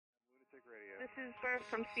This is Bert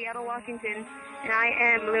from Seattle, Washington, and I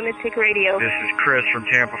am Lunatic Radio. This is Chris from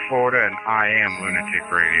Tampa, Florida, and I am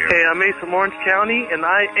Lunatic Radio. Hey, I'm Ace from Orange County, and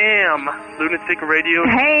I am Lunatic Radio.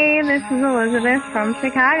 Hey, this is Elizabeth from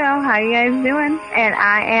Chicago. How you guys doing? And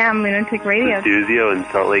I am Lunatic Radio. Studio in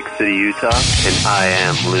Salt Lake City, Utah, and I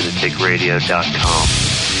am lunaticradio.com.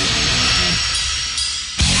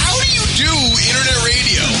 Do internet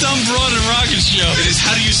radio. Dumb Broad and Rocket Show. It is,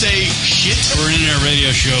 how do you say shit? We're an internet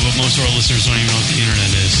radio show, but most of our listeners don't even know what the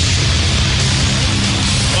internet is.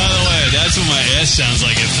 By the way, that's what my ass sounds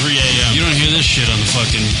like at 3 a.m. You don't hear this shit on the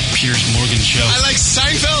fucking Piers Morgan show. I like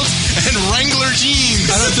Seinfeld and Wrangler jeans.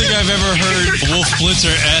 I don't think I've ever heard Wolf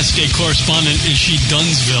Blitzer ask a correspondent, is she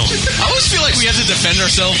Dunsville? I always feel like we have to defend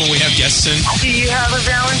ourselves when we have guests in. Do you have a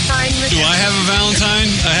Valentine? Do I have a Valentine?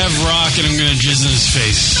 I have Rock, and I'm going to jizz in his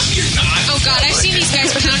face. No, you're not. Oh, God, I've seen these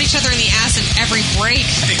guys pound each other in the ass in every break.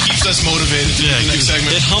 It keeps us motivated to the next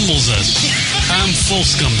segment. It humbles us. I'm full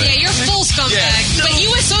scumbag. Yeah, you're full scumbag. Yeah. But you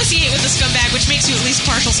associate with the scumbag, which makes you at least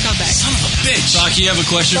partial scumbag. Son of a bitch. Rocky, you have a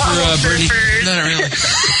question for Brittany? Not really.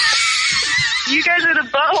 You guys are the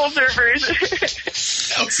butthole surfers.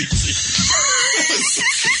 That was easy.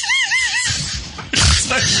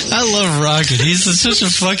 I love Rocket. He's such a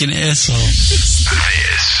fucking asshole. This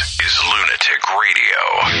is Lunatic Radio.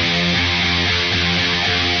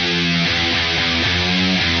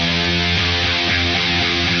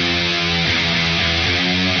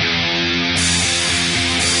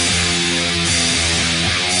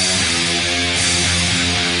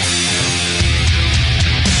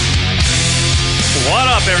 What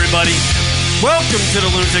up, everybody? Welcome to the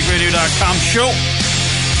lunaticradio.com show.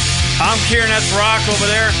 I'm Kieran, that's Rock over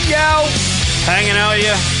there. Yo! Hanging out with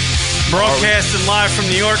you. Broadcasting live from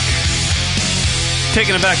New York.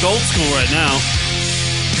 Taking it back to old school right now.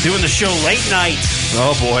 Doing the show late night.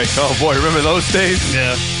 Oh boy. Remember those days?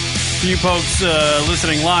 Yeah. You folks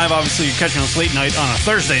listening live, obviously you're catching us late night on a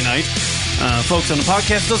Thursday night. Folks on the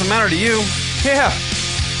podcast, doesn't matter to you. Yeah.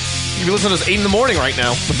 You can listen to us 8 in the morning right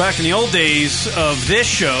now. But back in the old days of this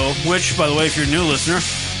show, which, by the way, if you're a new listener,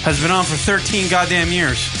 has been on for 13 goddamn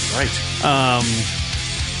years. Right.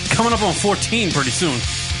 Coming up on 14 pretty soon.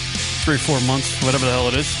 3 or 4 months, whatever the hell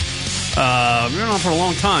it is. We've been on for a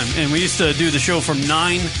long time. And we used to do the show from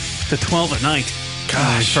 9 to 12 at night. Gosh.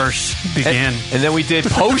 When we first began. And then we did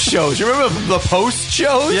post shows. You remember the post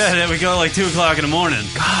shows? Yeah, then we go like 2 o'clock in the morning.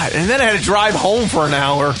 God, and then I had to drive home for an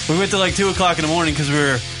hour. We went to like 2 o'clock in the morning because we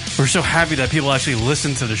were so happy that people actually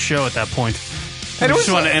listened to the show at that point. We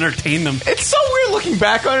just want to entertain them. It's so weird looking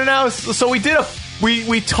back on it now. So we did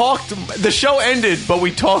we talked. The show ended, but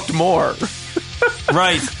we talked more.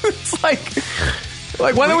 Right. It's like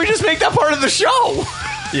why don't we just make that part of the show?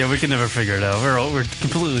 Yeah, we can never figure it out. We're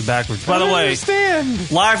completely backwards. By the way,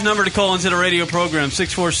 understand. Live number to call into the radio program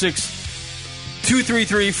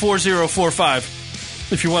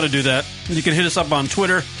 646-233-4045. If you want to do that, you can hit us up on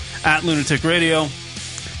Twitter at Lunatic Radio.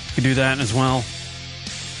 You can do that as well.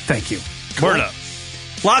 Thank you. Cool. Word up.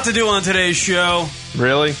 Lot to do on today's show.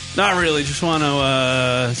 Really? Not really. Just want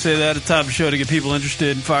to say that at the top of the show to get people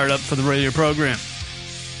interested and fired up for the radio program.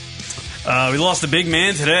 We lost a big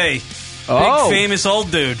man today. Oh. Big famous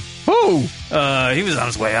old dude. Who? He was on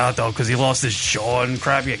his way out, though, because he lost his jaw and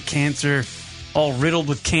crap. He had cancer. All riddled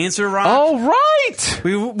with cancer, Rock. Oh, right.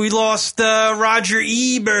 We lost Roger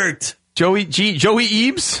Ebert. Joey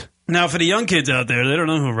Ebes? Now, for the young kids out there, they don't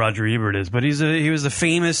know who Roger Ebert is, but he was a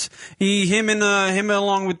famous... Him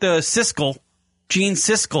along with Siskel, Gene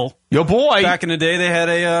Siskel. Yo, boy. Back in the day, they had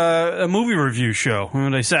a movie review show.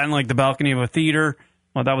 They sat in like the balcony of a theater.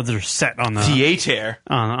 Well, that was their set on the... Theater.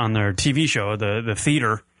 On their TV show, the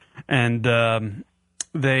theater. And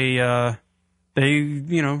they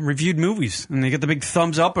reviewed movies. And they get the big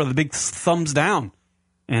thumbs up or the big thumbs down.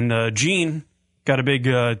 And Gene got a big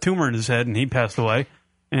tumor in his head, and he passed away.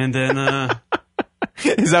 And then...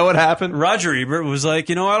 Is that what happened? Roger Ebert was like,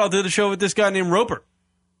 you know what, I'll do the show with this guy named Roper.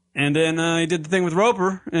 And then he did the thing with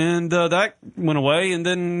Roper, and that went away. And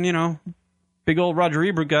then, big old Roger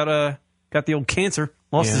Ebert got the old cancer,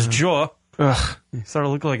 lost his jaw. Ugh. He started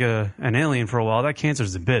to look like an alien for a while. That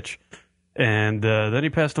cancer's a bitch. And then he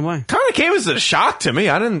passed away. Kind of came as a shock to me.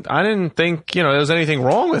 I didn't think, there was anything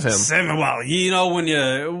wrong with him. Well,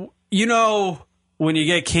 when you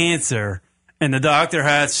get cancer... And the doctor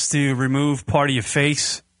has to remove part of your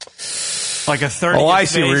face, like a third. Oh, I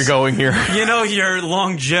see where you're going here. Your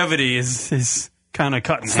longevity is kind of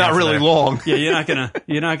cut in half. It's not really long. Yeah, you're not gonna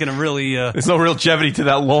really. There's no real longevity to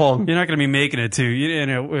that long. You're not gonna be making it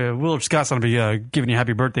to. Willard Scott's gonna be giving you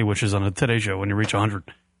happy birthday wishes on the Today Show when you reach 100.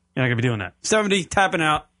 You're not gonna be doing that. 70, tapping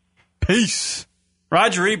out. Peace.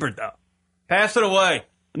 Roger Ebert though, passed it away.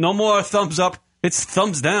 No more thumbs up. It's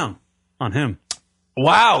thumbs down on him.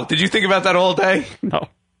 Wow. Did you think about that all day? No.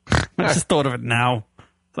 I just thought of it now.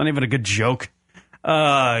 It's not even a good joke.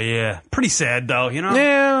 Yeah. Pretty sad, though, you know?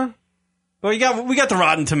 Yeah. Well, we got the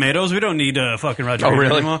Rotten Tomatoes. We don't need fucking Roger Oh, Ebert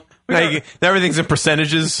really? anymore. Now everything's in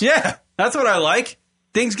percentages? Yeah. That's what I like.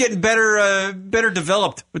 Things getting better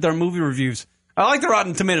developed with our movie reviews. I like the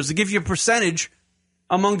Rotten Tomatoes. They give you a percentage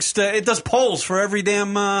amongst... it does polls for every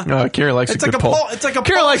damn... Kira likes a good poll. It's like a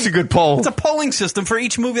Kira likes a good poll. It's a polling system for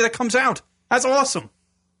each movie that comes out. That's awesome.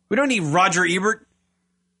 We don't need Roger Ebert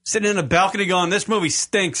sitting in a balcony going, this movie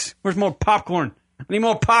stinks. Where's more popcorn? I need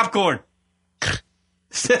more popcorn.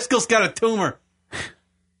 Siskel's got a tumor.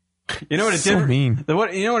 You know what it So did? mean.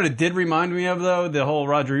 You know what it did remind me of, though? The whole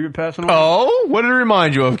Roger Ebert passing away? Oh? What did it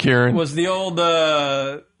remind you of, Kieran? Was the old...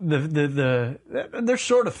 they're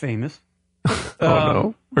sort of famous.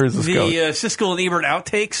 No. Where's this the going? Siskel and Ebert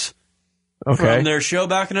outtakes Okay. from their show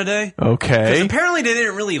back in the day. Okay. Because apparently they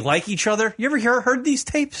didn't really like each other. You ever heard these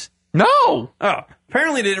tapes? No. Oh,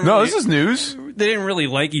 apparently they didn't. No, really, this is news. They didn't really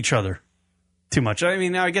like each other too much. I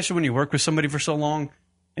mean, now I guess when you work with somebody for so long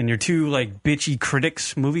and you're two like bitchy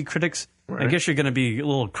critics, movie critics, I guess you're going to be a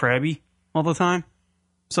little crabby all the time.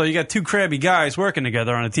 So you got two crabby guys working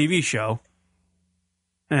together on a TV show,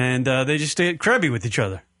 and they just stay crabby with each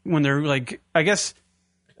other when they're like, I guess.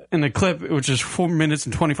 In the clip, which is 4 minutes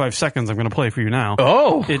and 25 seconds, I'm going to play for you now.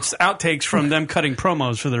 Oh, it's outtakes from them cutting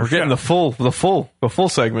promos for their We're show. getting the full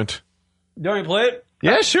segment. Do you want me to play it?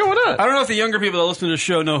 Yeah, sure, why not? I don't know if the younger people that listen to the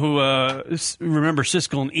show know who remember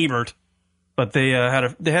Siskel and Ebert, but they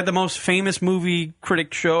had the most famous movie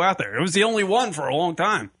critic show out there. It was the only one for a long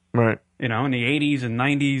time. Right. You know, in the 80s and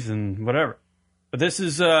 90s and whatever. But this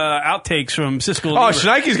is outtakes from Siskel and Ebert.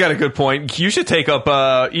 Schneike's got a good point. You should take up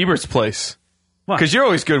Ebert's place. Because you're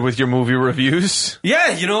always good with your movie reviews. Yeah,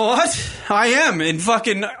 you know what? I am. In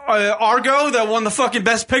fucking Argo, that won the fucking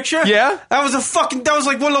Best Picture. Yeah? That was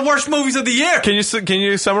like one of the worst movies of the year. Can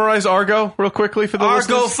you summarize Argo real quickly for the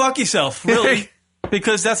listeners? Argo, fuck yourself, really.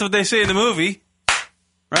 Because that's what they say in the movie.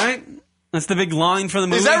 Right? That's the big line for the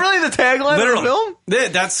movie. Is that really the tagline of the film? Yeah,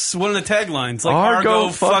 that's one of the taglines. Like, Argo,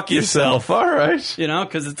 fuck yourself. All right. You know,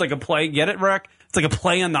 because it's like a play. Get it, Rick? It's like a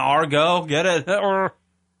play on the Argo. Get it? Or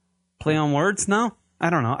play on words? No? I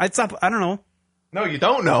don't know. I don't know. No, you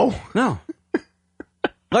don't know. No.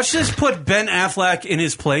 Let's just put Ben Affleck in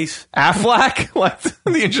his place. Affleck? What?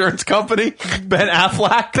 The insurance company? Ben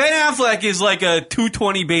Affleck? Ben Affleck is like a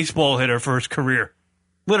 220 baseball hitter for his career.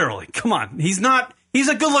 Literally. Come on. He's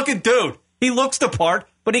a good looking dude. He looks the part,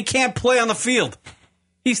 but he can't play on the field.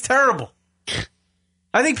 He's terrible.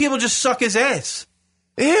 I think people just suck his ass.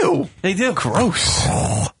 Ew. They do. Gross.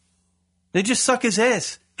 They just suck his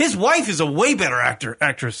ass. His wife is a way better actor,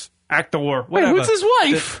 whatever. Wait, who's his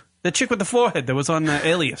wife? The chick with the forehead that was on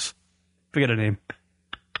Alias. Forget her name.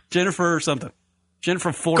 Jennifer or something.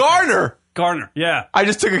 Jennifer Forehead. Garner, yeah. I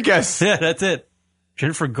just took a guess. Yeah, that's it.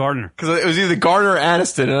 Jennifer Garner. Because it was either Garner or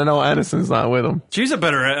Aniston, and I know Aniston's not with him. She's a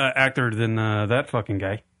better actor than that fucking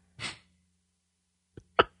guy.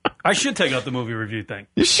 I should take out the movie review thing.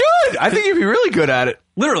 You should. I think you'd be really good at it.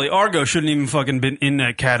 Literally, Argo shouldn't even fucking been in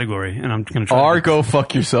that category, and I'm going to try. Argo,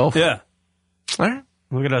 fuck yourself. Yeah. All right.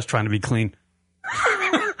 Look at us trying to be clean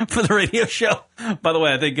for the radio show. By the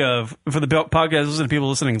way, I think for the podcast, listening to people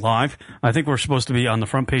listening live, I think we're supposed to be on the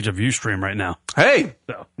front page of Ustream right now. Hey,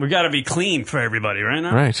 so we got to be clean for everybody right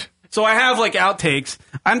now. Right. So I have like outtakes.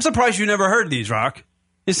 I'm surprised you never heard these, Rock.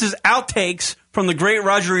 This is outtakes from the great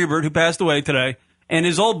Roger Ebert, who passed away today, and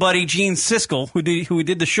his old buddy Gene Siskel, who we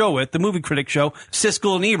did the show with, the movie critic show,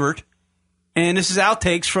 Siskel and Ebert. And this is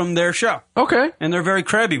outtakes from their show. Okay. And they're very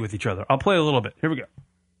crabby with each other. I'll play a little bit. Here we go.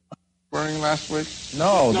 Wearing last week?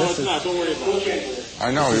 No, this it's is not. Don't worry about it.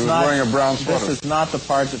 I know, he was wearing a brown sweater. This is not the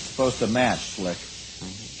part that's supposed to match, Slick.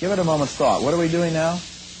 Give it a moment's thought. What are we doing now?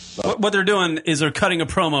 What they're doing is they're cutting a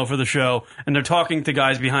promo for the show, and they're talking to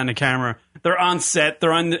guys behind the camera. They're on set.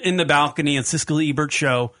 They're in the balcony at Siskel Ebert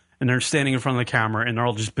show, and they're standing in front of the camera, and they're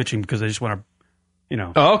all just bitching because they just want to, you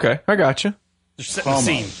know. Oh, okay. I got you. Just setting the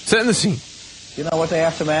scene. Setting the scene. You know what they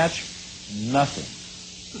have to match? Nothing.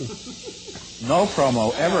 No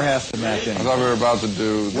promo ever has to match anything. I thought we were about to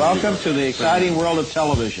do... Welcome to the exciting world of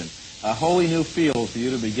television. A wholly new field for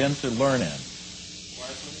you to begin to learn in.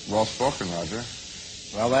 Well spoken, Roger.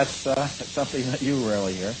 Well, that's something that you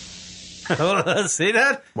rarely hear. See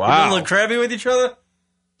that? Wow. You look crabby with each other?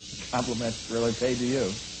 Compliments really paid to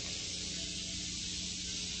you.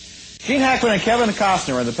 Gene Hackman and Kevin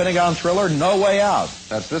Costner in the Pentagon thriller No Way Out.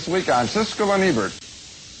 That's this week on Siskel and Ebert.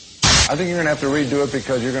 I think you're going to have to redo it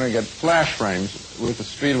because you're going to get flash frames with the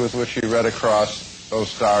speed with which he read across those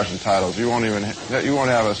stars and titles. You won't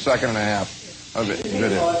have a second and a half of it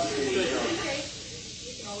video.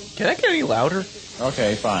 Can that get any louder?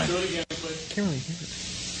 Okay, fine. Can't really hear it.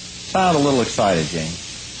 Sound a little excited, Gene.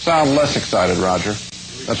 Sound less excited, Roger.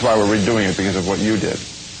 That's why we're redoing it, because of what you did.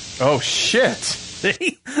 Oh, shit.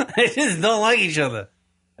 They just don't like each other.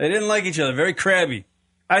 They didn't like each other. Very crabby.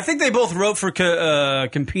 I think they both wrote for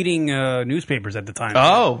competing newspapers at the time.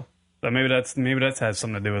 Oh. So maybe that has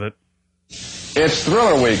something to do with it. It's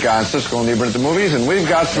Thriller Week on Siskel and Ebert at the movies, and we've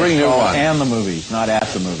got 3 new ones. And the movies, not at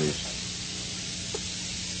the movies.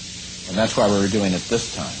 And that's why we're doing it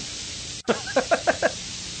this time.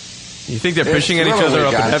 You think they're fishing at each other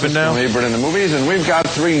up in heaven now? Siskel and Ebert in the movies, and we've got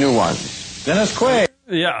 3 new ones. Dennis Quaid.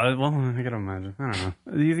 Yeah, well, I gotta imagine. I don't know.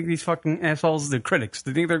 Do you think these fucking assholes, the critics,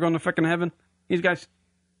 do you think they're going to fucking heaven? These guys?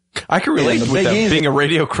 I can relate with them, being a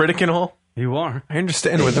radio critic and all. You are. I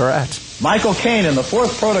understand where they're at. Michael Caine in The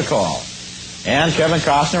Fourth Protocol. And Kevin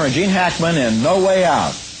Costner and Gene Hackman in No Way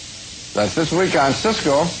Out. That's this week on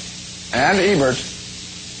Siskel and Ebert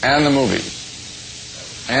and the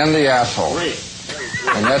movies. And the asshole.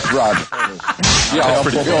 And that's Roger. That's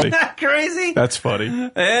pretty funny. Isn't that crazy? That's funny.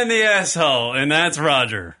 And the asshole, and that's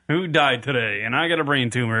Roger, who died today. And I got a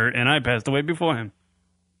brain tumor, and I passed away before him.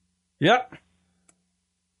 Yep.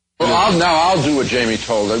 Well, I'll do what Jamie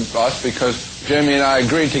told us, because Jamie and I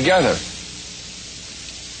agreed together.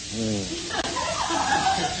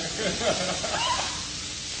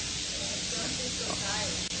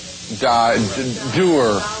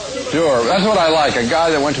 Doer. That's what I like. A guy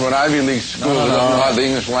that went to an Ivy League school who doesn't know the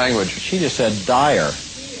English language. She just said Dyer.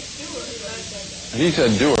 He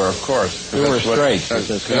said Doer, of course. Doer Straits. That's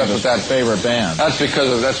what that favorite band. That's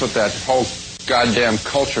because that's what that whole goddamn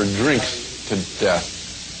culture drinks to death.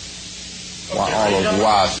 All those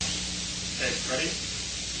wasps.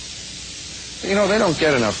 You know, they don't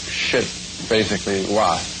get enough shit, basically,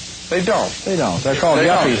 wasps. They don't. They're called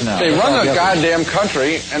yuppies now. They run the goddamn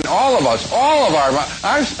country, and all of our...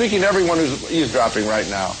 I'm speaking to everyone who's eavesdropping right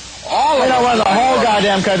now. All of us... run the whole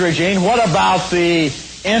goddamn country, Gene. What about the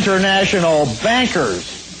international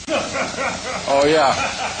bankers? Oh, yeah.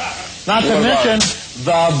 Not to mention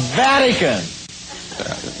the Vatican.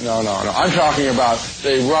 No. I'm talking about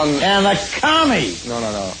they run... And the commies. No.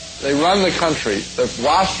 They run the country. The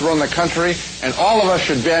wasps run the country, and all of us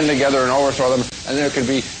should band together and overthrow them, and there could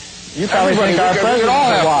be... You probably think our president is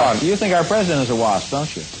a wasp. You think our president is a wasp,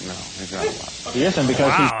 don't you? No, he's not a wasp. He isn't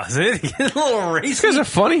because he's a little racist. These guys are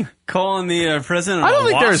funny. Calling the president I don't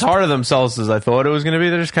think wasp. they're as hard on themselves as I thought it was going to be.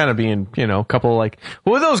 They're just kind of being, a couple like...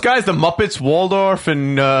 Who are those guys? The Muppets, Waldorf,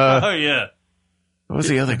 and... Oh, yeah. What was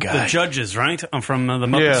the other guy? The judges, right? From the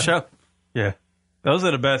Muppet Show? Yeah. Those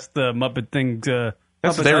are the best Muppet things. That's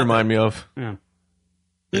Muppets what they out remind there. me of.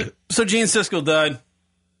 Yeah. So Gene Siskel died.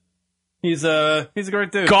 He's a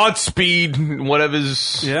great dude. Godspeed,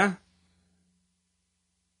 whatever's... Yeah?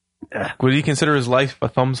 Would he consider his life a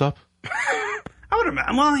thumbs up? I would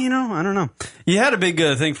imagine. Well, I don't know. He had a big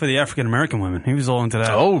thing for the African-American women. He was all into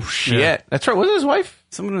that. Oh, shit. Yeah. That's right. Wasn't his wife?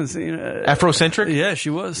 Someone was... Afrocentric? Yeah,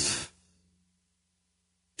 she was.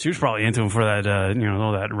 She was probably into him for that,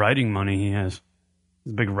 all that writing money he has.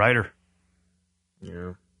 He's a big writer.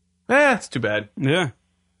 Yeah. It's too bad. Yeah.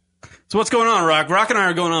 So what's going on, Rock? Rock and I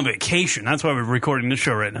are going on vacation. That's why we're recording this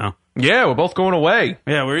show right now. Yeah, we're both going away.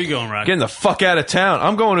 Yeah, where are you going, Rock? Getting the fuck out of town.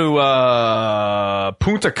 I'm going to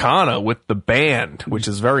Punta Cana with the band, which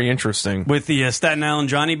is very interesting. With the Staten Island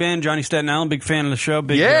Johnny Band. Johnny Staten Island, big fan of the show,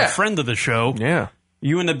 big friend of the show. Yeah.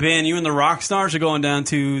 You and the band, you and the rock stars are going down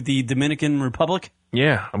to the Dominican Republic?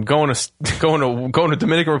 Yeah, I'm going to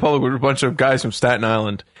Dominican Republic with a bunch of guys from Staten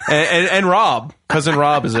Island and Rob, cousin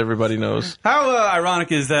Rob, as everybody knows. How ironic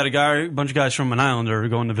is that a bunch of guys from an island are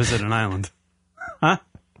going to visit an island? Huh?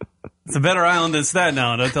 It's a better island than Staten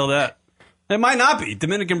Island, I'll tell that. It might not be.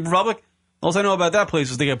 Dominican Republic, all I know about that place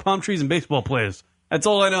is they get palm trees and baseball players. That's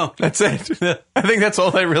all I know. That's it. I think that's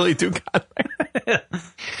all they really do got there.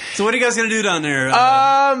 So what are you guys going to do down there?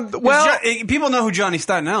 People know who Johnny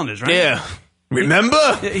Staten Island is, right? Yeah.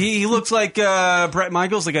 Remember? He looks like Bret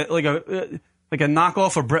Michaels, like a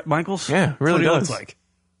knockoff of Bret Michaels. Yeah, really That's what does.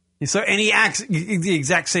 he looks like. And he acts the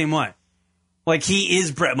exact same way. Like he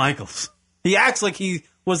is Bret Michaels. He acts like he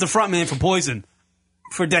was the front man for Poison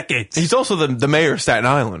for decades. He's also the mayor of Staten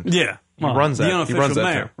Island. Yeah. He runs that. The unofficial He runs that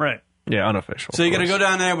mayor, too. right. Yeah, unofficial. So you're going to go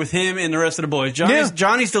down there with him and the rest of the boys.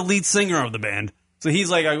 Johnny's the lead singer of the band. So he's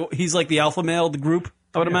like the alpha male of the group,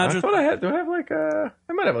 I would imagine. I thought I had. Do I have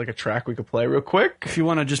I might have a track we could play real quick. If you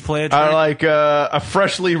want to just play a track. I like a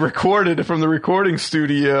freshly recorded from the recording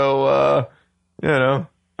studio. All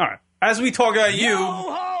right. As we talk about you. Yo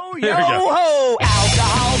ho, yo ho,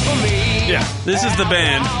 alcohol for me. Yeah, this is the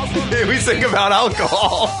band. We sing about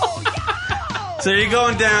alcohol. So you're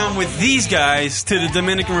going down with these guys to the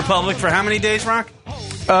Dominican Republic for how many days, Rock?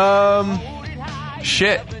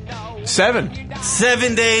 7.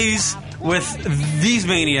 7 days with these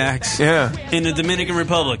maniacs. Yeah. In the Dominican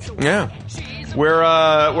Republic. Yeah. We're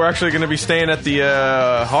actually going to be staying at the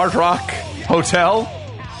Hard Rock Hotel,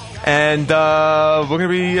 and we're going to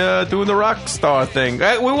be doing the rock star thing.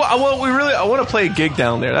 I want to play a gig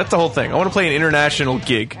down there. That's the whole thing. I want to play an international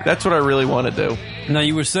gig. That's what I really want to do. Now,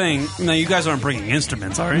 you were saying, you guys aren't bringing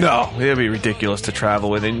instruments, are you? No, it'd be ridiculous to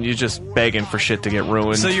travel with, and you're just begging for shit to get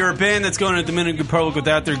ruined. So you're a band that's going to the Dominican Republic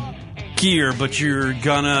without their gear, but you're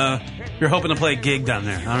hoping to play a gig down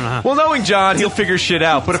there. I don't know how. Well, knowing John, he'll figure shit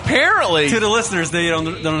out. But apparently, to the listeners, they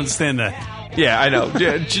don't understand that. Yeah, I know.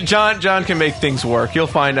 John can make things work. You'll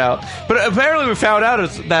find out. But apparently, we found out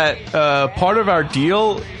is that part of our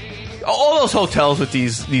deal, all those hotels with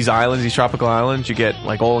these islands, these tropical islands, you get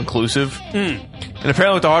like all inclusive. And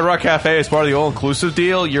apparently, with the Hard Rock Cafe, as part of the all inclusive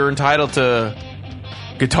deal, you're entitled to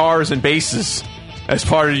guitars and basses as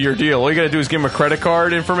part of your deal. All you got to do is give them a credit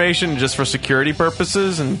card information just for security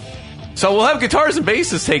purposes, and so we'll have guitars and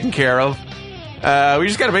basses taken care of. We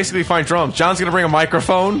just got to basically find drums. John's going to bring a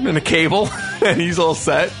microphone and a cable, and he's all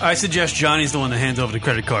set. I suggest Johnny's the one that hands over the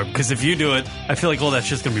credit card, because if you do it, I feel like all that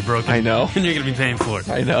shit's going to be broken. I know. And you're going to be paying for it.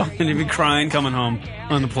 I know. And you'll be crying coming home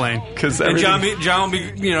on the plane. And John will be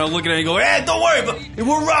looking at you and go, hey, don't worry, but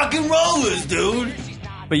we're rock and rollers, dude.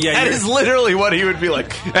 But yeah, that is literally what he would be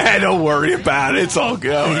like. Hey, don't worry about it. It's all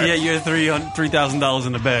good. Yeah, you're $3,000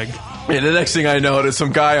 in the bag. Yeah, the next thing I know, there's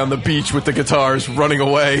some guy on the beach with the guitars running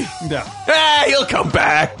away. Yeah. He'll come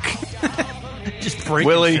back. Just break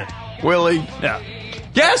Willie. Yeah.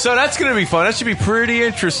 Yeah, so that's going to be fun. That should be pretty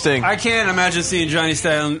interesting. I can't imagine seeing Johnny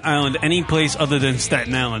Staten Island any place other than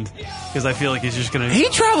Staten Island, because I feel like he's just going to... He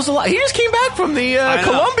travels a lot. He just came back from the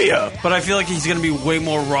Columbia. But I feel like he's going to be way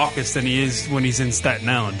more raucous than he is when he's in Staten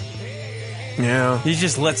Island. Yeah. He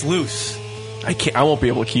just lets loose. I won't be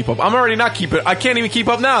able to keep up. I'm already not keeping... I can't even keep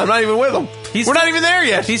up now. I'm not even with him. We're not even there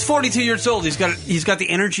yet. He's 42 years old. He's got the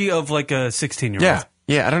energy of like a 16-year-old. Yeah.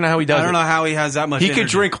 Yeah, I don't know how he does it. I don't know how he has that much energy. He could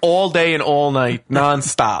drink all day and all night,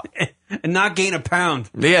 nonstop. And not gain a pound.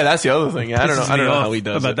 Yeah, that's the other thing. Yeah, I don't know how he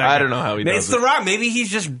does it. I don't know how he does it. It's the rock. Maybe he's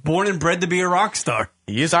just born and bred to be a rock star.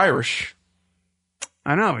 He is Irish.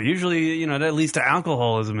 I know. Usually, that leads to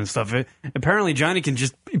alcoholism and stuff. Apparently, Johnny can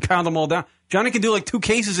just pound them all down. Johnny can do like 2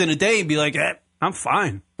 cases in a day and be like, I'm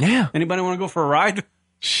fine. Yeah. Anybody want to go for a ride?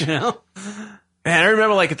 Man, I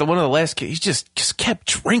remember like at one of the last kids, he just kept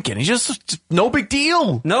drinking. He's just no big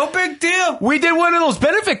deal. No big deal. We did one of those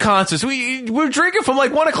benefit concerts. We were drinking from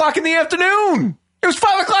like 1 o'clock in the afternoon. It was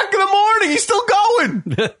 5 o'clock in the morning. He's still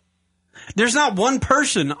going. There's not one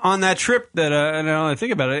person on that trip that, I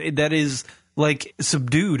think about it, that is like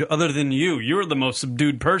subdued other than you. You're the most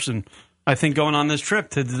subdued person, I think, going on this trip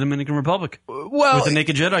to the Dominican Republic. Well, with the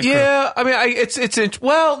Naked Jedi crew. Yeah, I mean,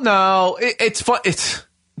 it's fun.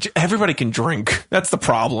 Everybody can drink. That's the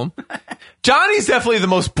problem. Johnny's definitely the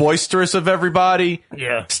most boisterous of everybody.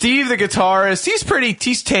 Yeah. Steve, the guitarist,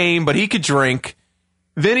 he's tame, but he could drink.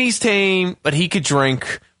 Vinny's tame, but he could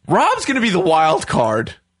drink. Rob's going to be the wild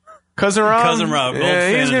card. Cousin Rob?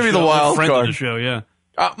 Yeah, he's going to be the wild friend card. Of the show, yeah.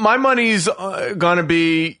 My money's going to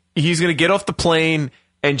be he's going to get off the plane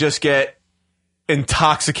and just get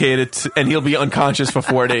intoxicated, and he'll be unconscious for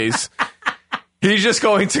 4 days. He's just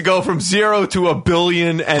going to go from 0 to 1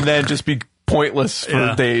 billion and then just be pointless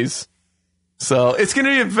for days. So it's going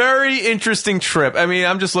to be a very interesting trip. I mean,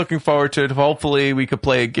 I'm just looking forward to it. Hopefully we could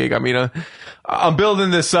play a gig. I mean, I'm building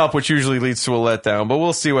this up, which usually leads to a letdown, but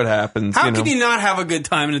we'll see what happens. How can you not have a good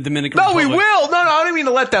time in the Dominican Republic? No, we will. No, I don't mean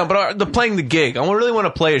a letdown, but playing the gig. I really want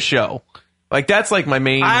to play a show. Like, that's like my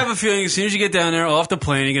main... I have a feeling as soon as you get down there, off the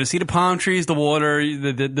plane, you're going to see the palm trees, the water,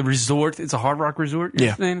 the resort. It's a Hard Rock resort,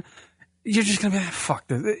 you're saying? You're just going to be like, fuck,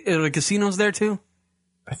 are the casinos there too?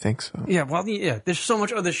 I think so. Yeah, well, there's so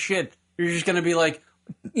much other shit. You're just going to be like,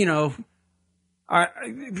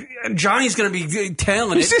 Johnny's going to be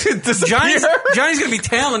tailing it. Johnny's going to be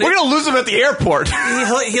tailing it. We're going to lose him at the airport.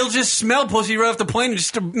 He'll just smell pussy right off the plane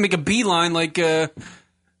just to make a beeline, like, right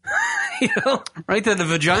to the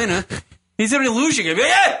vagina. He's going to lose you.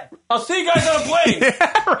 Hey, I'll see you guys on a plane.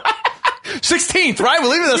 Yeah, right. 16th, right? We're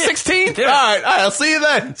leaving the 16th? Yeah. All right, I'll see you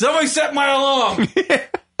then. Somebody set my alarm.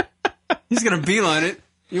 He's going to beeline it.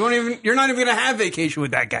 You're not even going to have vacation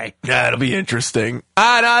with that guy. Yeah, it'll be interesting.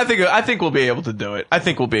 I think we'll be able to do it.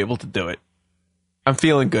 I'm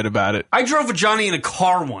feeling good about it. I drove with Johnny in a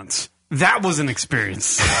car once. That was an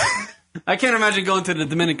experience. I can't imagine going to the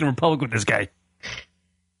Dominican Republic with this guy.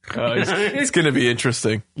 It's going to be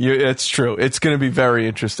interesting. It's true. It's going to be very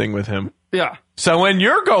interesting with him. Yeah. So when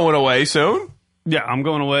you're going away soon? Yeah, I'm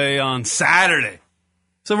going away on Saturday.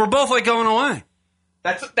 So we're both like going away.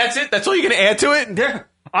 That's it? That's all you're going to add to it? Yeah.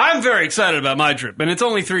 I'm very excited about my trip, and it's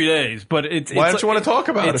only 3 days. But why don't you want to talk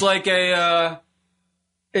about it? It's like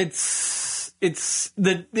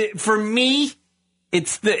for me,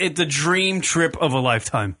 it's a dream trip of a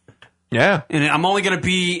lifetime. Yeah. And I'm only going to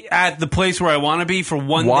be at the place where I want to be for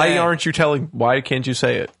one day. Why can't you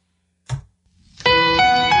say it?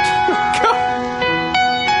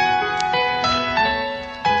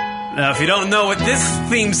 Now, if you don't know what this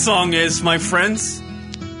theme song is, my friends,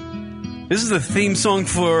 this is the theme song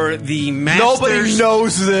for the Masters. Nobody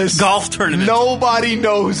knows this golf tournament. Nobody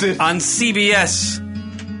knows it on CBS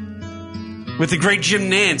with the great Jim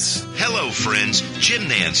Nance. Hello, friends. Jim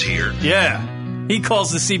Nance here. Yeah, he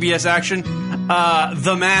calls the CBS action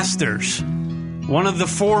the Masters, one of the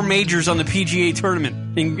 4 majors on the PGA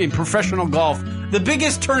tournament in professional golf, the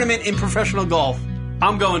biggest tournament in professional golf.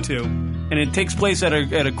 I'm going to. And it takes place at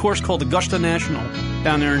a course called Augusta National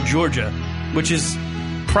down there in Georgia, which is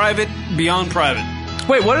private beyond private.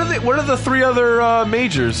 Wait, what are the 3 other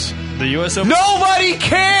majors? The U.S. Open. Nobody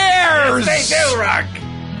cares. Yes, they do, Rock.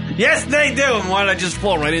 Yes, they do. And why did I just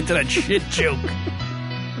fall right into that shit joke?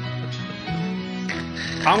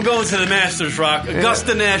 I'm going to the Masters, Rock.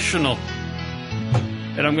 Augusta National,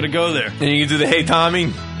 and I'm going to go there. And you can do the Hey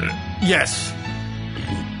Tommy. Yes.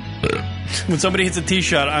 When somebody hits a tee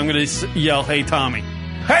shot, I'm going to yell, "Hey, Tommy!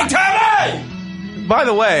 Hey, Tommy!" By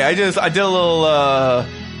the way, I did a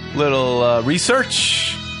little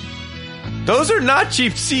research. Those are not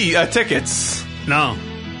cheap tickets. No,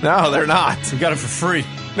 they're not. We got it for free.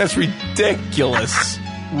 That's ridiculous.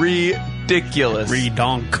 Ridiculous.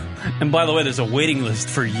 Redonk. And by the way, there's a waiting list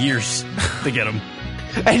for years to get them.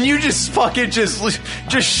 And you just fucking just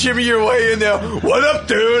shimmy your way in there. What up,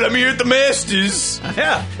 dude? I'm here at the Masters.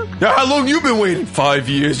 Yeah. How long you been waiting? 5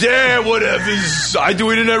 years. Yeah, whatever. I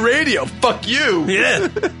do internet radio. Fuck you. Yeah.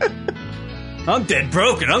 I'm dead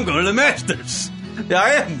broke and I'm going to the Masters. Yeah, I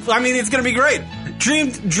am. I mean, it's going to be great.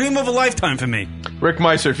 Dream of a lifetime for me. Rick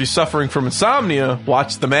Meiser, if you're suffering from insomnia,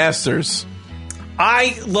 watch the Masters.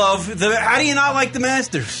 I love how do you not like the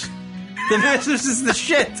Masters? The Masters is the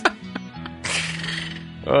shit.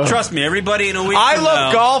 Trust me, everybody in a week. I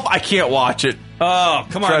love golf. I can't watch it. Oh,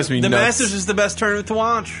 come on. Drives me the nuts. Masters is the best tournament to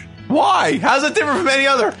watch. Why? How's it different from any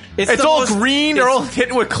other? It's all green. They're all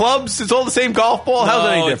hitting with clubs. It's all the same golf ball. How's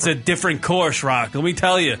it any different? It's a different course, Rock. Let me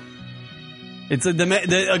tell you. It's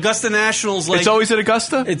the Augusta National's like... It's always at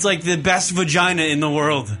Augusta? It's like the best vagina in the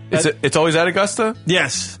world. It's always at Augusta?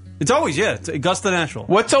 Yes. It's always, yeah. It's Augusta National.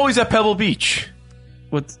 What's always at Pebble Beach?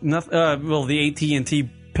 What's nothing? Well, the AT&T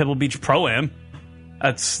Pebble Beach Pro-Am.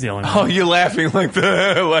 That's the only one. Oh, you're laughing like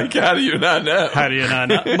how do you not know? How do you not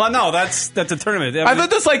know? But no, that's a tournament. I thought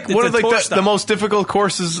that's like one of the most difficult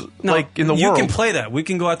courses in the world. You can play that. We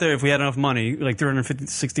can go out there if we had enough money, like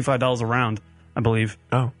 $365 a round, I believe.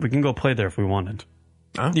 Oh. We can go play there if we wanted.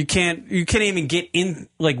 Oh. You can't even get in,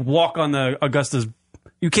 like walk on the Augusta's.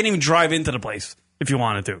 You can't even drive into the place if you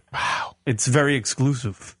wanted to. Wow. It's very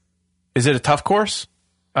exclusive. Is it a tough course?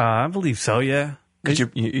 I believe so, yeah. Could you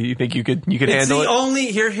think you could handle it? It's the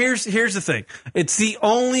only here's the thing. It's the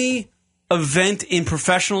only event in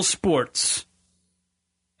professional sports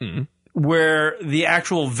where the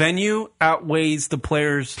actual venue outweighs the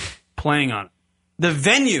players playing on it. The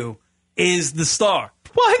venue is the star.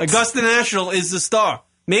 What? Augusta National is the star.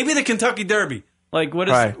 Maybe the Kentucky Derby. Like what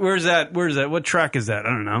is where's that? What track is that? I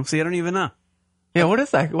don't know. See, I don't even know. Yeah, what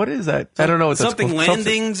is that? What is that? I don't know what that's something called.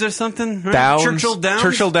 Landings or something. Right? Downs. Churchill Downs.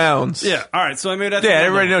 Churchill Downs. Yeah. All right. So I made that. Yeah,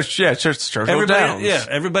 everybody knows. Yeah, Churchill Downs. Yeah,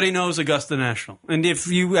 everybody knows Augusta National. And if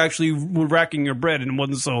you actually were racking your bread and it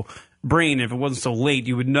wasn't so if it wasn't so late,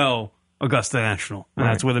 you would know Augusta National, and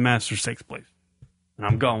that's where the Masters takes place. And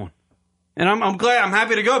I'm going. And I'm glad. I'm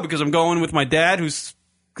happy to go because I'm going with my dad, who's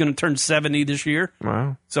going to turn 70 this year.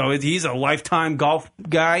 Wow. So he's a lifetime golf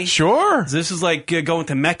guy. Sure. This is like going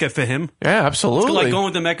to Mecca for him. Yeah, absolutely. It's like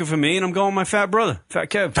going to Mecca for me, and I'm going with my fat brother, Fat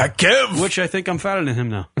Kev. Fat Kev. Which I think I'm fatter than him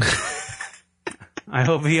now. I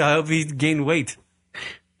hope he gained weight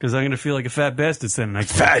because I'm going to feel like a fat bastard standing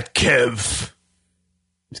next to him. Fat Kev.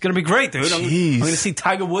 It's going to be great, dude. I'm going to see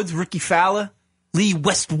Tiger Woods, Ricky Fowler, Lee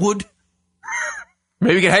Westwood.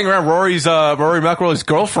 Maybe you can hang around Rory McIlroy's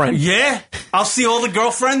girlfriend. Yeah, I'll see all the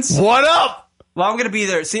girlfriends. What up? Well, I'm going to be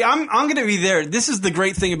there. See, I'm going to be there. This is the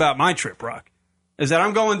great thing about my trip, Rock, is that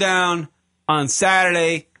I'm going down on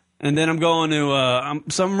Saturday, and then I'm going to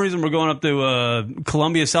some reason we're going up to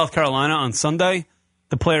Columbia, South Carolina on Sunday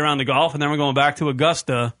to play around the golf, and then we're going back to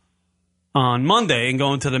Augusta on Monday and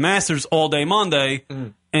going to the Masters all day Monday,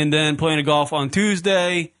 and then playing a golf on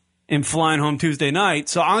Tuesday and flying home Tuesday night.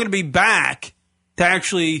 So I'm going to be back to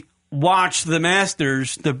actually watch the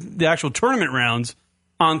Masters, the actual tournament rounds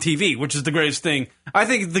on TV, which is the greatest thing. I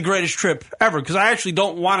think it's the greatest trip ever because I actually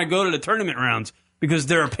don't want to go to the tournament rounds because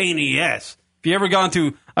they're a pain in the ass. If you ever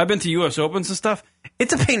I've been to U.S. Opens and stuff,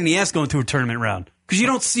 it's a pain in the ass going to a tournament round because you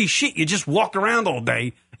don't see shit. You just walk around all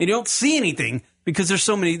day and you don't see anything because there's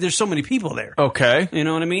so many people there. Okay. You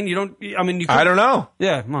know what I mean? You I don't know.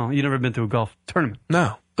 Yeah, well, you never been to a golf tournament.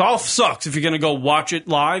 No. Golf sucks if you're going to go watch it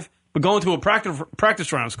live, but going to a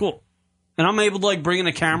practice round is cool. And I'm able to bring in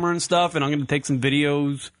a camera and stuff, and I'm going to take some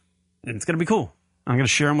videos, and it's going to be cool. I'm going to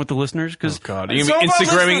share them with the listeners because Are you going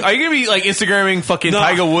to be Instagramming fucking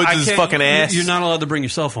Tiger Woods' fucking ass? You're not allowed to bring your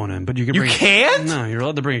cell phone in, but you can. You can't? No, you're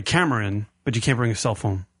allowed to bring a camera in, but you can't bring a cell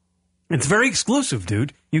phone. It's very exclusive,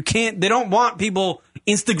 dude. You can't. They don't want people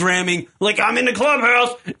Instagramming I'm in the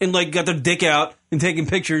clubhouse and got their dick out and taking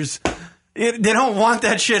pictures. They don't want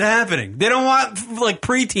that shit happening. They don't want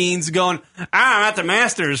preteens going, I'm at the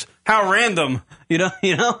Masters. How random, you know.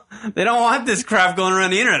 They don't want this crap going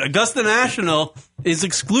around the internet. Augusta National is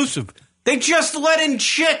exclusive. They just let in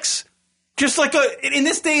chicks, just in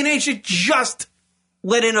this day and age. It just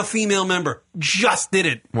let in a female member. Just did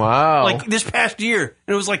it. Wow. This past year,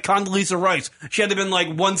 and it was Condoleezza Rice. She had to have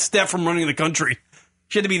been one step from running the country.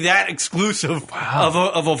 She had to be that exclusive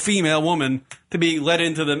of a female woman to be let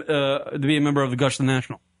into to be a member of the Augusta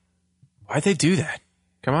National. Why'd they do that?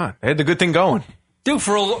 Come on, they had the good thing going, dude.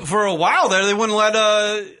 For a while there, they wouldn't let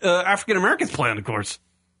African Americans play on the course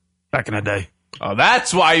back in the day. Oh,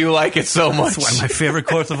 that's why you like it so much. That's why my favorite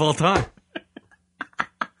course of all time.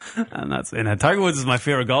 I'm not saying that. Tiger Woods is my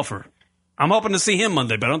favorite golfer. I'm hoping to see him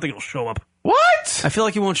Monday, but I don't think he'll show up. What? I feel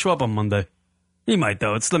like he won't show up on Monday. He might,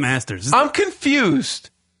 though. It's the Masters. I'm confused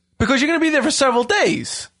because you're going to be there for several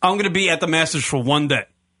days. I'm going to be at the Masters for one day,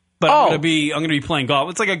 but I'm going to be playing golf.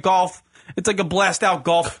 It's like a blast out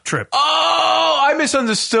golf trip. Oh, I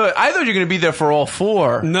misunderstood. I thought you were going to be there for all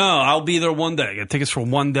 4. No, I'll be there one day. I got tickets for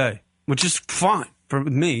one day, which is fine for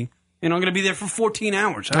me. And I'm going to be there for 14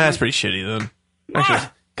 hours. That's pretty shitty, then. Actually,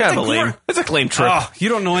 kind of lame. It's a lame trip. Oh, you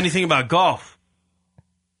don't know anything about golf.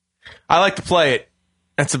 I like to play it.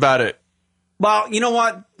 That's about it. Well, you know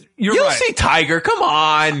what? You'll see Tiger. Come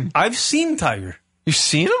on. I've seen Tiger. You've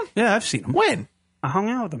seen him? Yeah, I've seen him. When? I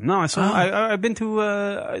hung out with him. No, I saw. I've been to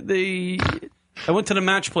I went to the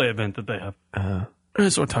match play event that they have. I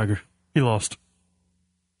saw Tiger. He lost.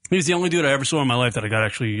 He was the only dude I ever saw in my life that I got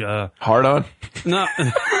actually hard on. No,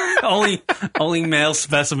 only male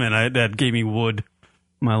specimen that gave me wood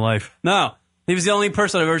in my life. No, he was the only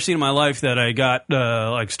person I've ever seen in my life that I got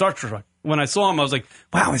starstruck. When I saw him, I was like,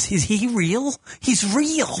 wow, is he real? He's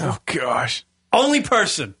real. Oh, gosh. Only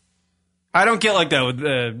person. I don't get like that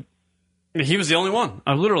with... he was the only one.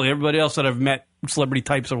 Literally, everybody else that I've met, celebrity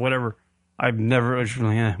types or whatever, I've never...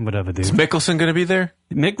 whatever, dude. Is Mickelson going to be there?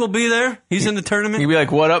 Mick will be there. He's in the tournament. He'll be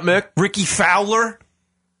like, what up, Mick? Ricky Fowler.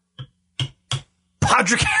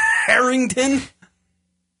 Padraig Harrington.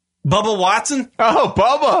 Bubba Watson. Oh,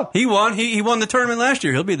 Bubba. He won. He won the tournament last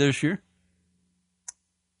year. He'll be there this year.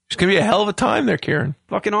 It's going to be a hell of a time there, Kieran.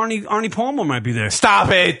 Fucking Arnie Palmer might be there. Stop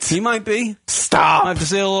it. He might be. Stop. I have to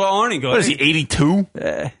say a little Arnie. What is he, 82?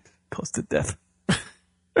 Close to death. So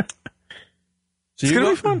it's going to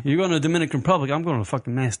be fun. You're going to the Dominican Republic. I'm going to the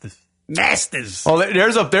fucking Masters. Masters. Oh,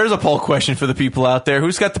 there's a poll question for the people out there.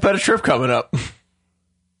 Who's got the better trip coming up?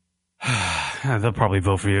 They'll probably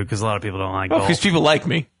vote for you because a lot of people don't like golf. Because people like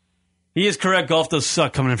me. He is correct. Golf does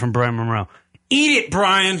suck coming in from Brian Monroe. Eat it,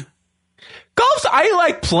 Brian. Golf's, I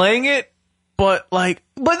like playing it, but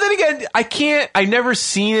then again, I never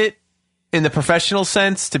seen it in the professional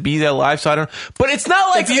sense to be there live, so I don't, but it's not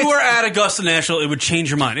like if you were at Augusta National, it would change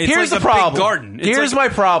your mind. It's here's like the a problem. Big garden. It's here's my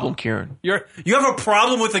problem, Kieran. You have a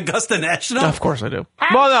problem with Augusta National? Of course I do.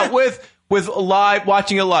 Well, no, with live,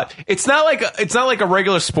 watching it live. It's not like a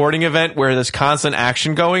regular sporting event where there's constant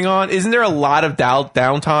action going on. Isn't there a lot of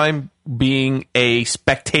downtime being a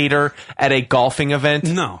spectator at a golfing event?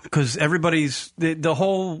 No, because the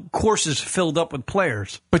whole course is filled up with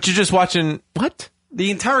players. But you're just watching, what? The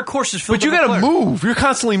entire course is filled up with players. But you gotta players. move. You're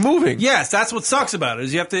constantly moving. Yes, that's what sucks about it,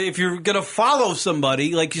 is you have to, if you're gonna follow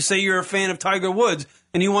somebody, like you say you're a fan of Tiger Woods,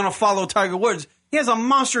 and you want to follow Tiger Woods, he has a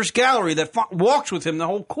monstrous gallery that walks with him the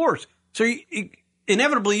whole course. So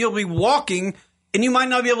inevitably you'll be walking, and you might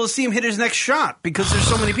not be able to see him hit his next shot because there's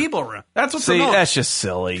so many people around. That's what's annoying. That's just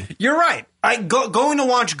silly. You're right. Going to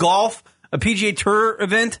watch golf, a PGA Tour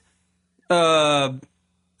event,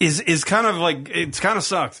 is kind of like, it's kind of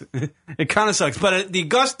sucks. It kind of sucks. But the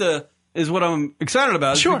Augusta is what I'm excited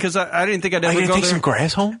about. Sure. Because I didn't think I'd ever Are you go gonna take there. some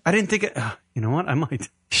grass home? I didn't think it. You know what? I might.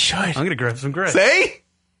 Should. I'm going to grab some grass. See?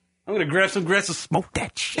 I'm going to grab some grass and smoke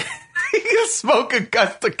that shit. You smoke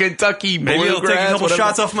Augusta, Kentucky Maybe I'll take a couple whatever.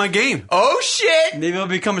 shots off my game. Oh, shit. Maybe I'll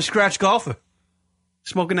become a scratch golfer.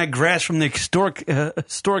 Smoking that grass from the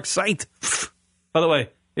historic site. By the way,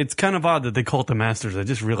 it's kind of odd that they call it the Masters. I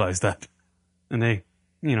just realized that. And they,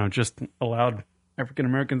 just allowed African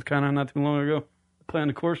Americans kind of not too long ago to play on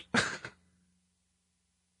the course. You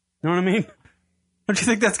know what I mean? Don't you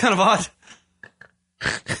think that's kind of odd?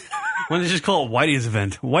 Why don't they just call it Whitey's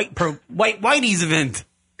event? Whitey's event.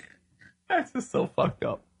 That's just so fucked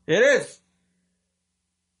up. It is.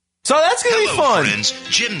 So that's going to be fun. friends.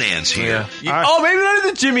 Jim Nance here. Oh, maybe not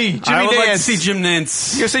the Jimmy I would Nance. like to see Jim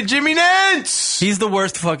Nance. You're going to say Jimmy Nance. He's the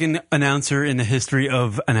worst fucking announcer in the history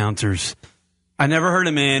of announcers. I never heard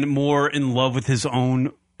a man more in love with his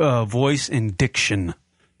own voice and diction.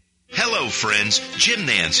 Hello, friends. Jim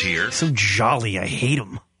Nance here. So jolly. I hate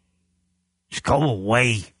him. Just go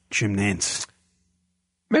away, Jim Nance.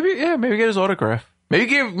 Maybe get his autograph. Maybe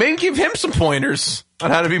give him some pointers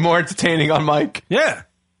on how to be more entertaining on mic. Yeah.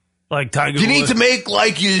 Like Tiger Woods. You need to make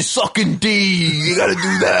like you sucking D. You got to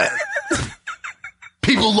do that.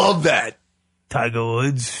 People love that. Tiger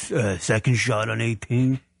Woods, second shot on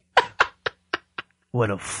 18. What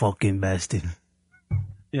a fucking bastard.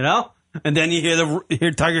 You know? And then you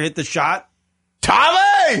hear Tiger hit the shot.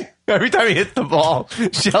 Tommy! Every time he hits the ball,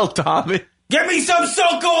 shell Tommy. Get me some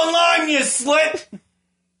Soko and lime, you slit!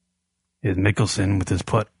 Here's Mickelson with his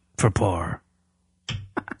putt for par.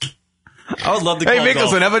 I would love to call Hey,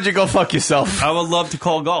 Mickelson, golf. how about you go fuck yourself? I would love to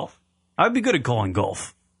call golf. I'd be good at calling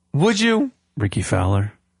golf. Would you? Ricky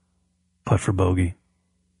Fowler, putt for bogey.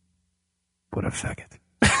 What a faggot.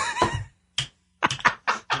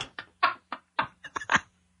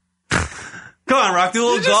 Come on, Rock, do a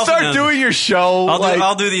little You just golf. start doing your show.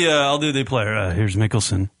 I'll do the player. Here's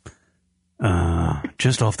Mickelson.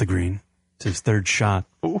 Just off the green. It's his third shot.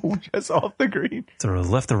 Ooh, just off the green. It's a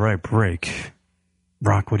left or right break.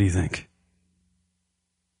 Rock, what do you think?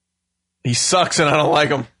 He sucks and I don't like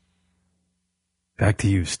him. Back to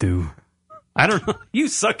you, Stu. I don't know. You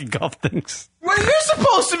suck at golf things. Well, you're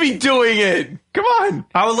supposed to be doing it. Come on.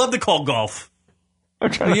 I would love to call golf.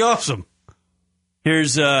 It'd be awesome.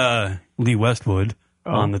 Here's Lee Westwood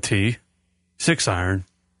on the tee. 6-iron,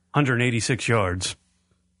 186 yards.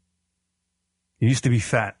 He used to be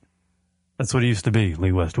fat. That's what he used to be,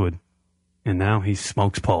 Lee Westwood. And now he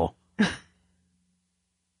smokes Paul.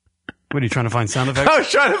 What are you trying to find sound effects? I was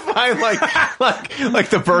trying to find like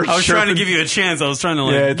the bird. I was trying to give you a chance. I was trying to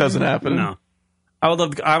Yeah, it doesn't happen. No. I would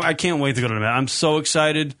love to, I can't wait to go to the Met. I'm so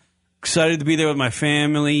excited. Excited to be there with my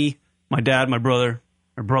family, my dad, my brother.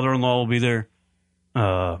 My brother-in-law will be there.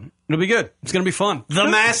 It'll be good. It's going to be fun. The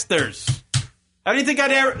Masters. I didn't think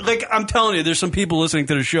I'd ever, I'm telling you, there's some people listening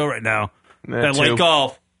to the show right now that like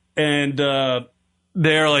golf. And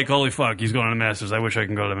they're like, holy fuck, he's going to the Masters. I wish I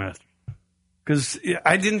can go to the Masters. Because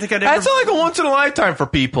I didn't think I'd ever... That's like a once-in-a-lifetime for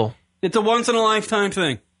people. It's a once-in-a-lifetime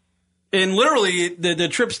thing. And literally, the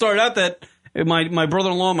trip started out that my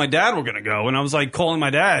brother-in-law and my dad were going to go. And I was like calling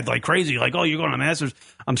my dad like crazy, like, oh, you're going to the Masters.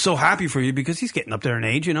 I'm so happy for you because he's getting up there in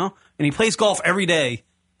age, you know? And he plays golf every day.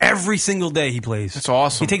 Every single day he plays. That's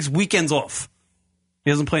awesome. He takes weekends off.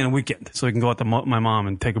 He doesn't play on a weekend, so he can go out to my mom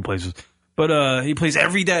and take her places. But he plays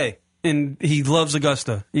every day. And he loves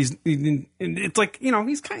Augusta. It's like, you know,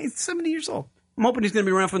 he's 70 years old. I'm hoping he's going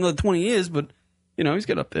to be around for another 20 years, but, you know, he's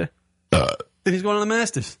getting up there. Then he's going to the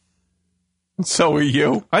Masters. So are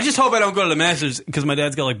you. I just hope I don't go to the Masters because my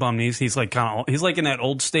dad's got like bum knees. He's like he's like in that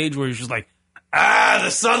old stage where he's just like, the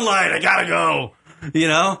sunlight, I gotta go, you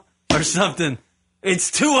know, or something. It's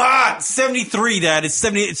too hot. 73, Dad. It's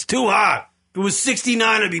 70. It's too hot. If it was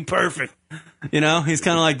 69, it'd be perfect. You know, he's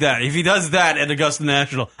kind of like that. If he does that at Augusta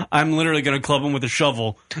National, I'm literally going to club him with a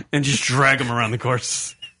shovel and just drag him around the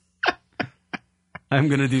course. I'm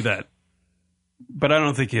going to do that. But I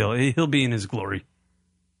don't think he'll be in his glory.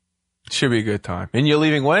 Should be a good time. And you're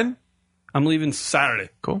leaving when? I'm leaving Saturday.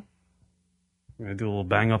 Cool. I'm going to do a little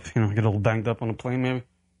bang up, you know, get a little banged up on a plane maybe.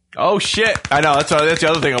 Oh, shit. I know. That's the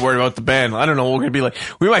other thing I'm worried about the band. I don't know what we're going to be like.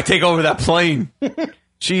 We might take over that plane.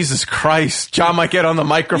 Jesus Christ. John might get on the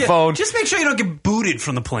microphone. Yeah, just make sure you don't get booted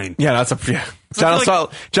from the plane. Yeah, that's a... Yeah. John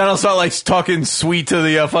will start like talking sweet to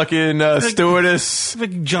the fucking stewardess. I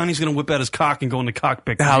think Johnny's going to whip out his cock and go in the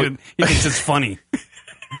cockpit. He thinks it's funny.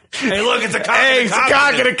 Hey, look, it's a cock in the cockpit. It's a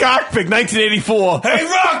cock in the cockpit, 1984. Hey,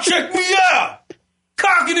 Rock, check me out.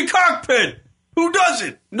 Cock in the cockpit. Who does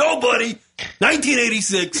it? Nobody.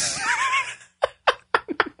 1986.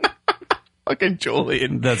 Fucking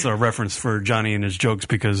Julian. That's a reference for Johnny and his jokes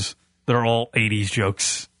because that are all 80s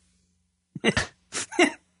jokes.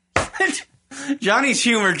 Johnny's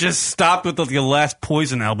humor just stopped with the last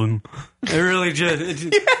Poison album. It really just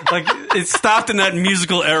like it stopped in that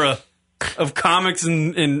musical era of comics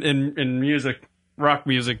and music, rock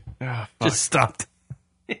music. Just stopped.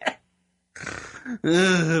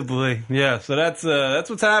 Oh boy, yeah. So that's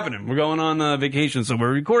what's happening. We're going on vacation, so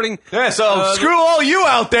we're recording. Yeah. So screw all you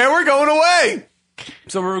out there. We're going away.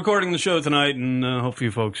 So we're recording the show tonight, and hopefully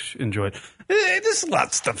you folks enjoy it. There's a lot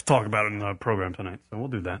of stuff to talk about in the program tonight, so we'll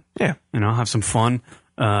do that. Yeah. Have some fun.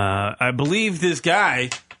 I believe this guy,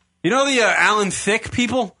 the Alan Thicke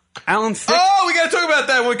people? Alan Thicke? Oh, we got to talk about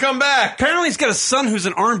that when we come back. Apparently he's got a son who's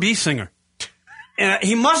an R&B singer. And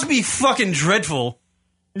he must be fucking dreadful.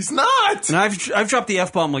 He's not. And I've dropped the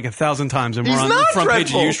F-bomb like 1,000 times, and we're on the front page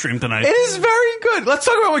of Ustream tonight. It is very good. Let's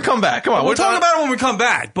talk about it when we come back. Come on. We'll talk about it when we come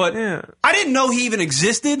back. But I didn't know he even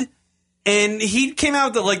existed. And he came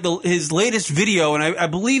out with his latest video, and I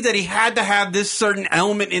believe that he had to have this certain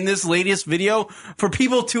element in this latest video for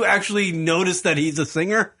people to actually notice that he's a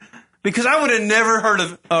singer. Because I would have never heard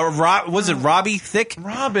of was it Robbie Thicke?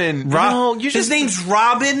 Robin. No, his name's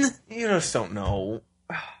Robin. You just don't know.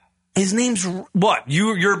 His name's what?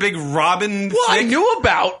 You're a big Robin Thicke? I knew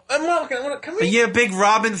about. Are you a big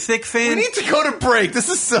Robin Thicke fan? We need to go to break. This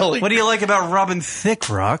is silly. What do you like about Robin Thicke,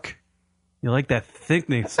 Rock? You like that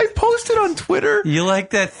thickness? I posted on Twitter. You like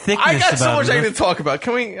that thickness? I got so much I need to talk about.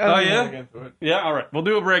 Can we? Yeah, all right. We'll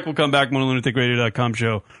do a break. We'll come back on the lunaticradio.com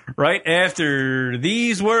show right after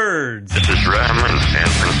these words. This is Ram in San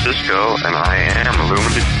Francisco, and I am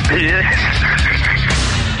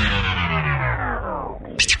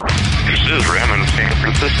This is Ram in San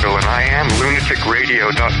Francisco, and I am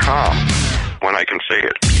lunaticradio.com, when I can say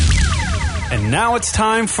it. And now it's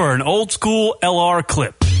time for an old school LR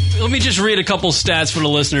clip. Let me just read a couple stats for the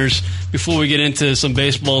listeners before we get into some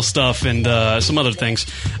baseball stuff and some other things.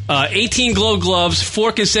 18 Gold Gloves,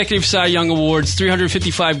 4 consecutive Cy Young Awards,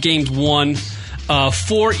 355 games won,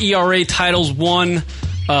 4 ERA titles won,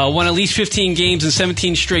 won at least 15 games in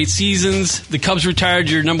 17 straight seasons. The Cubs retired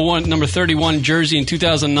your number 31 jersey in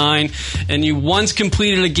 2009, and you once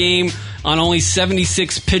completed a game on only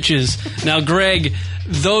 76 pitches. Now, Greg,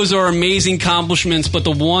 those are amazing accomplishments, but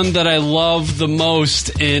the one that I love the most,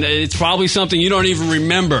 and it's probably something you don't even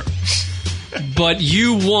remember, but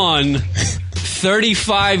you won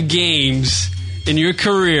 35 games in your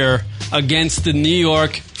career against the New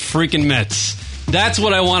York freaking Mets. That's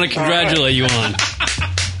what I want to congratulate you on.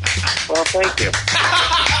 Well, thank you.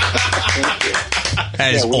 Thank you.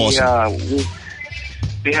 That is awesome.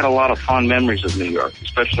 We had a lot of fond memories of New York,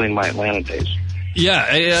 especially in my Atlanta days. Yeah,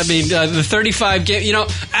 I mean, the 35 game,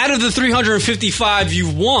 out of the 355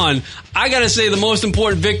 you've won, I got to say the most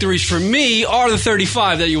important victories for me are the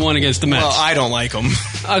 35 that you won against the Mets. Well, I don't like them.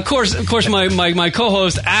 Of course, my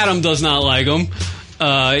co-host Adam does not like them.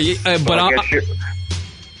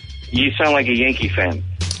 You sound like a Yankee fan.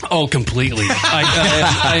 Oh, completely.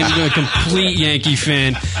 I'm a complete Yankee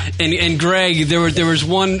fan. And Greg, there was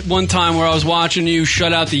one time where I was watching you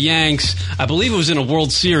shut out the Yanks. I believe it was in a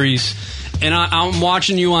World Series. And I'm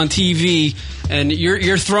watching you on TV, and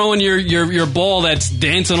you're throwing your ball that's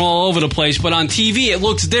dancing all over the place. But on TV, it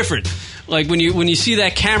looks different. Like when you see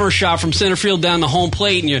that camera shot from center field down the home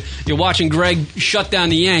plate, and you're watching Greg shut down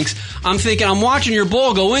the Yanks. I'm thinking, I'm watching your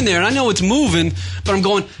ball go in there, and I know it's moving, but I'm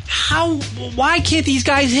going, why can't these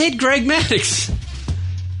guys hit Greg Maddux?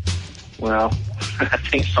 Well, I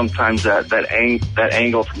think sometimes that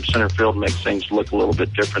angle from center field makes things look a little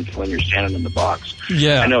bit different than when you're standing in the box.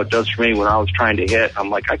 Yeah, I know it does for me when I was trying to hit.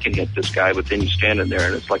 I'm like, I can hit this guy, but then you stand in there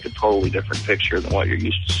and it's like a totally different picture than what you're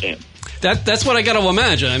used to seeing. That's what I got to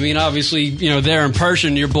imagine. I mean, obviously, there in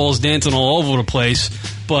person, your ball's dancing all over the place,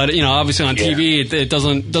 but obviously on TV, it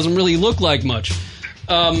doesn't really look like much.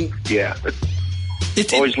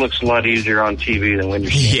 It always looks a lot easier on TV than when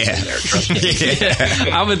you're standing in there. Trust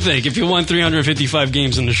me. I would think if you won 355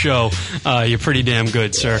 games in the show, you're pretty damn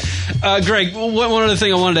good, sir. Greg, one other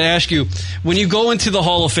thing I wanted to ask you: when you go into the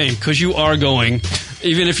Hall of Fame, because you are going,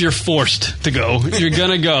 even if you're forced to go, you're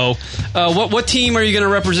gonna go. What team are you going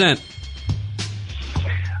to represent?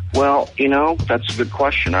 Well, that's a good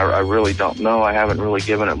question. I really don't know. I haven't really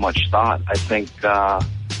given it much thought. I think.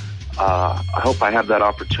 I hope I have that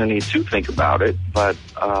opportunity to think about it, but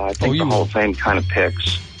I think the Hall of Fame kind of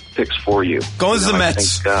picks for you. Go as the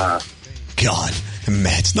Mets. God, the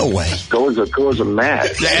Mets, no way. Go as a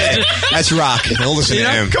Met. Yeah, that's Rock. Don't listen to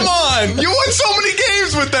him. Come on, you won so many games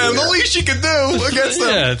lose with them. The least you can do against them.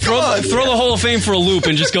 Yeah, throw the Hall of Fame for a loop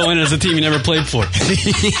and just go in as a team you never played for.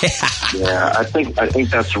 Yeah, I think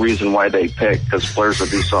that's the reason why they pick, because players would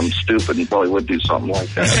do something stupid and probably would do something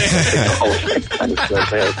like that. I think the whole thing kind of says,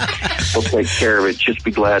 hey, we'll take care of it. Just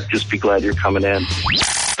be glad you're coming in.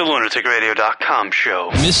 The lunaticradio.com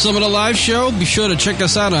show. Miss some of the live show? Be sure to check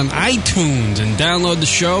us out on iTunes and download the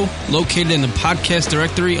show located in the podcast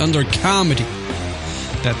directory under comedy.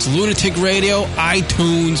 That's Lunatic Radio,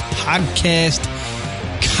 iTunes, podcast,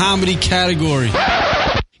 comedy category.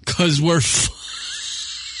 Because we're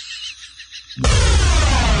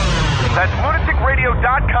That's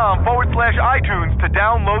lunaticradio.com/iTunes to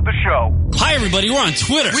download the show. Hi, everybody. We're on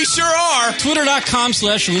Twitter. We sure are.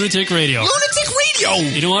 Twitter.com/Lunatic Radio. Lunatic Radio.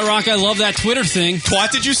 You know what, Rock? I love that Twitter thing.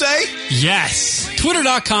 What did you say? Yes.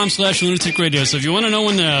 Twitter.com/Lunatic Radio. So if you want to know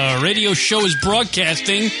when the radio show is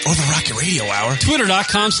broadcasting. Oh, the Rocket Radio Hour.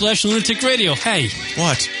 Twitter.com/Lunatic Radio. Hey.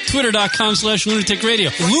 What? Twitter.com/Lunatic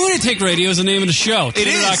Radio. Lunatic Radio is the name of the show. It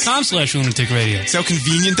is. Twitter.com/Lunatic Radio. See how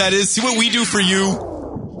convenient that is? See what we do for you?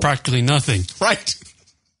 Practically nothing. Right.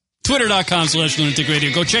 Twitter.com/Lunatic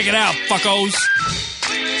Radio. Go check it out, fuckos.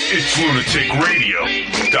 It's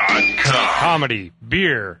lunaticradio.com. Comedy,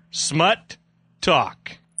 beer, smut,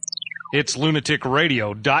 talk. It's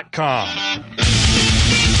lunaticradio.com.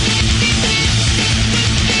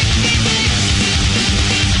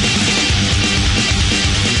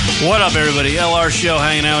 What up, everybody? LR Show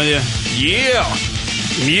hanging out with you. Yeah.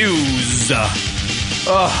 Muse.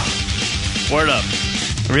 Word up.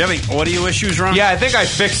 Are we having audio issues, Ron? Yeah, I think I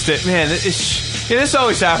fixed it. Man, this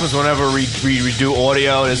always happens whenever we do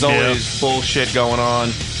audio. There's always bullshit going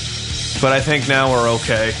on. But I think now we're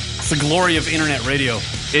okay. It's the glory of internet radio.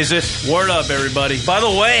 Is it? Word up, everybody. By the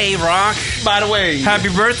way, Rock. By the way. Happy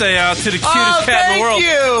birthday out to the cutest cat in the world.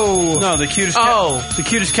 Thank you. No, the cutest cat. The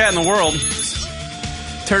cutest cat in the world.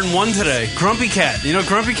 Turned 1 today. Grumpy Cat. You know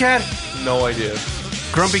Grumpy Cat? No idea.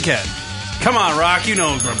 Grumpy Cat. Come on, Rock. You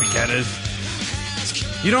know who Grumpy Cat is.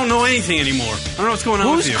 You don't know anything anymore. I don't know what's going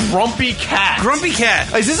on with you. Who's Grumpy Cat? Grumpy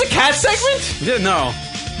Cat. Is this a cat segment? Yeah, no.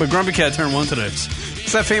 But Grumpy Cat turned 1 today.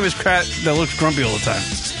 It's that famous cat that looks grumpy all the time.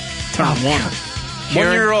 Turned 1.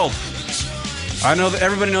 1 year old. I know that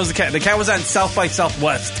everybody knows the cat. The cat was at South by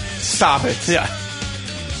Southwest. Stop it. Yeah.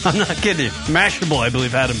 I'm not kidding you. Mashable, I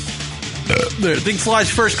believe, had him. The thing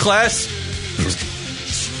flies first class.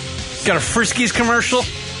 Got a Friskies commercial.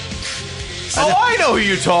 Oh, I know who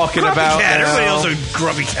you're talking Grumpy about. Cat. Now. Everybody knows who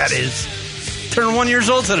Grumpy Cat is. Turned 1 year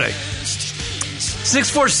old today.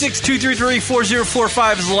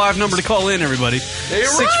 646-233-4045 is the live number to call in, everybody.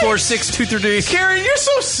 646-233. Karen, you're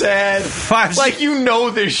so sad. Like you know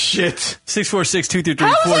this shit. 646-233-4045.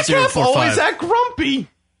 How is that cat always that grumpy?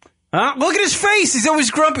 Huh? Look at his face. He's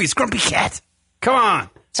always grumpy. It's Grumpy Cat. Come on.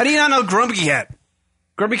 How do you not know Grumpy Cat?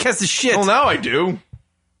 Grumpy Cat's the shit. Well, now I do.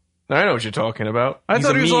 I know what you're talking about. I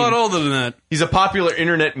thought he was a lot older than that. He's a popular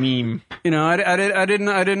internet meme. You know, I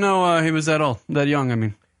didn't know he was that old, that young. I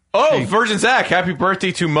mean, Virgin Zach, happy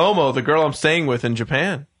birthday to Momo, the girl I'm staying with in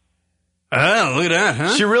Japan. Oh, look at that,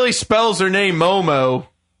 huh? She really spells her name Momo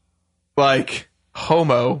like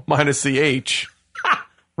homo minus the H.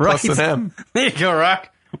 Right. Plus an M. There you go, Rock.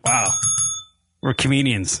 Wow. We're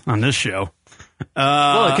comedians on this show.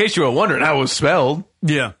 Well, in case you were wondering how it was spelled.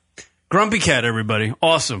 Yeah. Grumpy Cat, everybody.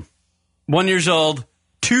 Awesome. 1 year old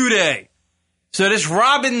today. So this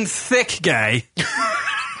Robin Thicke guy,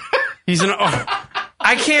 he's an...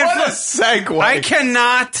 I can't... What a segue. I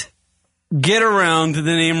cannot get around the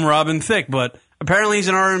name Robin Thicke, but apparently he's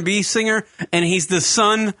an R&B singer, and he's the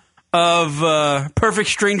son of Perfect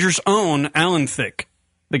Stranger's own Alan Thicke,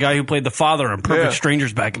 the guy who played the father on Perfect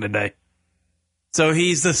Strangers back in the day. So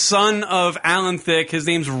he's the son of Alan Thicke. His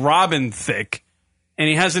name's Robin Thicke, and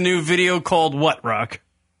he has a new video called what, Rock?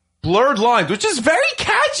 Blurred Lines, which is very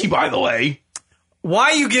catchy, by the way.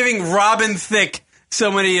 Why are you giving Robin Thicke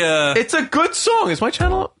so many... It's a good song. Is my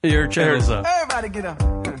channel up? Your channel's up. Everybody get up.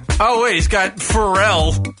 Oh, wait, he's got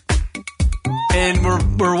Pharrell.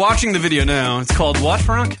 And we're watching the video now. It's called what,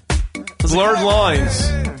 Frank? Blurred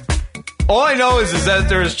Lines. All I know is that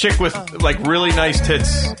there's a chick with, like, really nice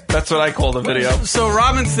tits. That's what I call the video. So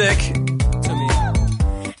Robin Thicke...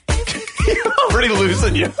 You're already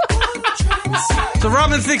losing you. So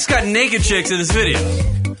Robin Thicke's got naked chicks in this video.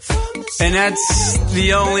 And that's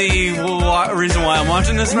the only reason why I'm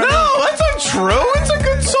watching this right now? No, that's untrue. It's a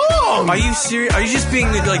good song. Are you serious? Are you just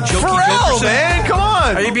being like jokey Pharrell, jokester? Man, come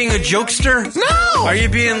on. Are you being a jokester? No. Are you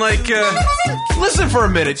being like... Listen for a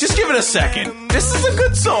minute. Just give it a second. This is a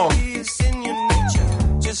good song.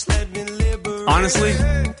 Honestly?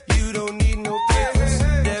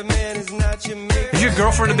 Is your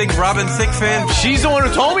girlfriend a big Robin Thicke fan? She's the one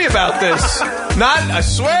who told me about this. I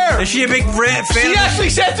swear. Is she a big fan? She actually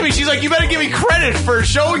said to me, she's like, you better give me credit for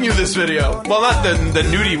showing you this video. Well, not the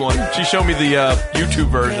nudie one. She showed me the YouTube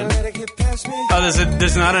version. Oh,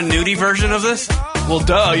 there's not a nudie version of this? Well,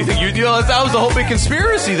 duh. You think that was the whole big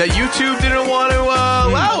conspiracy that YouTube didn't want to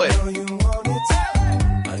allow it.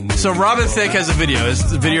 So Robin Thicke has a video. It's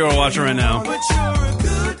the video we're watching right now.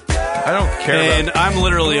 I don't care. And I'm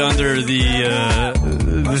literally under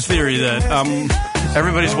the theory that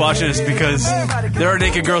everybody's watching this because there are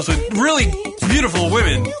naked girls with really beautiful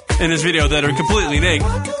women in this video that are completely naked.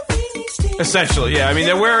 Essentially, yeah. I mean,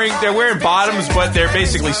 they're wearing bottoms, but they're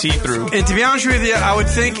basically see-through. And to be honest with you, I would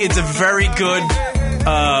think it's a very good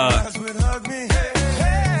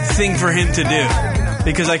thing for him to do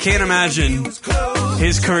because I can't imagine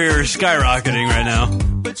his career is skyrocketing right now.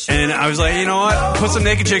 And I was like, you know what? Put some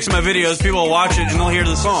naked chicks in my videos. People will watch it and they'll hear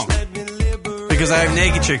the song because I have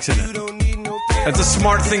naked chicks in it. That's a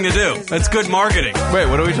smart thing to do. That's good marketing. Wait,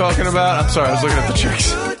 what are we talking about? I'm sorry, I was looking at the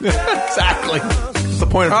chicks. Exactly. What's the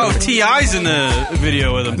point of T.I.'s in the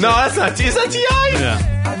video with him. No, that's not T. Is that T.I.?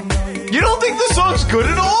 Yeah. You don't think the song's good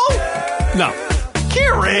at all? No.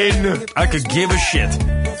 Kieran! I could give a shit.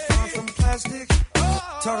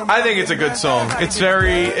 I think it's a good song. It's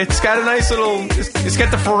got a nice little, it's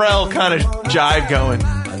got the Pharrell kind of jive going.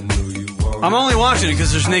 I'm only watching it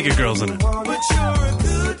because there's naked girls in it.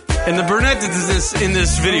 And the brunette in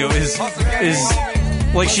this video is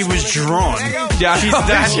like she was drawn. Yeah, she's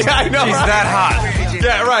that. Yeah, I know, she's right? that hot.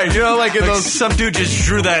 Yeah, right. You know, like in those, some dude just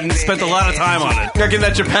drew that and spent a lot of time on it. Like in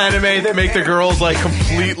that Japan anime, they make the girls like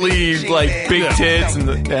completely like big tits, and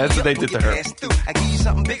that's what they did to her.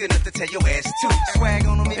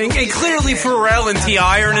 And clearly, Pharrell and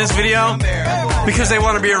T.I. are in this video because they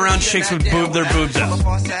want to be around chicks with their boobs out.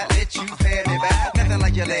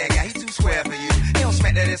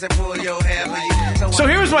 So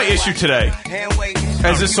here was my issue today,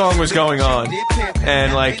 as this song was going on,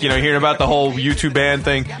 and like, you know, hearing about the whole YouTube ban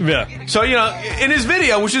thing. Yeah. So, you know, in his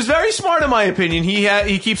video, which is very smart in my opinion,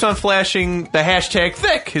 he keeps on flashing the hashtag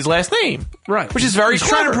Thicke, his last name. Right. Which is very He's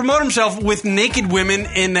clever. trying to promote himself with naked women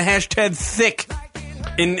in the hashtag Thicke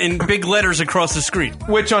in big letters across the screen.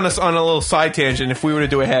 Which, on a little side tangent, if we were to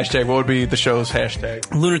do a hashtag, what would be the show's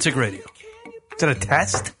hashtag? Lunatic Radio. Is that a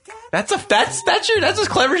test? That's as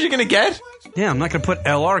clever as you're gonna get? Yeah, I'm not gonna put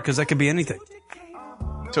LR because that could be anything.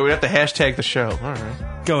 So we'd have to hashtag the show. All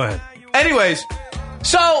right. Go ahead. Anyways,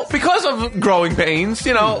 so because of growing pains,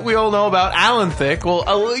 you know, we all know about Alan Thicke.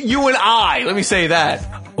 Well, you and I, let me say that.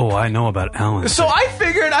 Oh, I know about Alan. So I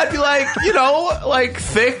figured I'd be like, you know, like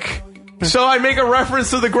Thicke. So I make a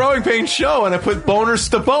reference to the Growing Pains show, and I put Boner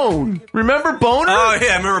Stabone. Remember Boner? Oh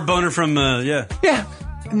yeah, I remember Boner from yeah. Yeah.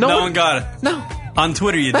 No one got it. No. On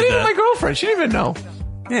Twitter, you Not did even that. my girlfriend. She didn't even know.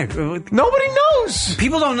 Yeah. Nobody knows.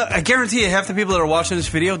 People don't know. I guarantee you, half the people that are watching this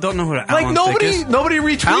video don't know who Alan Thicke is. Nobody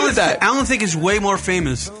retweeted that. Alan Thicke is way more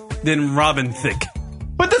famous than Robin Thicke.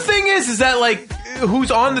 But the thing is that, like,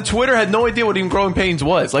 who's on the Twitter had no idea what even Growing Pains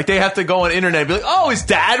was. Like, they have to go on internet and be like, oh, his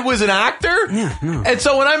dad was an actor? Yeah, no. And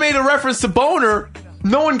so when I made a reference to Boner,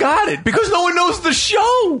 no one got it because no one knows the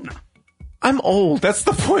show. I'm old. That's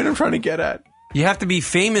the point I'm trying to get at. You have to be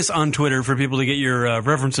famous on Twitter for people to get your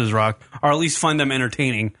references, Rock, or at least find them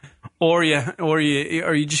entertaining. Or you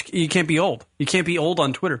can't be old. You can't be old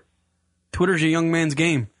on Twitter. Twitter's a young man's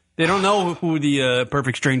game. They don't know who the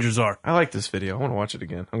perfect strangers are. I like this video. I want to watch it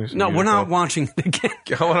again. No, we're not watching it again.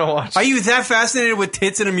 I want to watch. Are you that fascinated with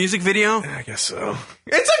tits in a music video? I guess so.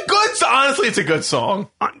 It's a good song. Honestly, it's a good song.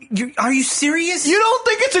 Are you serious? You don't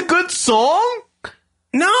think it's a good song?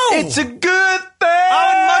 No. It's a good thing. I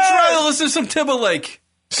would much rather listen to some Timberlake.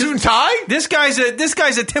 Suit and tie? This guy's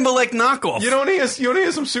a Timberlake knockoff. You don't hear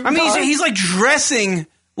some suit and tie? I mean, he's like dressing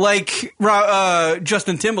like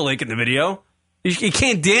Justin Timberlake in the video. He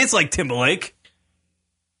can't dance like Timberlake.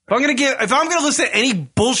 If I'm gonna listen to any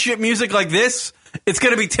bullshit music like this, it's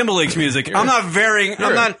gonna be Timberlake's music. I'm not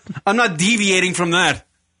deviating from that.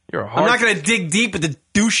 I'm not gonna dig deep into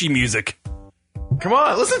douchey music. Come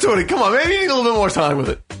on, listen to it. Come on, maybe you need a little bit more time with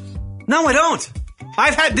it. No, I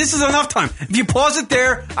don't. This is enough time. If you pause it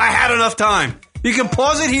there, I had enough time. You can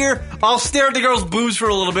pause it here. I'll stare at the girl's boobs for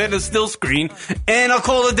a little bit in a still screen, and I'll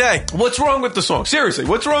call it a day. What's wrong with the song? Seriously,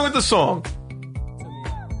 what's wrong with the song?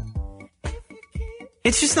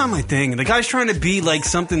 It's just not my thing. The guy's trying to be like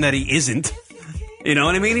something that he isn't. You know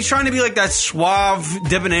what I mean? He's trying to be like that suave,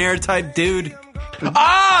 debonair type dude.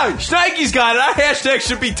 Ah! Schneike's got it. Our hashtag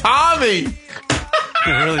should be Tommy. It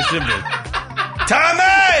really should be.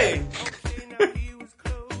 Tommy!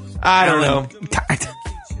 I don't know.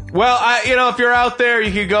 Well, if you're out there,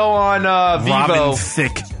 you could go on Vivo. Robin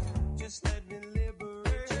Thicke.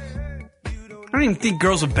 I don't even think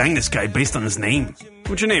girls would bang this guy based on his name.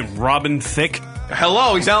 What's your name? Robin Thicke?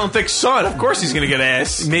 Hello, he's Alan Thicke's son. Of course he's going to get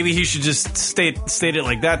ass. Maybe he should just state it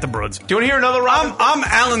like that to broads. Do you want to hear another Robin? I'm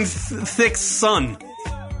Alan Thicke's son.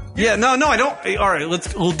 Yeah, no, I don't. All right,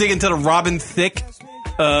 we'll dig into the Robin Thicke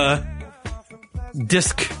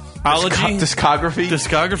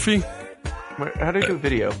discography. How do you do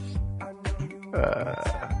video?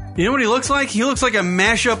 You know what he looks like? He looks like a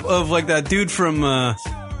mashup of like that dude from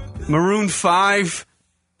Maroon 5,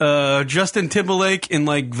 Justin Timberlake, and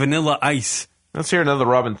like Vanilla Ice. Let's hear another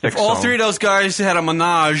Robin Thicke If all song. three of those guys had a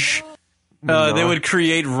menage, they would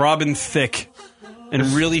create Robin Thicke and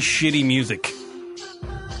really shitty music.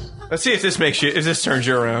 Let's see if this turns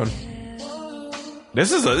you around.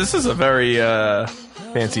 This is a very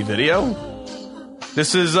fancy video.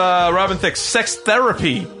 This is Robin Thicke's Sex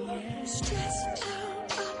Therapy.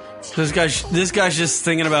 This guy's just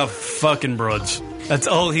thinking about fucking broads. That's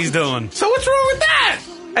all he's doing. So what's wrong with that?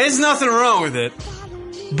 There's nothing wrong with it.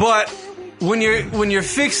 But when you're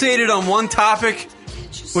fixated on one topic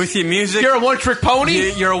with your music, you're a one-trick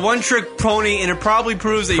pony? You're a one-trick pony, and it probably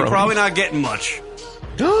proves that you're probably not getting much.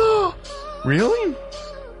 Really?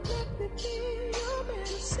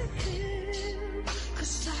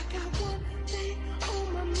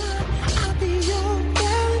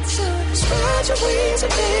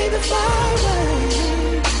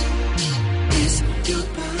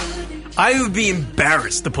 I would be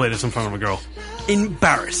embarrassed to play this in front of a girl.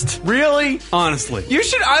 Embarrassed. Really? Honestly. You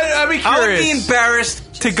should. I'd be curious. I would be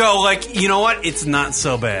embarrassed to go like, you know what? It's not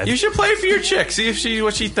so bad. You should play it for your chick. See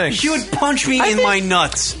what she thinks. She would punch me in my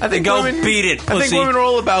nuts. I think go women, beat it, pussy. I think women are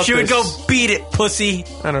all about She this. would go beat it, pussy.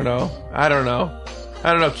 I don't know,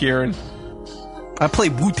 Kieran. I play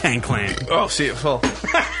Wu-Tang Clan. Oh, see it full.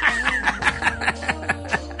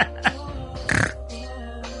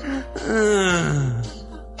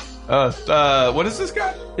 What is this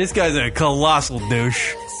guy? This guy's a colossal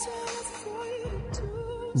douche.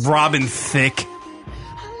 Robin Thicke.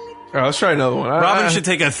 All right, let's try another one. Robin should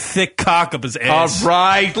take a thick cock up his ass. All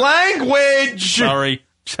right, language. Sorry,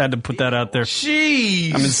 just had to put that out there.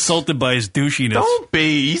 Jeez, I'm insulted by his douchiness. Don't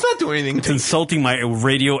be. He's not doing anything. It's insulting my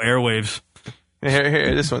radio airwaves.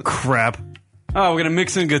 Here, this one. Crap. Oh, we're gonna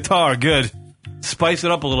mix in guitar. Good. Spice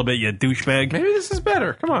it up a little bit, you douchebag. Maybe this is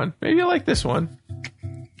better. Come on. Maybe you like this one.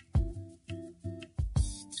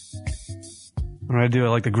 What I do, I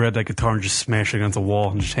like to grab that guitar and just smash it against the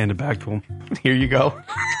wall and just hand it back to him. Here you go.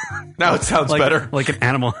 Now it sounds better. Like an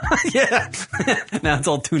animal. Yeah. Now it's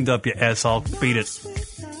all tuned up, you asshole. Beat it.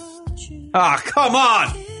 Ah, come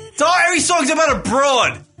on! Every song's about a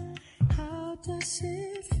broad!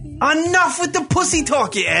 Enough with the pussy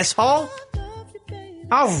talk, you asshole!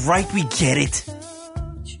 Alright, we get it.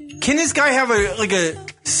 Can this guy have a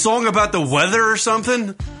song about the weather or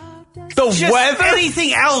something? The weather?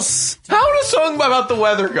 Anything else? How would a song about the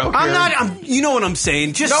weather go, Kieran? You know what I'm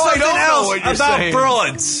saying. Just no, something I don't else know what you're about saying.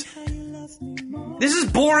 broads. This is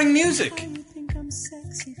boring music.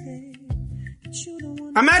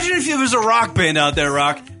 Imagine if there was a rock band out there,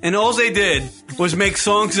 Rock, and all they did was make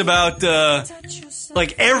songs about,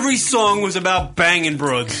 like every song was about banging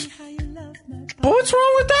broads. But what's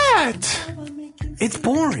wrong with that? It's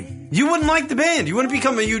boring. You wouldn't like the band. You wouldn't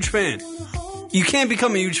become a huge fan. You can't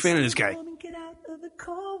become a huge fan of this guy.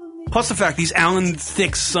 Plus the fact he's Alan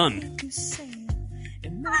Thicke's son.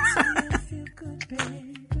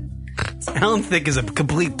 Alan Thicke is a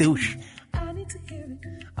complete douche.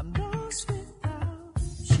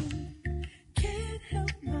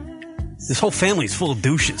 This whole family is full of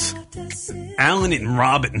douches. Alan and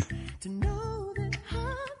Robin.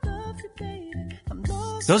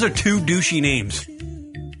 Those are two douchey names.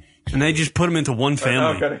 And they just put them into one family.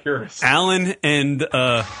 I'm kind of curious. Alan and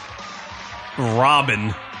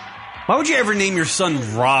Robin. Why would you ever name your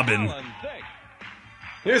son Robin?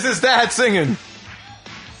 Here's his dad singing.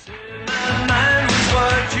 Oh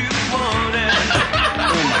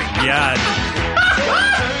my god.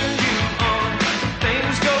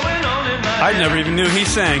 I never even knew he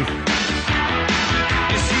sang.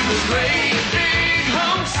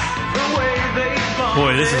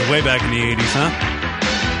 Boy, this is way back in the 80s, huh?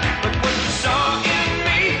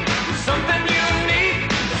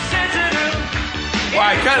 Wow,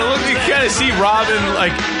 I kind of look. You kind of see Robin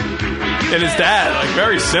like and his dad like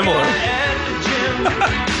very similar.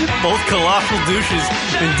 Both colossal douches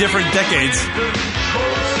in different decades.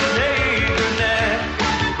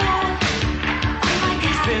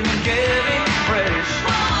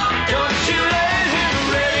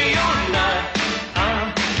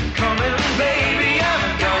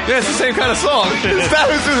 Yeah, it's the same kind of song. That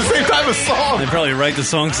was the same type of song. They probably write the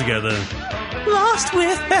songs together. Lost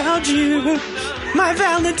without you, my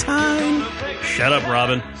Valentine. Shut up,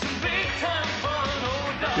 Robin.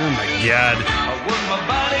 Oh my God.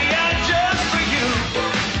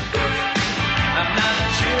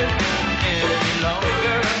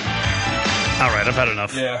 All right, I've had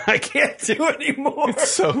enough. Yeah. I can't do it anymore.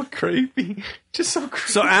 It's so creepy. Just so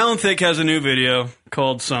creepy. So Alan Thicke has a new video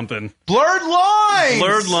called something. Blurred Lines!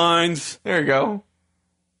 Blurred Lines. There you go.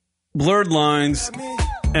 Blurred Lines.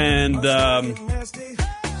 And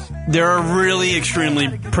there are really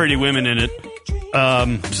extremely pretty women in it.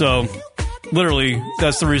 So literally,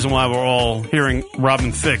 that's the reason why we're all hearing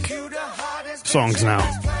Robin Thicke songs now.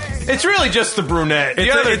 It's really just the brunette.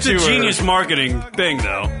 It's a genius marketing thing,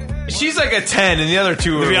 though. She's like a 10, and the other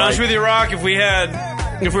two are To be honest like, with you, Rock, if we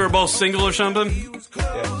were both single or something,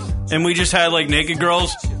 and we just had like naked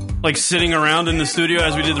girls like sitting around in the studio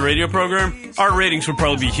as we did the radio program, our ratings would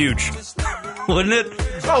probably be huge, wouldn't it?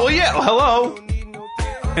 Oh well, yeah. Well, hello.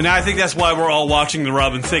 And I think that's why we're all watching the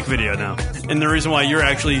Robin Thicke video now, and the reason why you're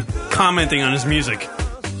actually commenting on his music.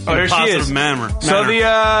 Oh, here she is. Manner. So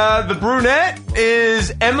the brunette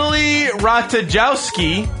is Emily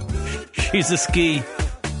Ratajkowski. She's a ski.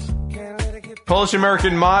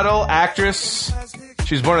 Polish-American model, actress.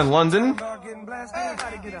 She was born in London.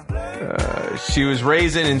 She was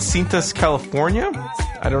raised in Encinitas, California.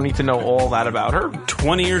 I don't need to know all that about her.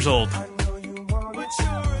 20 years old.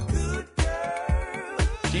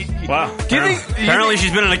 Wow. Apparently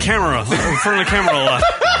she's been in front of the camera a lot.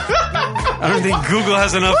 I don't think Google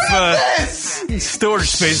has enough storage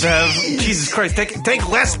space to have. Jesus Christ, take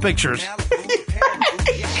less pictures.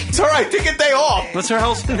 It's all right. Take a day off. What's her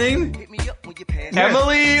house name?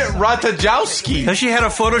 Emily Ratajkowski. Has she had a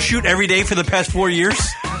photo shoot every day for the past 4 years?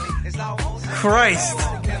 Christ.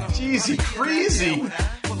 Jeez, crazy.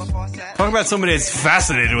 Talk about somebody that's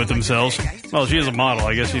fascinated with themselves. Well, she is a model.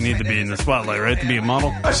 I guess you need to be in the spotlight, right, to be a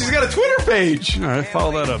model? Oh, she's got a Twitter page. All right,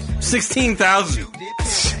 follow that up. 16,000.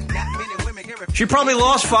 She probably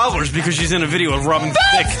lost followers because she's in a video of Robin Thicke.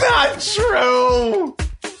 That's not true.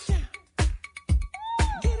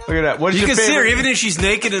 Look at that. What's you your can see her, favorite? even if she's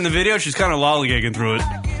naked in the video, she's kind of lollygagging through it.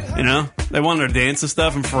 You know? They wanted her to dance and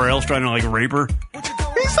stuff, and Pharrell's trying to, like, rape her.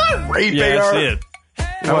 He's not raping Yeah, her. I see it.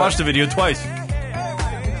 I watched the video twice.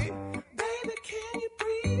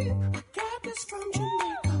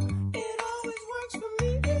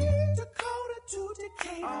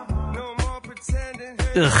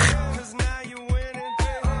 Ugh.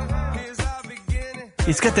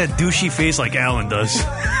 He's got that douchey face like Alan does.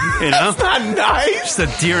 You know? That's not nice. Just a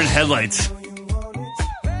deer in headlights.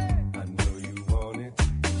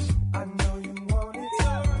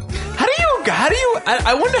 How do you?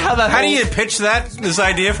 I wonder how that. How do you pitch this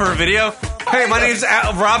idea for a video? Hey, my name's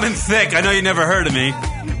Robin Thicke. I know you never heard of me.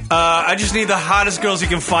 I just need the hottest girls you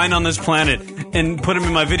can find on this planet and put them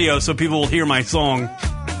in my video so people will hear my song.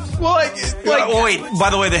 Well, oh, wait. By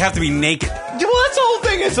the way, they have to be naked. Well, that's the whole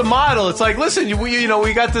thing. It's a model. It's like, listen,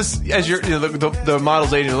 we got this as the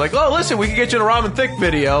model's agent. They're like, oh, listen, we can get you in a Robin Thicke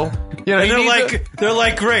video. You know, and they're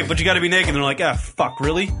like, great, but you got to be naked. And they're like, fuck,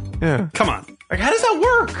 really? Yeah. Come on. Like, how does that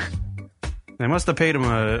work? They must have paid him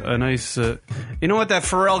a nice. You know what? That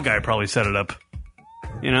Pharrell guy probably set it up.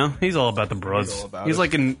 You know, he's all about the bros. He's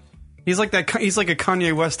like a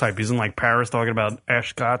Kanye West type. He's in like Paris talking about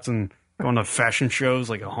Ascots and going to fashion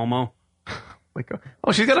shows like a homo.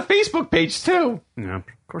 She's got a Facebook page too. Yeah, of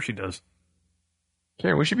course she does.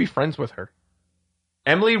 Karen, we should be friends with her.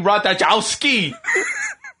 Emily Ratajkowski.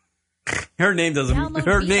 Her name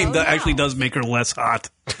actually does make her less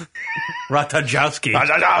hot.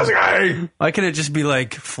 Ratajkowski. Why can't it just be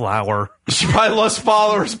like flower? She probably lost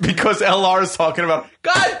followers because LR is talking about.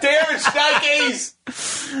 God damn it, Schnikes!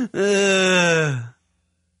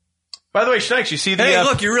 By the way, Schnikes, you see the... Hey,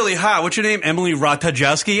 look, you're really hot. What's your name? Emily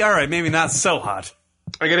Ratajkowski? All right, maybe not so hot.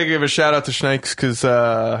 I gotta give a shout out to Schnikes because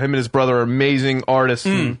him and his brother are amazing artists.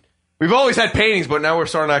 And we've always had paintings, but now we're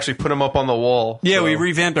starting to actually put them up on the wall. Yeah, so. We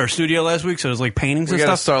revamped our studio last week, so it was like paintings and We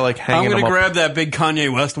gotta stuff. start like hanging I'm them gonna up. grab that big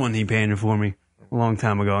Kanye West one he painted for me a long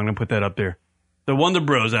time ago. I'm gonna put that up there. The Wonder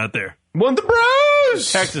Bros out there. Wonder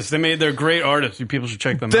Bros! Texas. They're great artists. You people should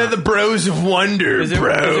check them They're out. the Bros of Wonder, Is it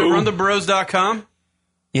wonderbros.com?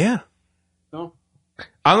 Yeah. No.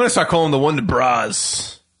 I'm gonna start calling them the Wonder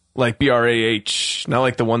Bras. Like BRAH. Not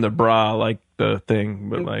like the Wonder Bra, like the thing,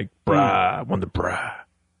 but like bra, Wonder Bra.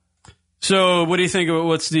 So, what do you think?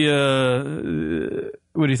 What do you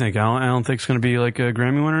think? Alan Thicke's going to be like a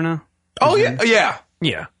Grammy winner now? Oh yeah.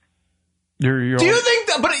 You're do you think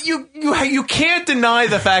that? But you can't deny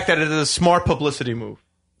the fact that it is a smart publicity move.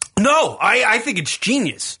 No, I think it's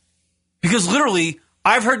genius. Because literally,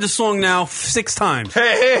 I've heard the song now 6 times.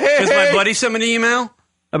 Hey. Because my buddy sent me an email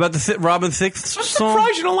about the Robin Thicke song. I'm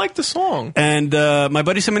surprised you don't like the song. And my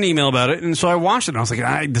buddy sent me an email about it, and so I watched it, and I was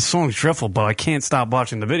like, the song's dreadful, but I can't stop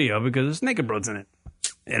watching the video because there's Naked Broads in it.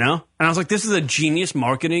 You know? And I was like, this is a genius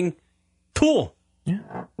marketing tool. Yeah.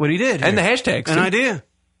 What he did. And the hashtags. An idea.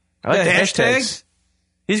 I like the hashtags.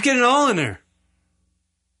 He's getting it all in there.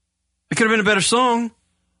 It could have been a better song.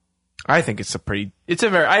 I think I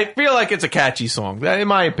feel like it's a catchy song, in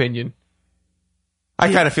my opinion.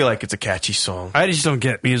 I kind of feel like it's a catchy song. I just don't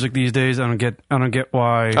get music these days. I don't get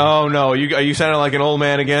why. Oh no, are you sounding like an old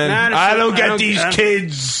man again? I don't get these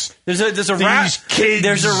kids. There's a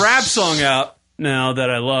rap song out now that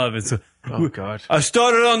I love. It's oh god. I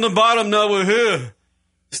started on the bottom, now we're here.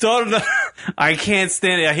 I can't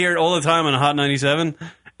stand it. I hear it all the time on Hot 97.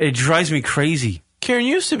 It drives me crazy. Karen,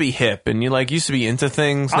 you used to be hip and you used to be into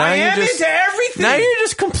things. Now I you're am just, into everything. Now you're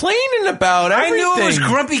just complaining about everything. I knew it was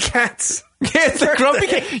Grumpy Cats. Yeah, it's the Grumpy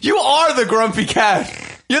Cat. You are the Grumpy Cat.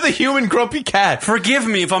 You're the human Grumpy Cat. Forgive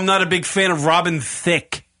me if I'm not a big fan of Robin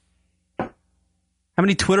Thicke. How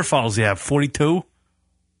many Twitter followers do you have? 42?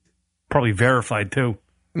 Probably verified, too.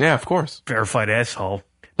 Yeah, of course. Verified asshole.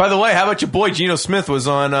 By the way, how about your boy Geno Smith was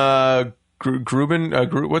on Grubin?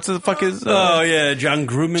 What's the fuck is? Oh yeah, John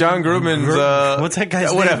Grubman. John Grubman's. What's that guy's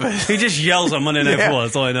name? Whatever. He just yells on Monday Night Football.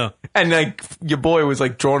 That's all I know. And your boy was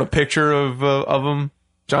drawing a picture of him,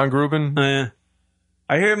 John Grubin. Oh yeah.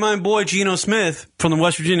 I hear my boy Geno Smith from the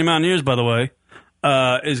West Virginia Mountaineers, by the way,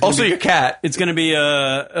 is also your cat. It's going to be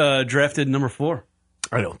drafted number 4.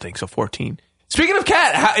 I don't think so. 14. Speaking of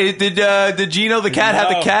cat, did Geno the cat have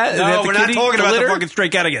the cat? No, the we're kitty, not talking the about litter? the fucking stray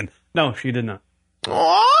cat again. No, she did not.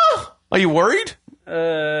 Aww. Are you worried?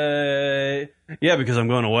 Yeah, because I'm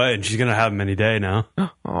going away and she's going to have him any day now.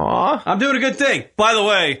 Aww. I'm doing a good thing. By the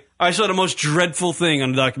way, I saw the most dreadful thing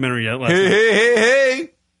on the documentary yet last night.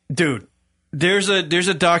 Hey. Dude, there's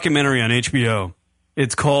a documentary on HBO.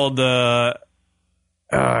 It's called, I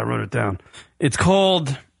wrote it down. It's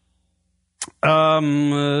called,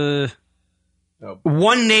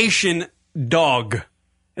 One Nation Dog.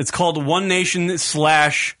 It's called One Nation /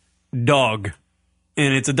 Dog.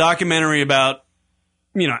 And it's a documentary about,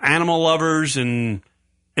 animal lovers and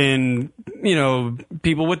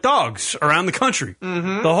people with dogs around the country.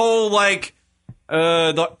 Mm-hmm. The whole,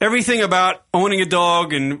 everything about owning a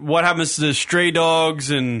dog and what happens to stray dogs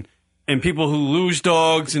and people who lose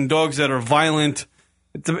dogs and dogs that are violent.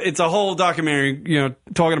 It's a whole documentary,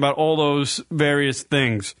 talking about all those various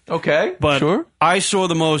things. Okay, but sure. I saw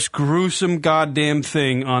the most gruesome goddamn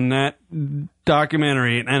thing on that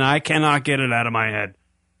documentary, and I cannot get it out of my head.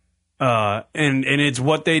 And it's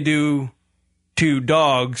what they do to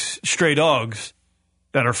dogs, stray dogs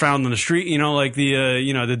that are found on the street.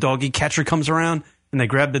 The doggy catcher comes around and they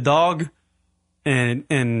grab the dog, and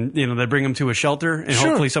they bring him to a shelter, and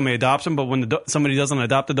hopefully somebody adopts him. But when somebody doesn't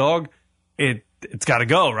adopt the dog, it's got to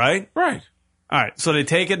go, right? Right. All right. So they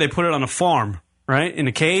take it, they put it on a farm, right, in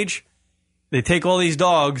a cage. They take all these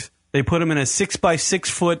dogs, they put them in a 6x6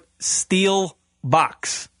 foot steel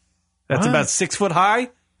box that's about 6 foot high.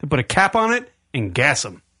 They put a cap on it and gas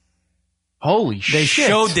them. Holy shit. They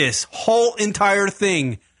showed this whole entire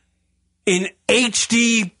thing in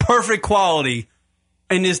HD perfect quality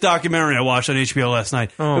in this documentary I watched on HBO last night.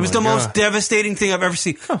 Oh, it was the most devastating thing I've ever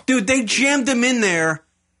seen. Dude, they jammed him in there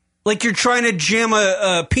like you're trying to jam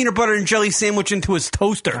a peanut butter and jelly sandwich into his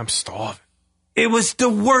toaster. I'm starving. It was the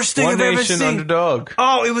worst thing I've ever seen. One Nation Underdog.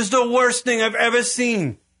 Oh, it was the worst thing I've ever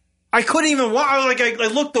seen. I couldn't even watch. I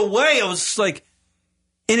looked away. I was like,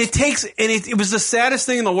 and it was the saddest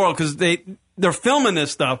thing in the world because they're filming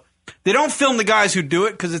this stuff. They don't film the guys who do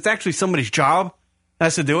it because it's actually somebody's job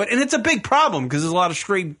has to do it, and it's a big problem because there's a lot of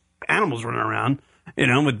stray animals running around,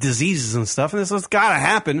 with diseases and stuff, and it's got to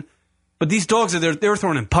happen. But these dogs they were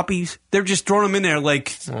throwing in puppies. They're just throwing them in there like,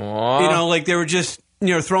 Aww. Like they were just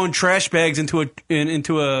throwing trash bags into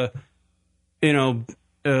a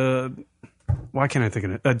why can't I think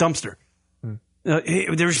of it? A dumpster. They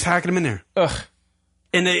were just packing them in there. Ugh.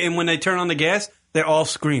 And when they turn on the gas, they all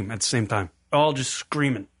scream at the same time. All just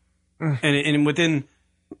screaming. And within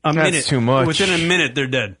a minute, That's too much. Within a minute, they're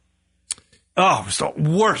dead. Oh, it's the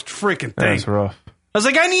worst freaking thing. That's rough. I was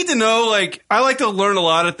like, I need to know. I like to learn a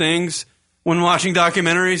lot of things when watching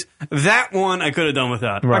documentaries. That one I could have done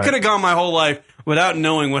without. Right. I could have gone my whole life without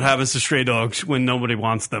knowing what happens to stray dogs when nobody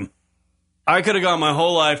wants them. I could have gone my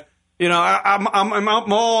whole life.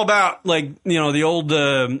 I'm all about the old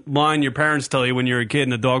line your parents tell you when you're a kid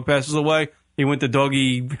and the dog passes away. He went to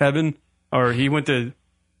doggy heaven, or he went to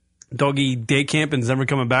doggy day camp and is never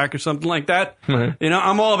coming back, or something like that. Right.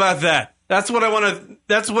 I'm all about that. That's what I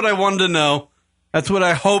wanted to know. That's what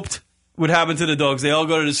I hoped would happen to the dogs. They all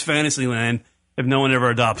go to this fantasy land if no one ever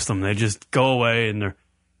adopts them. They just go away and they're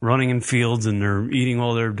running in fields and they're eating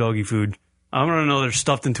all their doggy food. I want to know they're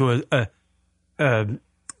stuffed into a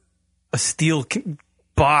steel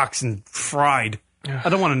box and fried. I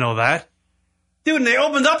don't want to know that. Dude, and they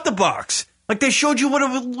opened up the box. Like they showed you what it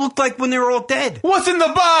would look like when they were all dead. What's in the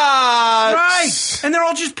box? Right. And they're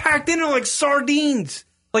all just packed in like sardines.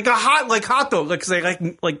 Like hot dog. Like they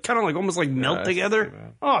like kind of like almost like melt together.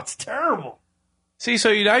 Oh, it's terrible. See,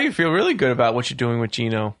 so now you feel really good about what you're doing with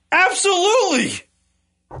Gino. Absolutely.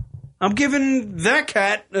 I'm giving that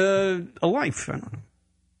cat a life. I don't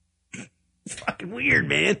know. It's fucking weird,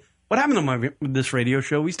 man. What happened to this radio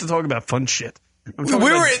show? We used to talk about fun shit. We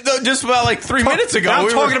were just about like 3 minutes ago. I'm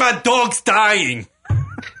talking about dogs dying.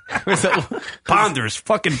 Ponders.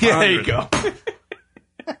 Fucking ponders. Yeah, there you go.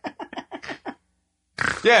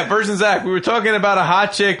 Yeah, Version Zach. We were talking about a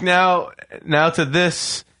hot chick. Now to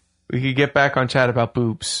this, we could get back on chat about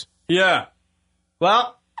boobs. Yeah.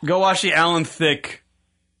 Well, go watch the Alan Thicke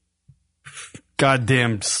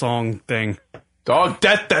goddamn song thing. Dog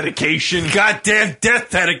death dedication. Goddamn death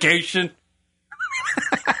dedication.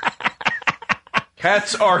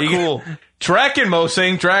 Cats are cool. Drac and Mo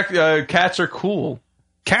saying cats are cool.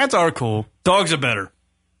 Cats are cool. Dogs are better.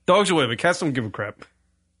 Dogs are way, but cats don't give a crap.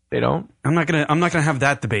 They don't? I'm not gonna have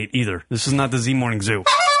that debate either. This is not the Z Morning Zoo.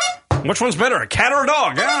 Which one's better, a cat or a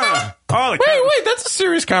dog? Wait, that's a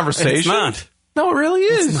serious conversation. It's not. No, it really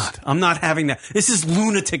is. It's not. I'm not having that. This is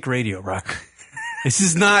lunatic radio, Rock. This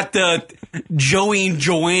is not Joey and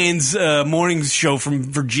Joanne's morning show from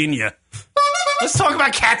Virginia. Let's talk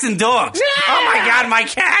about cats and dogs. Yeah. Oh, my God, my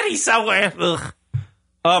cat, he's so... Ugh.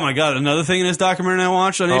 Oh, my God, another thing in this documentary I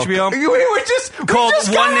watched on HBO? Called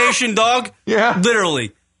One Nation Dog? Yeah.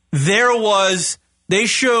 Literally. They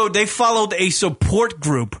followed a support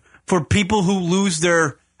group for people who lose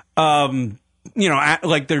their,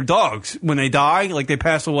 like their dogs when they die, like they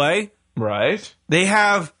pass away. Right.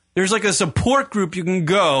 There's like a support group you can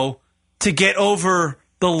go to get over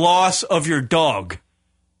the loss of your dog.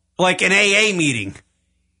 Like an AA meeting.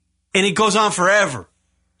 And it goes on forever.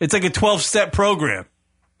 It's like a 12-step program.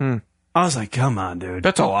 I was like, come on, dude.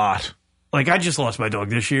 That's a lot. Like, I just lost my dog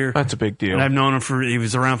this year. That's a big deal. And I've known him he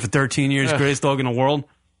was around for 13 years, greatest dog in the world.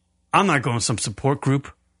 I'm not going to some support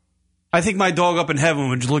group. I think my dog up in heaven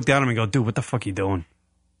would just look down at me and go, dude, what the fuck are you doing?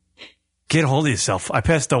 Get a hold of yourself. I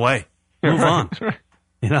passed away. Move on.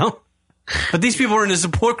 You know? But these people are in the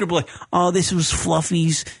support group like, oh, this was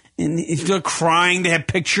Fluffy's. And they're crying. They have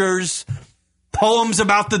pictures, poems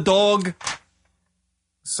about the dog.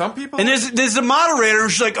 Some people... And there's a moderator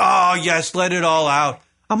who's like, oh, yes, let it all out.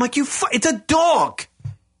 I'm like, it's a dog.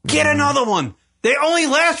 Get another one. They only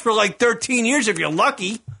last for like 13 years if you're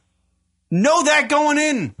lucky. Know that going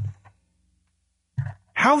in.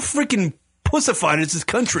 How freaking pussified is this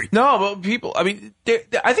country? No, but people, I mean,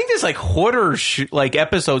 I think there's like hoarder like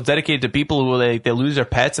episodes dedicated to people who they lose their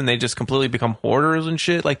pets and they just completely become hoarders and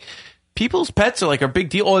shit. Like, people's pets are like a big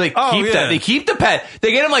deal. Oh, they keep the pet.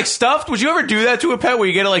 They get them like stuffed. Would you ever do that to a pet where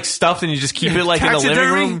you get it like stuffed and you just keep it like in the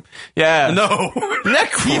living room? Yeah. No. Isn't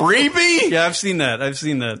that creepy? Yeah, I've seen that.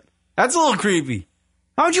 That's a little creepy.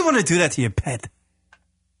 Why would you want to do that to your pet?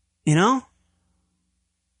 You know?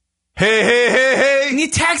 Hey. And you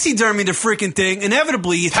taxidermy the freaking thing.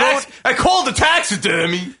 Inevitably, you throw it. I called the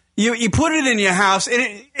taxidermy. You put it in your house,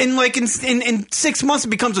 and in 6 months, it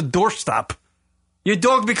becomes a doorstop. Your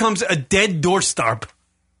dog becomes a dead doorstop.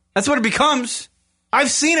 That's what it becomes. I've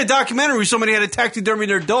seen a documentary where somebody had a taxidermy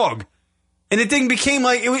their dog, and the thing became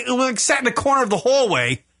like it sat in the corner of the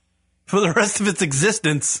hallway for the rest of its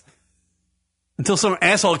existence until some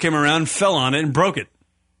asshole came around and fell on it and broke it.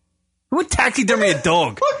 Who would taxidermy a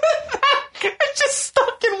dog? It's just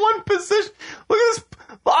stuck in one position. Look at this.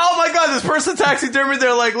 Oh my God, this person taxidermied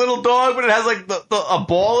their like little dog, but it has like a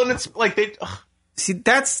ball and it's like they. Ugh. See,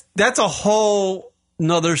 that's a whole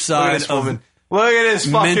nother side of Look at this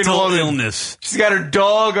fucking mental woman. illness. She's got her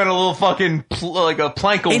dog on a little fucking like a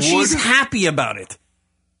plank of and wood. She's happy about it.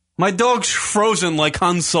 My dog's frozen like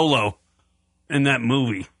Han Solo in that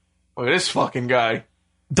movie. Look at this fucking guy.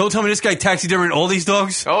 Don't tell me this guy taxidermied all these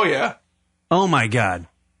dogs? Oh, yeah. Oh, my God.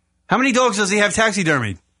 How many dogs does he have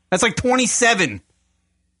taxidermied? That's like 27.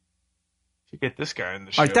 You get this guy in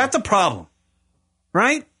the show. All right, that's a problem.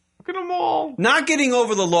 Right? Look at them all. Not getting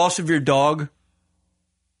over the loss of your dog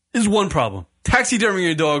is one problem. Taxiderming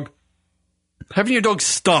your dog, having your dog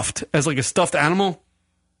stuffed as like a stuffed animal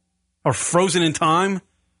or frozen in time,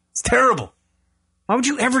 it's terrible. Why would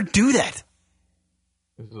you ever do that?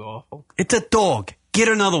 This is awful. It's a dog. Get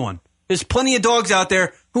another one. There's plenty of dogs out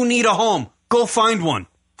there who need a home. Go find one.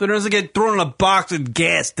 So it doesn't get thrown in a box and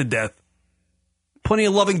gassed to death. Plenty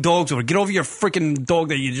of loving dogs over. Get over your freaking dog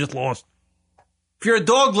that you just lost. If you're a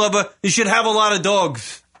dog lover, you should have a lot of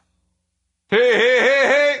dogs.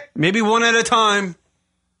 Hey. Maybe one at a time.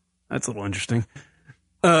 That's a little interesting.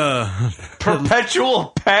 Perpetual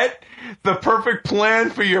pet? The perfect plan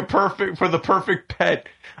for the perfect pet.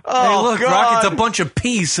 Oh, hey, look, God. Rock, it's a bunch of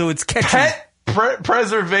peas, so it's catching. Pet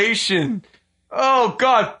preservation. Oh,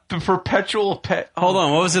 God, the perpetual pet. Hold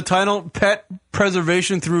on, what was the title? Pet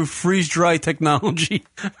preservation through freeze-dry technology.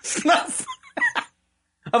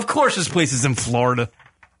 Of course this place is in Florida.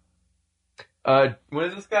 What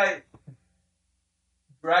is this guy?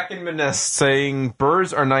 Drakenmanest saying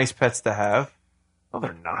birds are nice pets to have. No,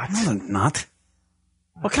 they're not. No, they're not.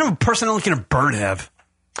 What kind of personality can a bird have?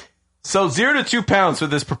 So 0 to 2 pounds for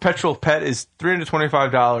this perpetual pet is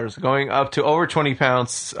 $325, going up to over 20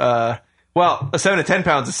 pounds. A 7 to 10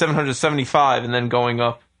 pounds is $775, and then going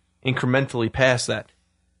up incrementally past that.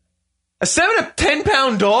 A 7 to 10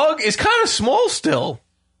 pound dog is kind of small still.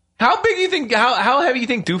 How big do you think? How heavy do you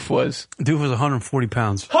think Doof was? Doof was 140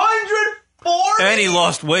 pounds. 140, and he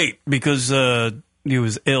lost weight because he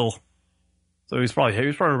was ill. So he was probably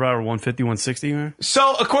about 150, 160.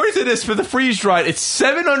 So according to this, for the freeze dried, it's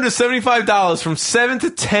 $775 from 7 to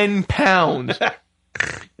 10 pounds.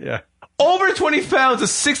 Yeah. Over 20 pounds is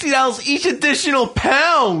 $60 each additional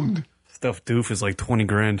pound. Stuffed Doof is like 20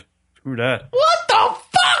 grand. Screw that. What the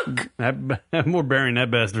fuck? Have more burying that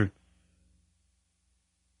bastard.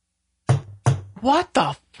 What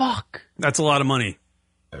the fuck? That's a lot of money.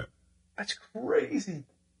 That's crazy.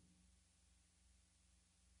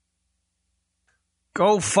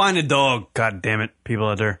 Go find a dog. God damn it, people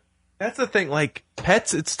out there. That's the thing. Like,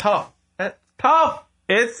 pets, it's tough. It's tough.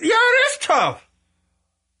 It is tough.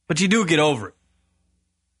 But you do get over it.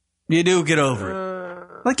 You do get over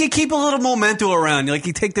it. Like, you keep a little memento around. Like,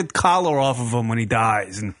 you take the collar off of him when he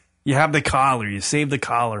dies, and you have the collar. You save the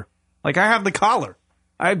collar. Like, I have the collar.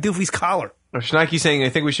 I have Doofy's collar. Schneike's saying, I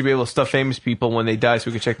think we should be able to stuff famous people when they die so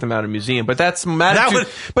we can check them out in a museum. But that's Madame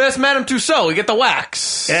Tussauds. We get the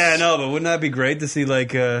wax. Yeah, no, but wouldn't that be great to see,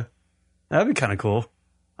 like, that'd be kind of cool.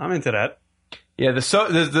 I'm into that. Yeah,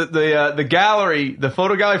 the gallery, the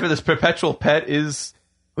photo gallery for this perpetual pet is...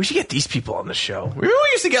 We should get these people on the show. Remember we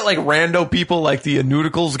used to get, like, rando people like the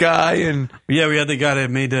Nudicles guy? And yeah, we had the guy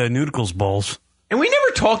that made Nudicles balls. And we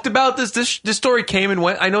never talked about this. This story came and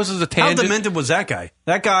went. I know this is a tangent. How demented was that guy?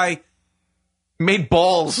 That guy... made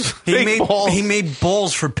balls. He made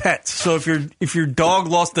balls for pets. So if your dog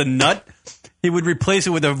lost a nut, he would replace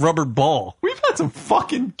it with a rubber ball. We've had some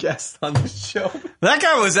fucking guests on this show. That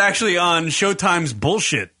guy was actually on Showtime's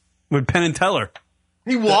Bullshit with Penn and Teller.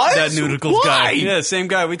 He was? That Nudicles guy. Yeah, same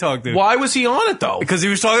guy we talked to. Why was he on it, though? Because he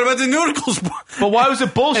was talking about the Nudicles. But why was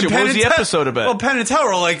it bullshit? What was the episode about? Well, Penn and Teller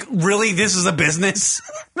were like, really? This is a business?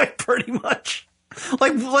 Like, pretty much.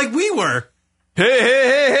 Like we were.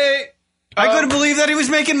 Hey. I couldn't believe that he was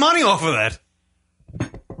making money off of that.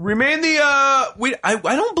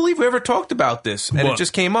 I don't believe we ever talked about this, and it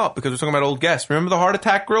just came up because we're talking about old guests. Remember the Heart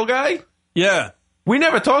Attack Grill guy? Yeah. We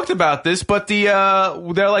never talked about this, but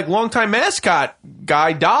their like longtime mascot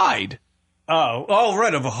guy died. Oh,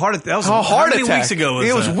 right, of a heart attack. That was how many weeks ago?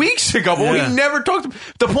 It was weeks ago, but we never talked.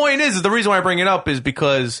 The point is the reason why I bring it up is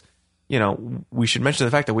because, you know, we should mention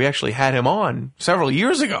the fact that we actually had him on several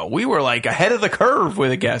years ago. We were like ahead of the curve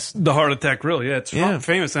with a guest. The Heart Attack Grill, yeah, it's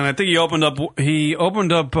famous, and I think he opened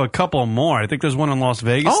up a couple more. I think there's one in Las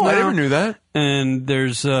Vegas. Oh, now. I never knew that. And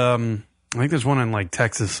there's, I think there's one in like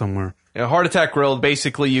Texas somewhere. Yeah, Heart Attack Grill.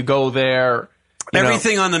 Basically, you go there.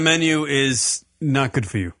 Everything on the menu is not good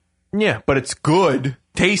for you. Yeah, but it's good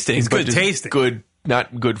tasting. It's good tasting. Good,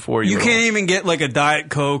 not good for you. You can't even get like a Diet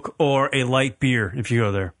Coke or a light beer if you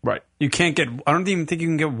go there. Right. You can't get. I don't even think you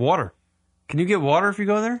can get water. Can you get water if you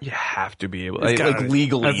go there? You have to be able. Like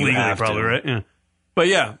legally, that's legally probably right. Yeah. But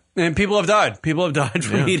yeah, and people have died. People have died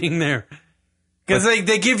from eating there because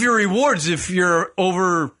they give you rewards if you're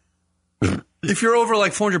over. If you're over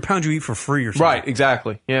like 400 pounds, you eat for free or something. Right,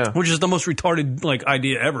 exactly. Yeah. Which is the most retarded like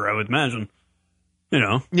idea ever, I would imagine. You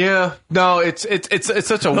know. Yeah. No, it's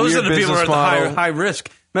such a Those weird business are the people who are model. at the high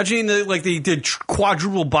risk. Imagine they did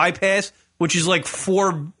quadruple bypass, which is like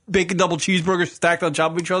 4 bacon double cheeseburgers stacked on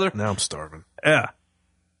top of each other. Now I'm starving. Yeah.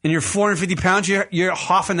 And you're 450 pounds, you're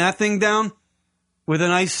hoffing that thing down with a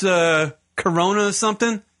nice Corona or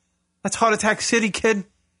something. That's Heart Attack City, kid.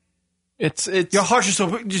 It's your heart's just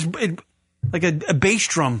so like a bass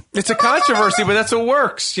drum. It's a controversy, but that's what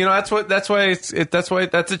works. You know, that's why it's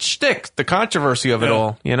its shtick, the controversy of it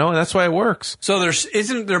all. You know, and that's why it works. So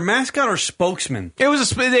isn't there mascot or spokesman? It was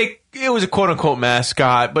they a quote unquote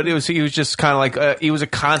mascot, but he was just kind of like he was a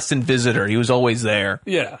constant visitor. He was always there.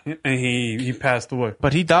 Yeah, and he passed away.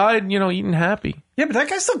 But he died, eating happy. Yeah, but that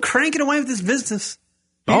guy's still cranking away with his business.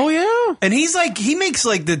 Oh yeah, and he makes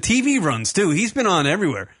like the TV runs too. He's been on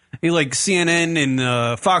everywhere. He like CNN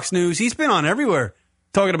and Fox News. He's been on everywhere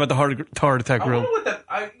talking about the heart attack grill.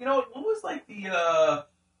 What was like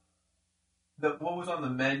what was on the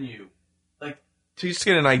menu? Like to just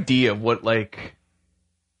get an idea of what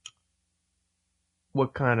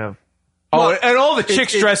kind of. Oh, and all the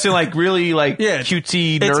chicks dressed in like really like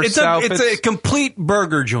cutesy nurse outfits. It's a complete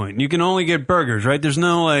burger joint. You can only get burgers, right? There's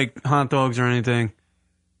no like hot dogs or anything.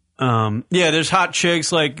 There's hot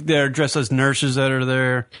chicks like they're dressed as nurses that are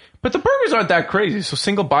there. But the burgers aren't that crazy. So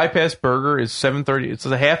single bypass burger is $7.30. It's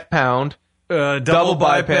a half pound. Double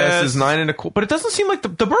bypass is $9.25. But it doesn't seem like the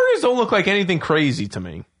burgers don't look like anything crazy to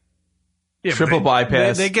me. Yeah, triple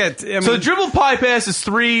bypass. They get so the triple bypass is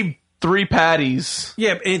three patties.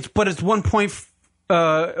 Yeah, it's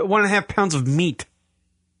 1.5 pounds of meat.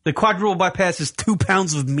 The quadruple bypass is 2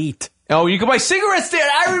 pounds of meat. Oh, you can buy cigarettes there.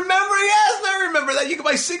 I remember that. You can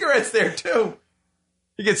buy cigarettes there too.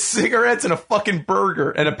 You get cigarettes and a fucking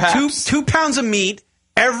burger and a Pabst. 2 pounds of meat.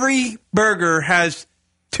 Every burger has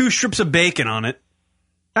 2 strips of bacon on it.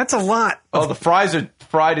 That's a lot. Oh, the fries are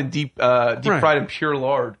fried in deep fried in pure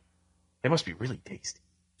lard. They must be really tasty.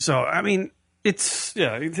 So, I mean,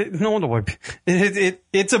 no wonder why.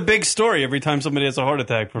 It's a big story every time somebody has a heart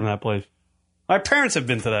attack from that place. My parents have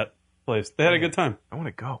been to that place. They had a good time. I want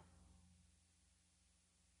to go.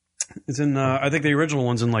 It's in, I think the original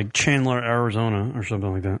one's in like Chandler, Arizona or something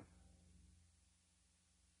like that.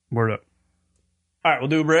 Word up. All right, we'll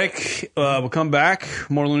do a break. We'll come back.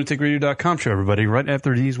 More lunaticradio.com show, everybody, right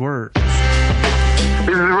after these words. This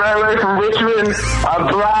is Ray Ray from Richmond. I'm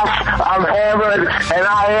Black, I'm Hammered, and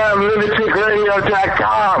I am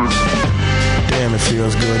lunaticradio.com. Damn, it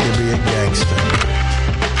feels good to be a gangster.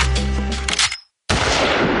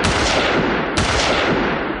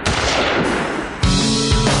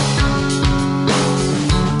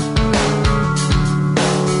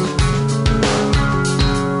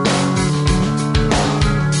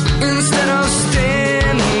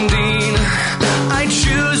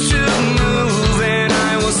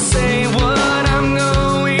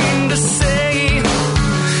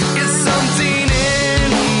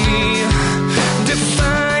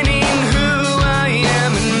 Defining who I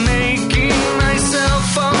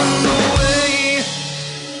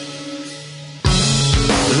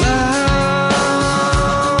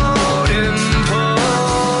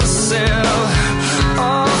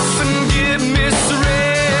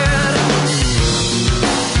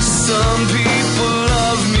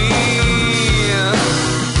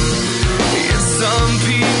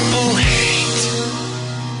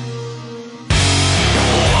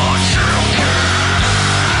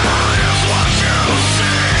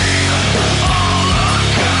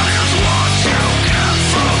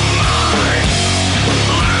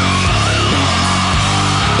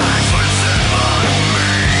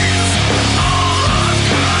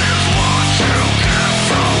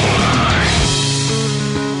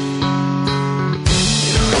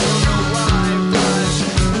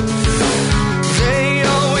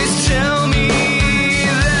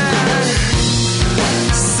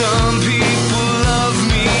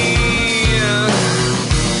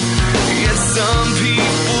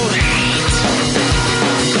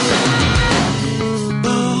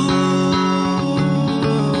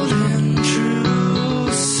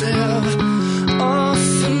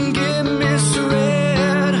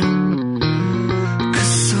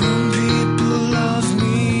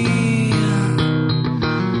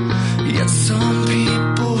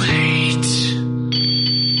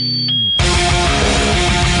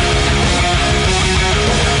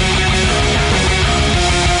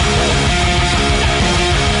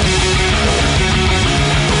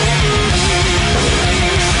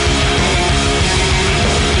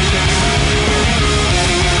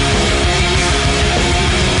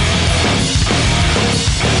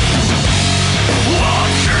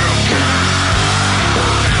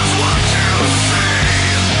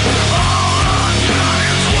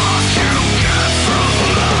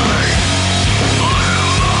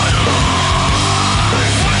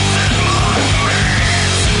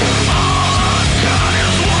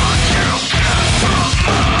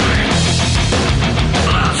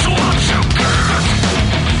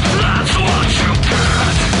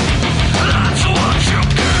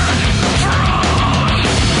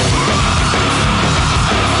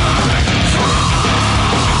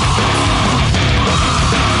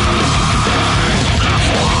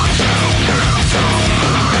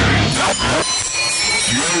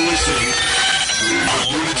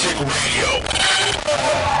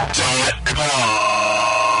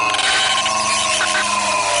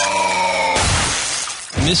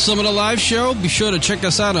Miss some of the live show? Be sure to check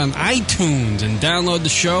us out on iTunes and download the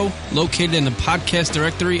show located in the podcast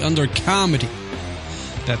directory under comedy.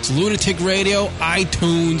 That's Lunatic Radio,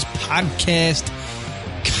 iTunes, podcast,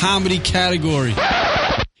 comedy category.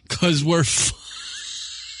 Because we're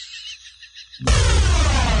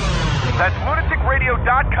That's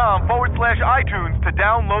lunaticradio.com/iTunes to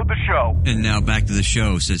download the show. And now back to the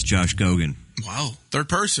show, says Josh Gogan. Wow, third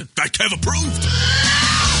person. Fact have approved.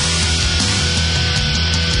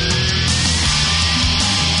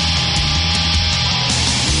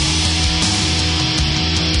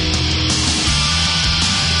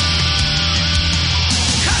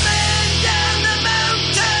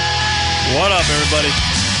 What up, everybody?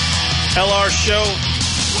 LR Show.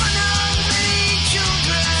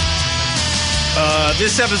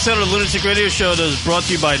 This episode of the Lunatic Radio Show is brought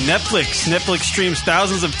to you by Netflix. Netflix streams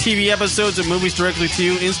thousands of TV episodes and movies directly to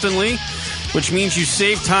you instantly, which means you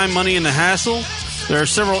save time, money, and the hassle. There are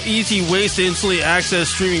several easy ways to instantly access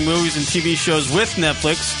streaming movies and TV shows with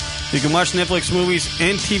Netflix. You can watch Netflix movies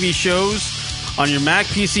and TV shows on your Mac,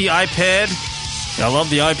 PC, iPad. I love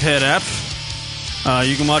the iPad app.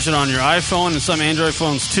 You can watch it on your iPhone and some Android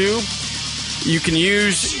phones too. You can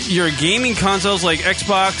use your gaming consoles like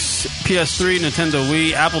Xbox, PS3, Nintendo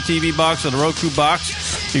Wii, Apple TV box, or the Roku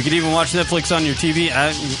box. You can even watch Netflix on your TV.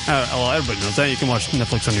 Well, everybody knows that. You can watch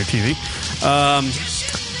Netflix on your TV.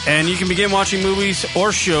 And you can begin watching movies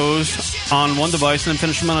or shows on one device and then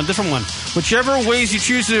finish them on a different one. Whichever ways you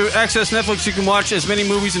choose to access Netflix, you can watch as many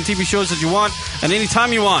movies and TV shows as you want at any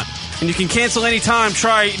time you want. And you can cancel anytime.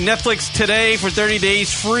 Try Netflix today for 30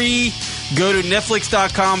 days free. Go to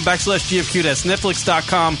netflix.com/GFQ. That's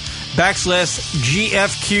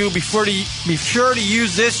netflix.com/GFQ. Be sure to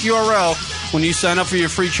use this URL when you sign up for your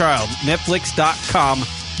free trial.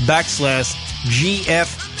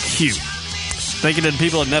 Netflix.com/GFQ. Thank you to the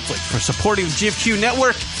people at Netflix for supporting the GFQ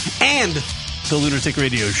network and the Lunatic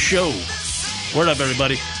Radio Show. Word up,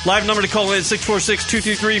 everybody. Live number to call in,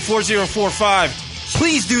 646-223-4045.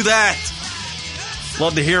 Please do that.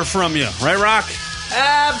 Love to hear from you. Right, Rock?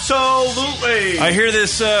 Absolutely. I hear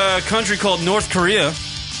this country called North Korea,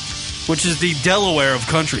 which is the Delaware of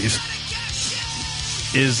countries,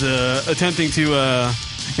 is attempting to... you know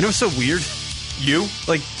what's so weird?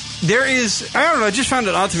 Like, there is... I don't know, I just found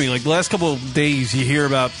it odd to me. Like, the last couple of days, you hear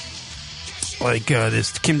about, like,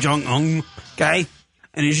 this Kim Jong-un guy,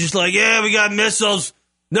 and he's just like, yeah, we got missiles,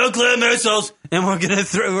 nuclear missiles, and we're going to...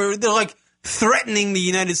 they're like... threatening the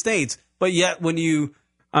United States, but yet when you,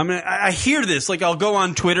 I hear this, like I'll go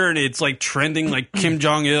on Twitter and it's like trending, like Kim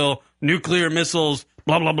Jong-il, nuclear missiles,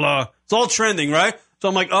 blah blah blah. It's all trending, right? So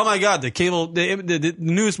I'm like, oh my god, the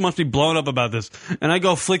news must be blown up about this. And I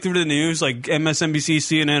go flick through the news, like MSNBC,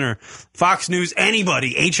 CNN, or Fox News,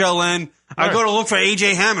 anybody, HLN. I go to look for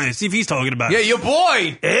AJ Hammond and see if he's talking about it. Yeah, your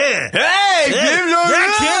boy. Yeah. Hey, Kim Jong-il.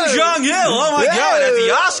 Yeah, Kim Jong-il. Oh my god, at the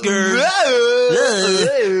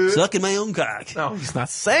Oscars. Sucking my own cock. No, he's not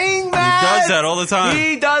saying that. He does that all the time.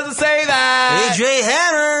 He doesn't say that. AJ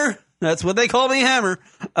Hammer. That's what they call me, Hammer.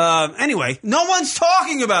 Anyway, no one's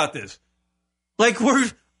talking about this. Like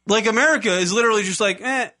America is literally just like,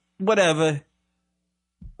 whatever.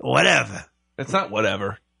 It's not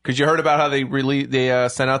whatever. Because you heard about how they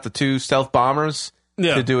sent out the 2 stealth bombers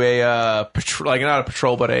to do a patrol, like not a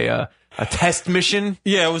patrol, but a test mission.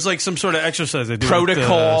 Yeah, it was like some sort of exercise they do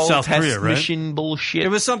protocol with South test Korea, right? Mission bullshit. It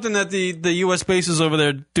was something that the U.S. bases over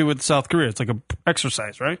there do with South Korea. It's like a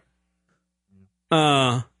exercise, right?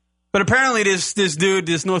 But apparently this dude,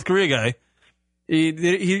 this North Korea guy,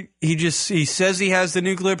 he says he has the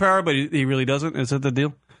nuclear power, but he really doesn't. Is that the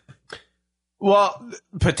deal? Well,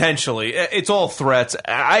 potentially. It's all threats.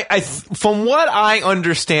 From what I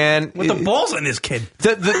understand... What the balls on this kid?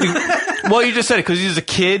 Well, you just said it, because he's a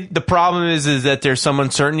kid. The problem is that there's some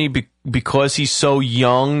uncertainty because he's so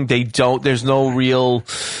young. There's no real...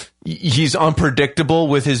 He's unpredictable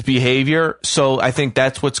with his behavior. So I think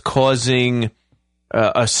that's what's causing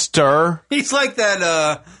a stir. He's like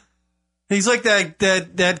that... He's like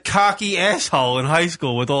that cocky asshole in high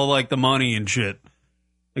school with all like the money and shit.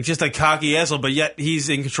 It's just a cocky asshole, but yet he's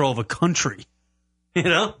in control of a country. You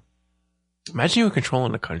know? Imagine you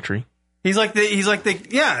controlling a country. But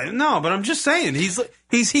I'm just saying, he's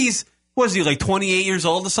what is he, like 28 years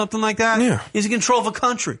old or something like that? Yeah. He's in control of a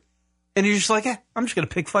country. And he's just like, I'm just going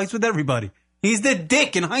to pick fights with everybody. He's the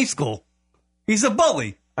dick in high school. He's a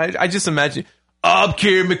bully. I just imagine, I'm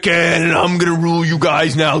Kieran McCann and I'm going to rule you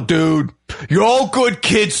guys now, dude. You're all good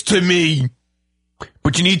kids to me.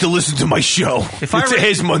 But you need to listen to my show. It's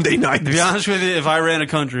his Monday night. To be honest with you, if I ran a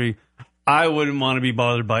country, I wouldn't want to be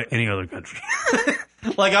bothered by any other country.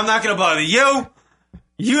 Like, I'm not going to bother you.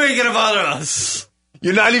 You ain't going to bother us.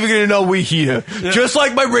 You're not even going to know we're here. Yeah. Just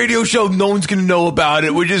like my radio show, no one's going to know about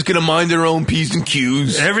it. We're just going to mind our own P's and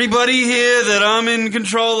Q's. Everybody here that I'm in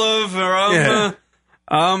control of or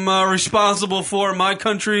I'm responsible for, my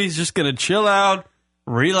country is just going to chill out,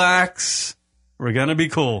 relax. We're going to be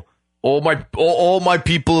cool. All my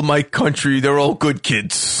people in my country, they're all good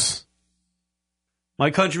kids. My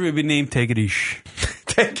country would be named Take-It-Ish.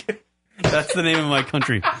 That's the name of my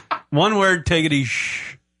country. One word,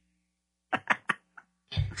 Take-It-Ish.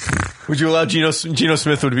 Would you allow Geno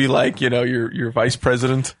Smith would be like, your vice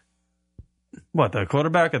president? What, the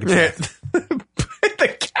quarterback or the cat? The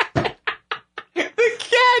cat. The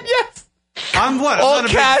cat, yes. I'm what? I'm all not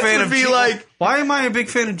a cats big fan would of be like... Why am I a big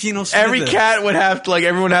fan of Geno Smith? Every cat would have to,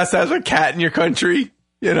 everyone has to have a cat in your country.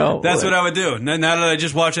 That's what I would do. Now that I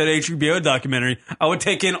just watched that HBO documentary, I would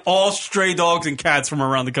take in all stray dogs and cats from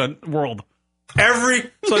around the world.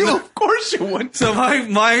 Of course you would. So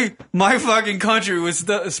my fucking country would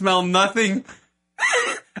smell nothing.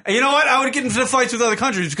 You know what? I would get into fights with other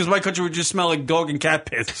countries because my country would just smell like dog and cat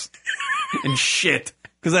piss and shit.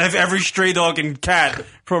 Because I have every stray dog and cat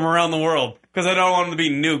from around the world. Because I don't want them to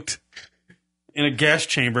be nuked in a gas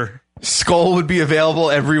chamber. Skull would be available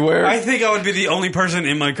everywhere. I think I would be the only person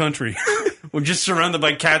in my country. We're just surrounded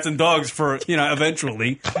by cats and dogs for,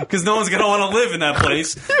 eventually. Because no one's going to want to live in that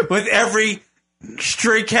place with every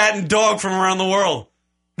stray cat and dog from around the world.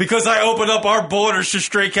 Because I opened up our borders to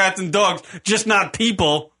stray cats and dogs, just not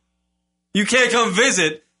people. You can't come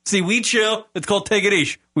visit. See, we chill. It's called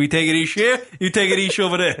Take-It-Ish. We Take-It-Ish here, you Take-It-Ish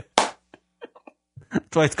over there.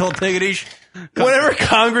 That's why it's called Take-It-Ish. Whenever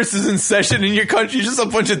Congress is in session in your country, just a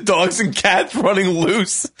bunch of dogs and cats running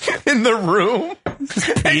loose in the room.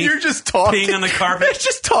 And you're just talking. Peeing on the carpet. It's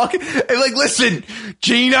just talking. And listen,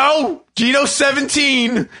 Geno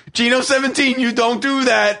 17, you don't do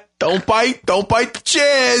that. Don't bite the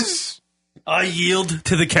chairs. I yield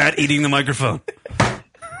to the cat eating the microphone.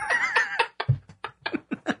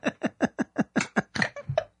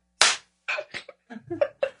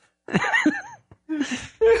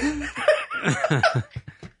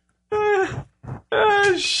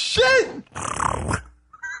 Shit.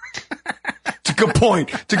 It's a good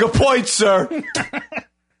point. It's a good point, sir.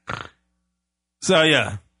 So,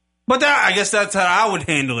 yeah. But I guess that's how I would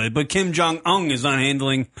handle it. But Kim Jong-un is not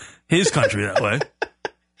handling his country that way.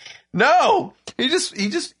 No.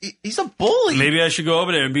 He's a bully. Maybe I should go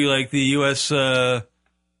over there and be like the U.S., what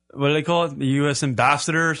do they call it? The U.S.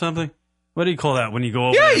 ambassador or something? What do you call that when you go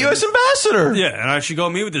over there? Yeah, U.S. ambassador. Yeah, and I should go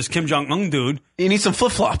meet with this Kim Jong-un dude. You need some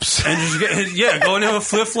flip-flops. And just go and have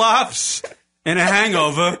flip-flops and a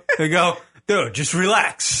hangover and go, dude, just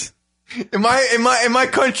relax. In my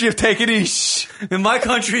country, of Take-It-Ish. In my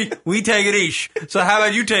country, we Take-It-Ish. So how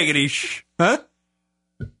about you Take-It-Ish? Huh?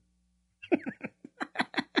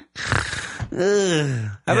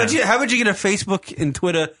 How about you get a Facebook and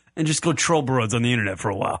Twitter and just go troll broads on the internet for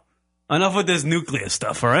a while? Enough with this nuclear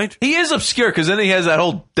stuff, all right? He is obscure because then he has that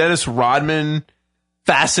whole Dennis Rodman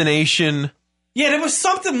fascination. Yeah, there was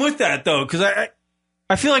something with that, though, because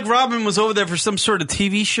I feel like Rodman was over there for some sort of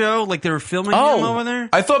TV show, like they were filming him over there.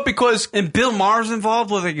 I thought because... And Bill Maher's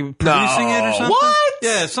involved with producing it or something? What?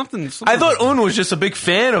 Yeah, something I thought Un was just a big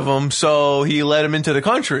fan of him, so he let him into the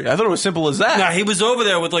country. I thought it was simple as that. No, he was over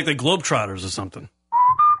there with the Globetrotters or something.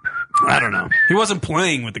 I don't know. He wasn't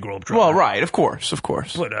playing with the Globetrotters. Well, right, of course.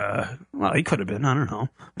 But, he could have been. I don't know.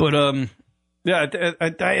 But, yeah,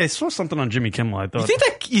 I saw something on Jimmy Kimmel, I thought. You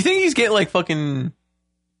think he's getting, fucking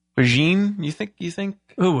regime? You think?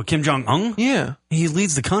 Who, Kim Jong-un? Yeah. He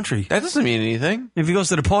leads the country. That doesn't mean anything. If he goes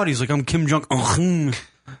to the party, he's like, I'm Kim Jong-un.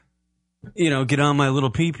 Get on my little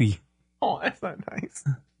pee-pee. Oh, that's not nice.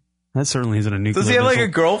 That certainly isn't a nuclear Does he have, missile. a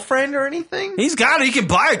girlfriend or anything? He's got it. He can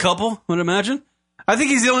buy a couple, would imagine. I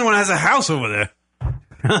think he's the only one that has a house over there. To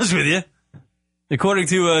be honest with you. According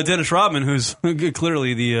to Dennis Rodman, who's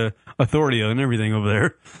clearly the authority on everything over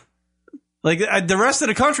there. The rest of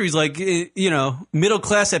the country is middle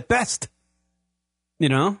class at best.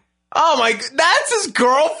 Oh my, that's his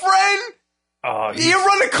girlfriend? Oh, you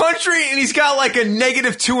run a country and he's got a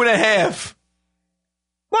 -2.5.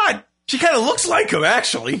 What? She kind of looks like him,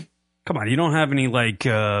 actually. Come on, you don't have any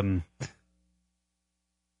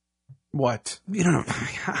What? You don't know.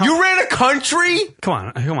 You ran a country? Come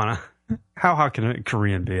on. How hot can a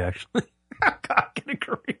Korean be, actually? How hot can a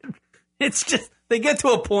Korean be? It's just, they get to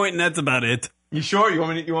a point and that's about it. You sure? You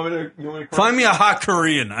want me to find me a hot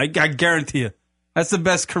Korean. I guarantee you. That's the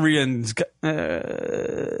best Koreans.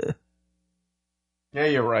 Yeah,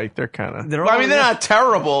 you're right. They're kind of. They're I mean, they're not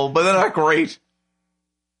terrible, but they're not great.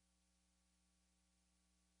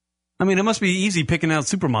 I mean, it must be easy picking out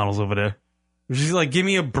supermodels over there. She's like, give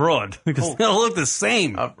me a broad because they all look the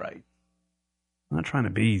same. All right. I'm not trying to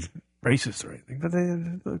be racist or anything,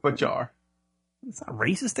 but you are. It's not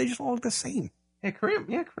racist. They just all look the same. Yeah, Korean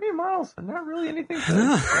models are not really anything to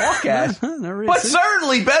walk at. Not really. But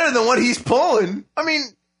certainly better than what he's pulling. I mean,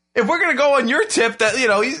 if we're going to go on your tip that,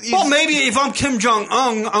 he's... Well, maybe if I'm Kim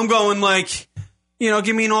Jong-un, I'm going like,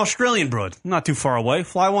 give me an Australian broad. Not too far away.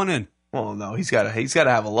 Fly one in. Well, no, he's got to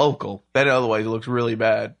have a local. That otherwise it looks really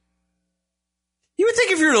bad. You would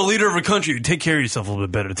think if you're the leader of a country, you'd take care of yourself a little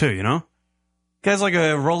bit better too, you know? Guy's like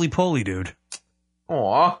a roly-poly dude.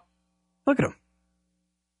 Aw. Look at him.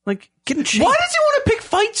 Like, getting cheap. Why does he want to pick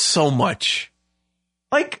fights so much?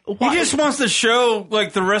 Like, why? He just wants to show,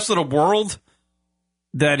 like, the rest of the world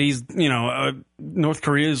that he's, North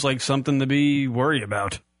Korea is, like, something to be worried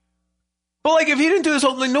about. But, like, if he didn't do this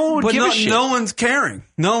whole thing, no one would give a shit. No one's caring.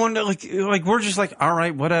 No one, like, we're just like, all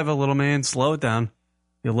right, whatever, little man, slow it down.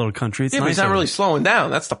 Your little country. It's but he's not really slowing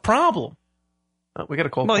down. That's the problem. We got to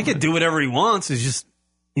call. Well, he can do whatever he wants.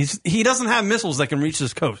 He doesn't have missiles that can reach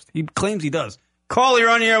this coast. He claims he does. Call, you're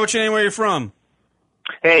on the air. What's your name? Where you from?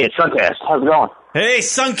 Hey, it's Suncast. How's it going? Hey,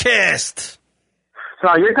 Suncast.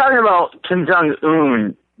 So you're talking about Kim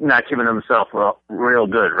Jong-un not giving himself real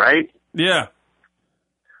good, right? Yeah.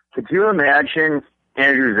 Could you imagine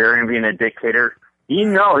Andrew Zarian being a dictator? He's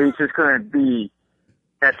just going to be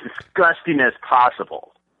as disgusting as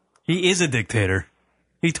possible. He is a dictator.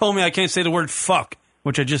 He told me I can't say the word fuck,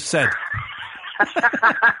 which I just said.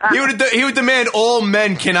 He would demand all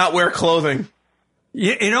men cannot wear clothing.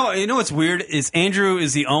 Yeah, you know what's weird is Andrew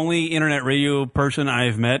is the only internet radio person I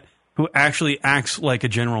have met who actually acts like a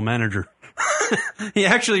general manager. He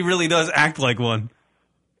actually really does act like one.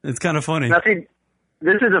 It's kind of funny. Now, see,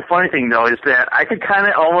 this is the funny thing, though, is that I could kind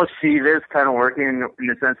of almost see this kind of working in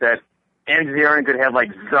the sense that Andrew Zarian could have,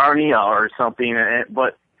 like, Zarnia or something,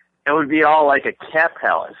 but it would be all like a cat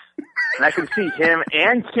palace. And I could see him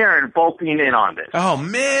and Karen both being in on this. Oh,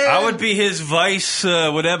 man. I would be his vice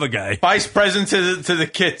whatever guy. Vice president to the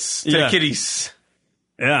kids, to the kiddies.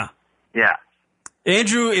 Yeah. Yeah.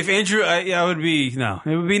 If Andrew, I would be, no.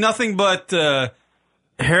 It would be nothing but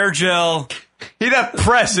hair gel. He'd have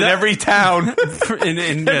press in every town.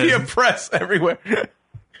 There'd be a press everywhere.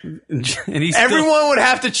 Everyone would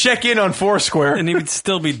have to check in on Foursquare. And he would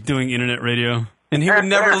still be doing internet radio. And he would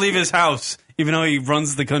never leave his house. Even though he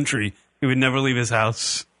runs the country, he would never leave his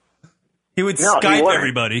house. He would Skype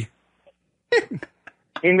everybody.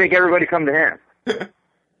 He'd make everybody come to him.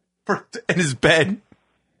 In his bed.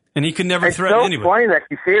 And he could never threaten anyone. It's so funny that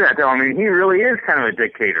you say that, though. I mean, he really is kind of a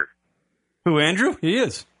dictator. Who, Andrew? He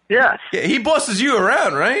is. Yes. Yeah, he bosses you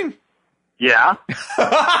around, right? Yeah.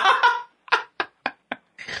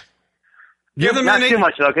 Not too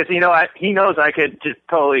much, though, because, he knows I could just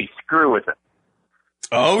totally screw with him.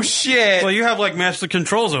 Oh, shit. Well, you have, like, master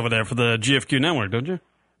controls over there for the GFQ network, don't you?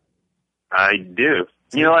 I do.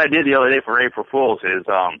 You know what I did the other day for April Fool's is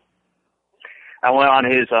I went on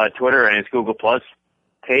his Twitter and his Google Plus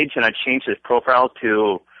page, and I changed his profile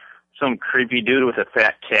to some creepy dude with a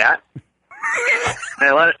fat cat.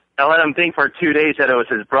 And I let him think for 2 days that it was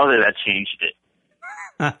his brother that changed it.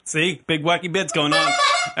 See? Big wacky bits going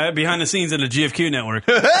on behind the scenes of the GFQ network.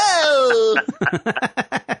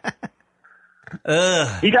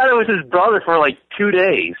 He thought it was his brother for like 2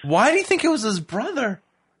 days. Why do you think it was his brother?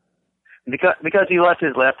 Because he left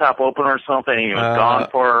his laptop open or something. He was gone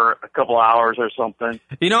for a couple hours or something.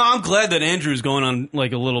 I'm glad that Andrew's going on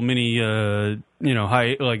like a little mini,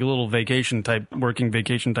 like a little working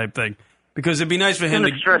vacation type thing. Because it'd be nice for him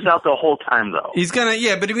to stress out the whole time, though. He's gonna,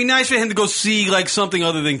 but it'd be nice for him to go see like something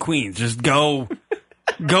other than Queens. Just go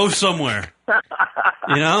somewhere.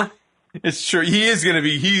 It's true. He is gonna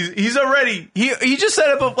be. He's already. He just set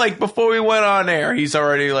up like before we went on air. He's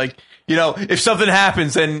already like, if something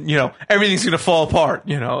happens, then everything's gonna fall apart.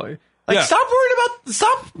 Stop worrying about.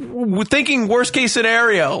 Stop thinking worst case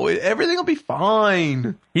scenario. Everything will be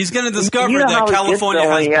fine. He's gonna discover that California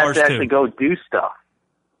has bars too. He has to too. go do stuff.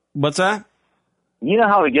 What's that? You know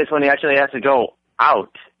how he gets when he actually has to go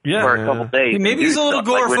out for a couple days. Maybe he's a little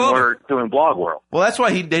agoraphobic. Like when we're doing Blog World. Well, that's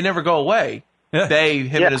why they never go away. Yeah.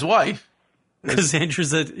 Him and his wife. Because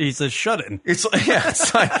Andrew's he's a shut-in. It's like,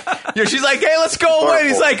 she's like, hey, let's go away. And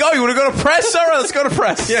he's like, oh, you want to go to press? All right, let's go to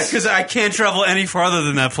press. Yeah, because I can't travel any farther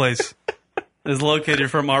than that place. It's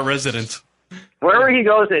located from our residence. Wherever he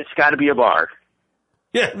goes, it's got to be a bar.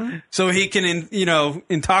 Yeah, so he can,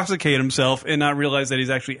 intoxicate himself and not realize that he's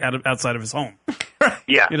actually outside of his home.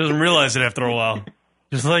 Yeah. He doesn't realize it after a while.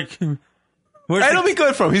 Just like, That'll be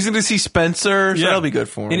good for him. He's going to see Spencer, so that'll be good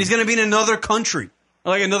for him. And he's going to be in another country,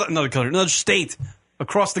 like another state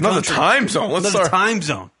across the Another country. time zone. Another time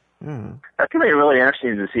zone. That's going to be really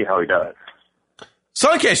interesting to see how he does.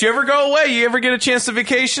 Suncast, you ever go away? You ever get a chance to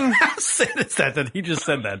vacation? How sad is that he just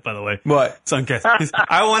said that, by the way? What? Suncast.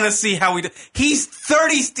 I want to see how he does. He's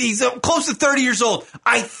 30. He's close to 30 years old.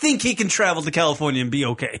 I think he can travel to California and be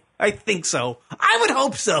okay. I think so. I would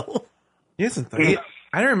hope so. He isn't.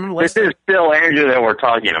 I don't remember This is still Andrew that we're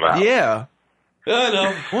talking about. Yeah. I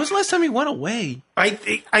know. When was the last time he went away?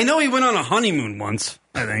 I know he went on a honeymoon once,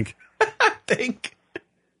 I think.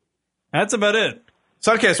 That's about it.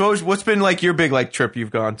 Suncast, what's been like your big trip you've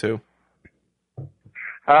gone to?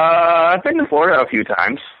 I've been to Florida a few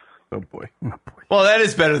times. Oh boy. Well, that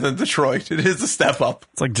is better than Detroit. It is a step up.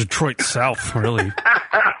 It's like Detroit South, really.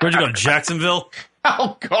 Where'd you go, Jacksonville?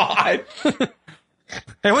 Oh, God. Hey,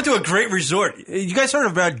 I went to a great resort. You guys heard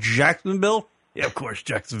about Jacksonville? Yeah, of course,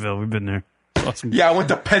 Jacksonville. We've been there. Awesome. Yeah, I went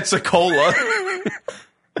to Pensacola.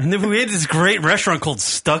 And then we had this great restaurant called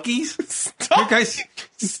Stuckey's. You guys,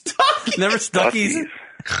 Stuckey's. Never Stuckey's?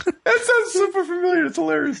 That sounds super familiar. It's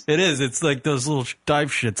hilarious. It is. It's like those little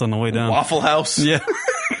dive shits on the way down. Waffle House. Yeah.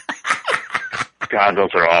 God,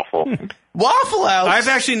 those are awful. Waffle House. I've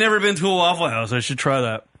actually never been to a Waffle House. I should try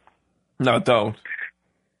that. No, don't.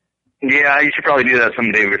 Yeah, you should probably do that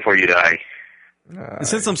someday before you die. And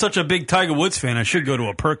since I'm such a big Tiger Woods fan, I should go to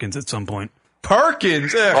a Perkins at some point.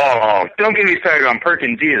 Perkins? Oh, don't get me started on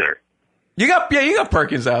Perkins either. You got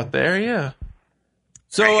Perkins out there, yeah.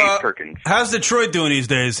 So, I hate Perkins. How's Detroit doing these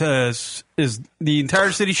days? Is the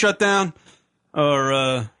entire city shut down?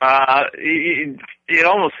 Or it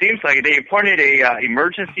almost seems like they appointed a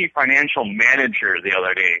emergency financial manager the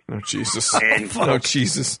other day. Oh, Jesus. And oh,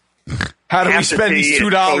 Jesus. How do we spend these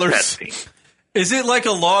 $2? Is it like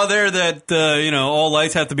a law there that, all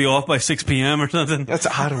lights have to be off by 6 p.m. or something? That's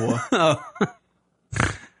Ottawa. Oh.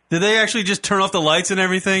 Did they actually just turn off the lights and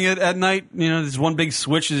everything at night? There's one big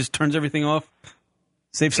switch that just turns everything off?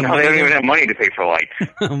 Save some money. They don't even have money to pay for lights.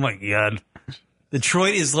 Oh, my God.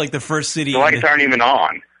 Detroit is like the first city. The lights aren't even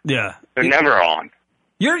on. Yeah. They're never on.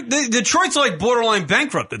 Detroit's like borderline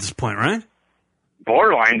bankrupt at this point, right?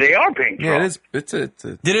 Borderline, they are bankrupt. Yeah, it is. It's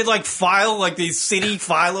Did it file the city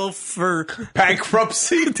file for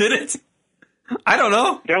bankruptcy? Did it? I don't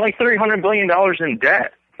know. They're like $300 billion in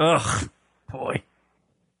debt. Ugh, boy.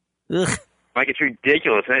 Ugh. It's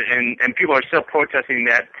ridiculous, and people are still protesting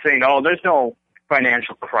that, saying, "Oh, there's no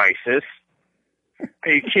financial crisis."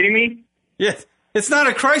 Are you kidding me? Yeah, it's not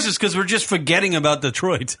a crisis because we're just forgetting about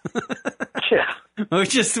Detroit. Yeah, we're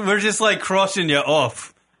just crossing you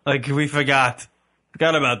off, we forgot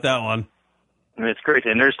about that one. And it's crazy,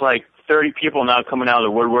 and there's 30 people now coming out of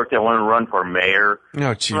the woodwork that want to run for mayor.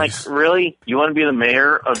 Oh, jeez. Really? You want to be the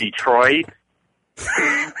mayor of Detroit?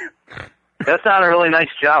 That's not a really nice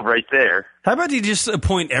job right there. How about you just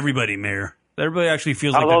appoint everybody mayor? Everybody actually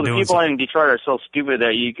feels like they're Although doing the people something. in Detroit are so stupid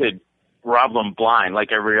that you could rob them blind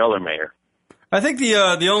like every other mayor. I think the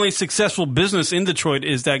only successful business in Detroit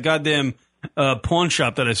is that goddamn pawn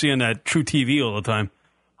shop that I see on that True TV all the time.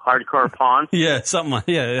 Hardcore pawn? Yeah, something like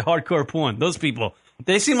hardcore porn. Those people.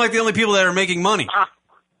 They seem like the only people that are making money.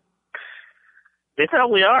 They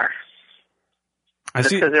probably are. That's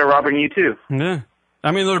because they're robbing you too. Yeah. I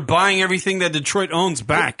mean, they're buying everything that Detroit owns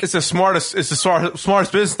back. It's the smartest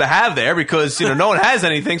business to have there because no one has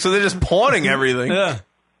anything, so they're just pawning everything. Yeah.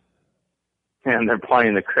 And they're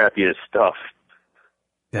pawning the crappiest stuff.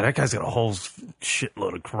 Yeah, that guy's got a whole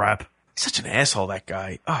shitload of crap. He's such an asshole, that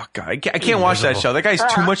guy. Oh, God. I can't watch that show. That guy's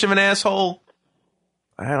too much of an asshole.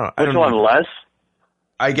 I don't Which one, know. Les?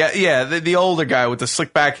 I get, yeah, the older guy with the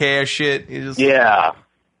slick back hair shit. Yeah,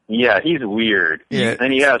 he's weird. Yeah.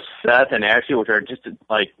 Then you have Seth and Ashley, which are just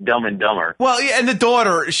Dumb and Dumber. Well, yeah, and the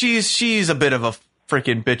daughter, she's a bit of a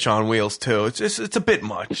freaking bitch on wheels too. It's a bit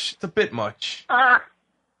much. It's a bit much.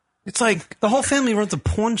 It's like the whole family runs a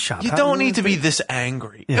pawn shop. You don't need to be this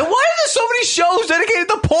angry. Yeah. And why are there so many shows dedicated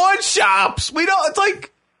to pawn shops? We don't. It's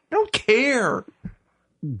like I don't care.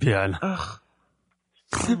 Yeah. Ugh.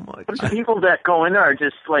 So much. The people that go in there are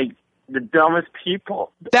just the dumbest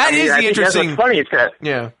people. That is the interesting. That's what's funny. It's that.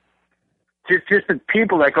 Yeah. Just the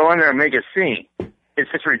people that go in there and make a scene.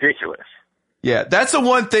 It's just ridiculous. Yeah, that's the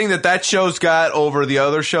one thing that show's got over the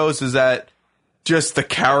other shows is that just the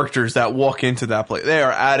characters that walk into that place. They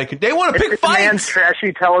are adequate. They want to pick it's fights. It's a man's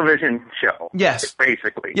trashy television show. Yes.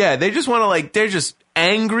 Basically. Yeah, they just want to they're just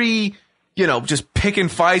angry, just picking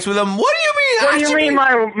fights with them. What do you mean? What do you mean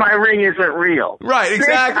my ring isn't real? Right,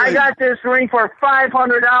 exactly. I got this ring for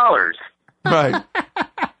 $500. Right.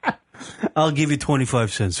 I'll give you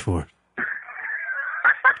 25 cents for it.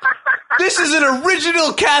 This is an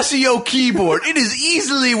original Casio keyboard. It is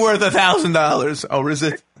easily worth $1,000. Oh, is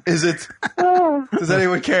it? Is it? Does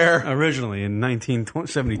anyone care? Originally in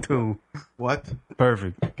 1972. What?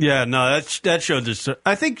 Perfect. Yeah, no, that show just.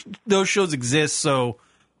 I think those shows exist so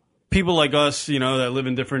people like us, you know, that live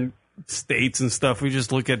in different states and stuff, we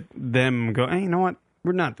just look at them and go, hey, you know what?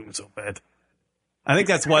 We're not doing so bad. I think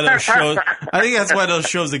that's why those shows. I think that's why those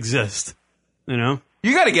shows exist. You know.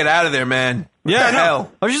 You got to get out of there, man. What yeah, the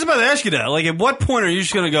hell? I was just about to ask you that. Like, at what point are you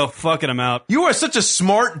just going to go, fucking I'm out? You are such a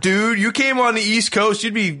smart dude. You came on the East Coast.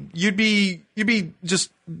 You'd be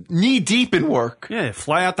just knee deep in work. Yeah,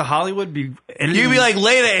 fly out to Hollywood. You'd be like,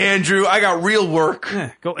 later, Andrew. I got real work.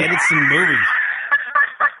 Yeah, go edit some movies.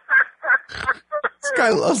 This guy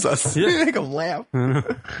loves us. Yeah. You make him laugh. Well,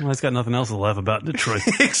 he's got nothing else to laugh about in Detroit.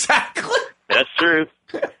 Exactly. That's true.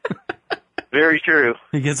 Very true.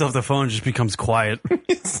 He gets off the phone and just becomes quiet.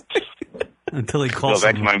 Until he calls Go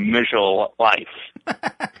back to my miserable life.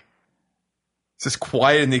 It's just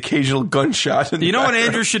quiet and the occasional gunshot. You know what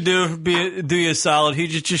Andrew should do? Do you a solid. He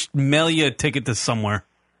just mail you a ticket to somewhere.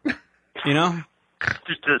 You know?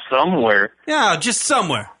 Just to somewhere. Yeah, just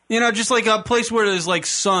somewhere. You know, just like a place where there's like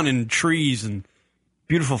sun and trees and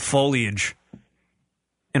beautiful foliage.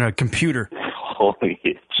 And a computer.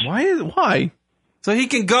 Foliage. Why? So he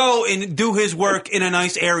can go and do his work in a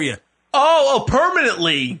nice area. Oh,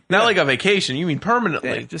 permanently. Not like a vacation. You mean permanently.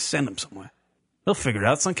 Yeah, just send him somewhere. He'll figure it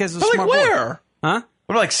out. Some kids are But smart. like where? Boy. Huh?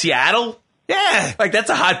 What, like Seattle? Yeah. Like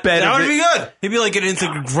that's a hotbed. That would be good. He'd be like getting into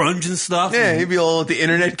grunge and stuff. Yeah, and he'd be all with the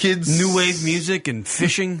internet kids. New wave music and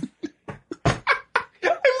fishing. I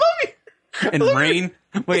love you. And rain.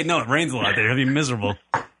 Wait, no, it rains a lot there. It'll be miserable.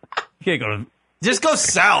 You can't go to... Just go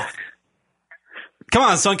south. Come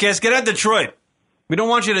on, Suncast. Get out of Detroit. We don't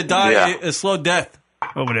want you to die a slow death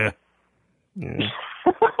over there. Yeah.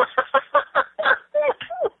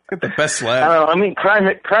 Get the best laugh. I don't know. I mean, crime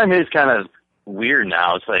is kind of weird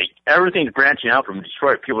now. It's like everything's branching out from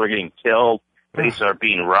Detroit. People are getting killed. Places are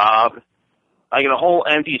being robbed. Like the whole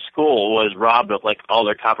empty school was robbed of like all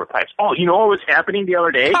their copper pipes. Oh, you know what was happening the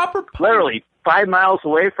other day? Literally 5 miles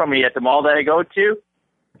away from me at the mall that I go to,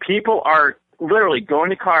 people are literally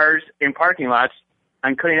going to cars in parking lots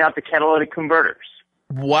and cutting out the catalytic converters.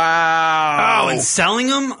 Wow. Oh, and selling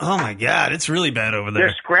them? Oh, my God. It's really bad over there.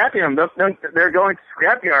 They're scrapping them. They're going to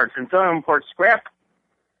scrap yards and selling them for scrap.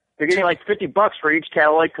 They're getting like $50 for each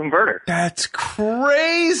catalytic converter. That's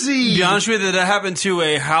crazy. To be honest with you, that happened to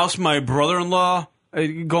a house my brother-in-law,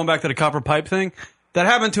 going back to the copper pipe thing, that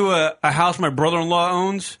happened to a house my brother-in-law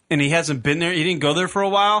owns, and he hasn't been there. He didn't go there for a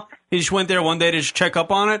while. He just went there one day to just check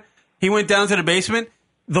up on it. He went down to the basement.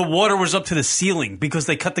 The water was up to the ceiling because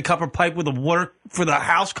they cut the copper pipe where the water for the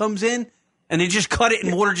house comes in, and they just cut it,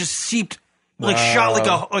 and water just seeped,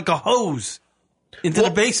 shot like a hose into the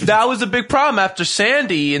basement. That was a big problem after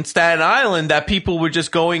Sandy in Staten Island, that people were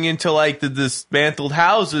just going into like the dismantled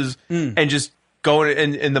houses and just going,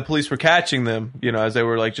 and the police were catching them, you know, as they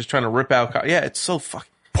were like just trying to rip out. Yeah, it's so fucking.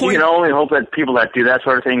 You can only hope that people that do that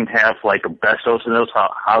sort of thing have like asbestos in those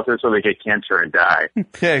houses so they get cancer and die.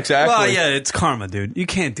 Yeah, exactly. Well, yeah, it's karma, dude. You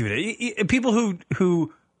can't do that. People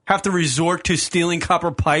who have to resort to stealing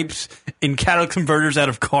copper pipes and catalytic converters out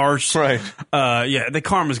of cars, right? Yeah, the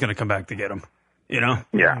karma's going to come back to get them. You know?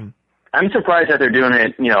 Yeah, I'm surprised that they're doing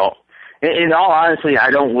it. You know, in all honesty, I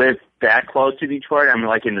don't live that close to Detroit. I'm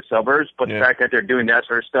like in the suburbs, but the fact that they're doing that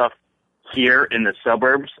sort of stuff here in the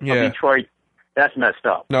suburbs of Detroit. That's messed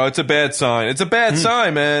up. No, it's a bad sign. It's a bad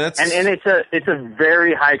sign, man. That's... And it's a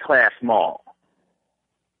very high class mall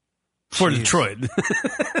for Detroit.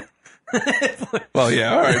 Well,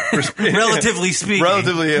 yeah, all right. Relatively speaking,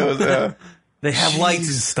 relatively, they have lights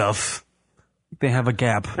and stuff. They have a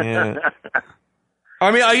gap. Yeah.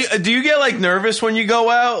 I mean, do you get like nervous when you go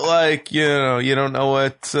out? Like, you know, you don't know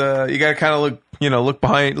what you got to kind of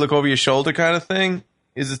look over your shoulder, kind of thing.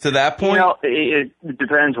 Is it to that point? You know, it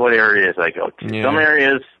depends what areas I go to. Yeah. Some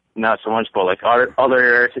areas, not so much, but like other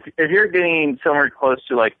areas, if you're getting somewhere close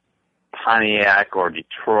to like Pontiac or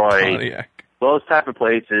Detroit, those type of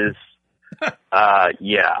places,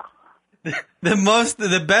 yeah.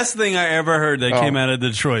 The best thing I ever heard that came out of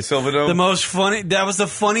Detroit. Silverdome? That was the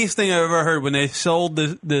funniest thing I ever heard when they sold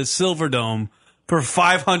the Silverdome for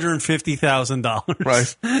 $550,000.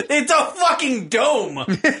 Right. It's a fucking dome.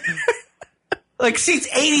 Like seats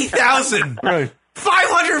 80,000. Right.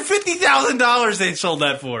 $550,000 they sold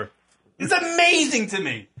that for. It's amazing to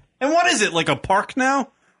me. And what is it? Like a park now?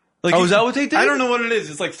 Like, is that what they did? I don't know what it is.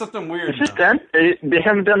 It's like something weird. It's just them. They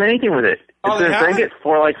haven't done anything with it. It's been vacant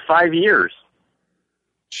for like 5 years.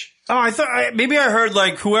 Oh, I thought maybe I heard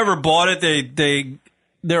like whoever bought it,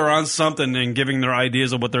 they're on something and giving their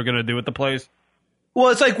ideas of what they're going to do with the place. Well,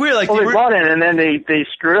 it's like weird. Like they bought it and then they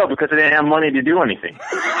screwed up because they didn't have money to do anything.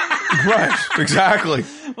 Right, exactly.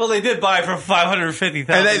 Well, they did buy it for $550,000.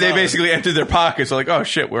 And they basically emptied their pockets. They're like, oh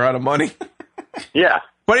shit, we're out of money. Yeah.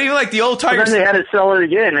 But even like the old Tigers, then they had to sell it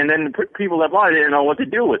again, and then the people that bought it didn't know what to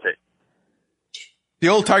do with it. The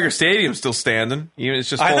old Tiger Stadium's still standing. Even it's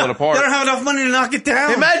just falling apart. They don't have enough money to knock it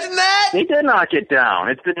down. Imagine that. They did knock it down.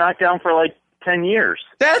 It's been knocked down for like 10 years.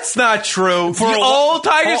 That's not true. The old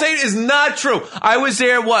Tiger Stadium is not true. I was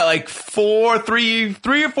there, like 3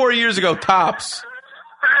 or 4 years ago, tops.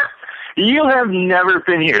 You have never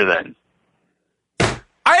been here then.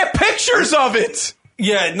 I have pictures of it.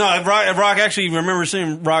 Yeah, no, Rock actually remember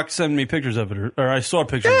seeing Rock send me pictures of it, or I saw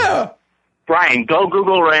pictures of it. Brian, go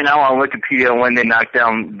Google right now on Wikipedia when they knocked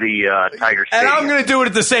down the Tiger Stadium. And I'm going to do it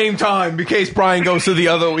at the same time in case Brian goes to the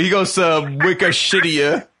other. He goes to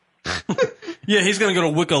Wikishittia. Yeah, he's going to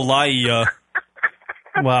go to Wikilaia.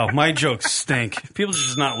 Wow, my jokes stink. People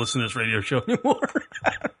just not listen to this radio show anymore.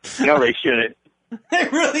 No, they shouldn't. They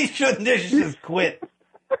really shouldn't. They should just quit.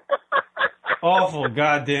 Awful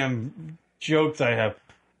goddamn jokes I have.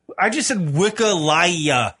 I just said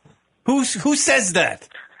Wikilaia. Who says that?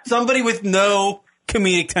 Somebody with no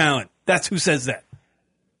comedic talent. That's who says that.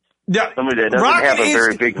 Yeah, somebody that doesn't have a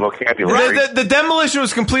very big vocabulary. The demolition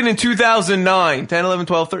was completed in 2009, 10, 11,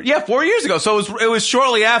 12, 13. Yeah, 4 years ago. So it was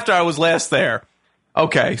shortly after I was last there.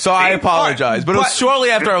 Okay, so I apologize, but it was shortly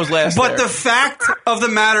after I was last there. But the fact of the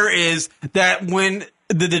matter is that when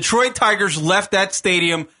the Detroit Tigers left that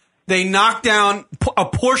stadium, they knocked down a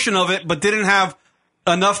portion of it, but didn't have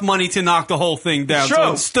enough money to knock the whole thing down. Sure.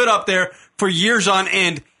 So it stood up there for years on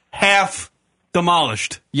end, half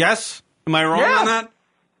demolished. Yes? Am I wrong on that?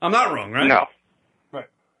 I'm not wrong, right? No. Right.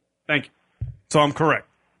 Thank you. So I'm correct.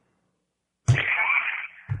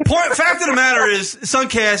 Fact of the matter is,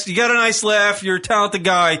 Suncast, you got a nice laugh. You're a talented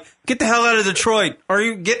guy. Get the hell out of Detroit, or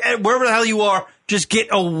you get wherever the hell you are. Just get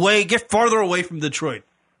away. Get farther away from Detroit.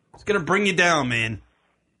 It's gonna bring you down, man.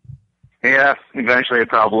 Yeah, eventually it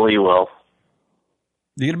probably will.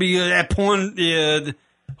 You're gonna be at porn,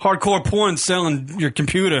 hardcore porn selling your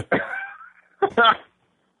computer.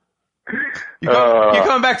 You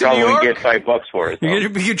coming back to New York? Get $5 for it.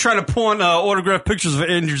 You're trying to pawn autographed pictures of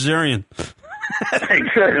Andrew Zarian.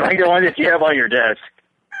 Good, like the one that you have on your desk.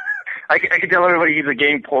 I can tell everybody he's a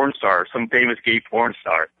gay porn star, some famous gay porn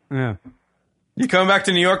star. Yeah. You coming back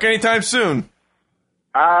to New York anytime soon?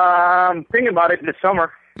 Thinking about it this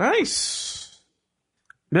summer. Nice.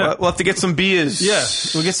 Yeah. We'll have to get some beers. Yeah,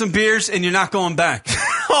 we'll get some beers, and you're not going back.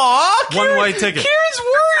 Aw, one-way ticket. Kieran's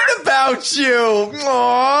worried about you.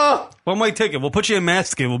 Aw. One-way ticket. We'll put you in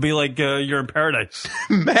Mastic. We'll be like you're in paradise.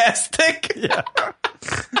 Mastic? Yeah.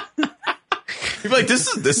 You'd be like, this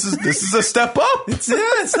is a step up. It's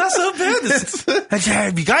not so bad.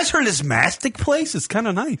 Have you guys heard of this Mastic place? It's kind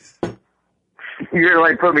of nice. You're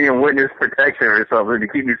like putting me in witness protection or something to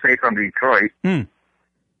keep me safe from Detroit.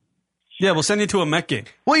 Yeah, we'll send you to a Met game.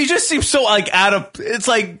 Well, you just seem so like out of. It's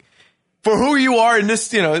like for who you are in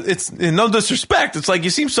this. You know, it's in no disrespect. It's like you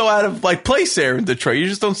seem so out of like place there in Detroit. You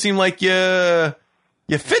just don't seem like you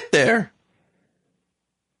fit there.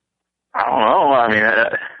 I don't know. I mean,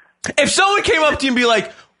 if someone came up to you and be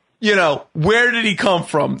like, you know, where did he come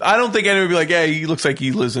from? I don't think anyone would be like, hey, he looks like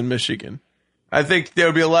he lives in Michigan. I think there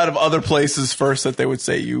would be a lot of other places first that they would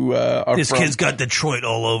say you are This from. kid's got Detroit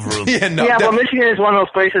all over him. Yeah, but Michigan is one of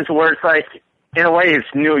those places where it's like, in a way, it's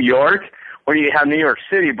New York, where you have New York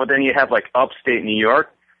City, but then you have like upstate New York,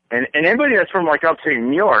 and anybody that's from like upstate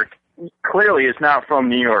New York clearly is not from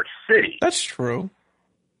New York City. That's true.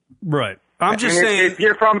 Right. I'm just saying, if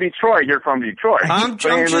you're from Detroit, you're from Detroit. I'm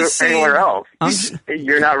just saying, anywhere else,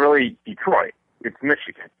 you're not really Detroit. It's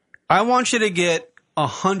Michigan. I want you to get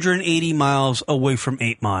 180 miles away from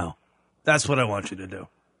 8 Mile. That's what I want you to do.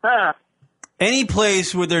 Any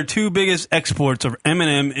place where their two biggest exports are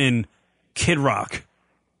Eminem and Kid Rock.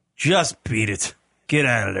 Just beat it. Get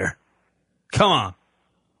out of there. Come on.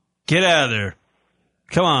 Get out of there.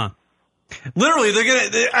 Come on. Literally,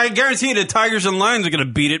 I guarantee you the Tigers and Lions are going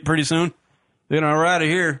to beat it pretty soon. They're going to run out of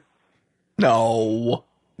here. No.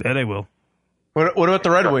 Yeah, they will. What about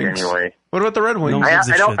the Red Wings? Anyway. What about the Red Wings?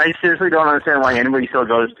 I seriously don't understand why anybody still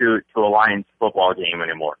goes to a Lions football game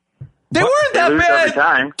anymore. They weren't that lose every bad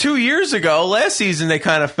time. 2 years ago. Last season they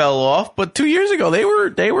kind of fell off, but 2 years ago they were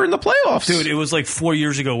in the playoffs. Dude, it was like 4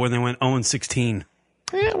 years ago when they went 0-16.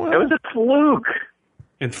 Yeah, well. It was a fluke.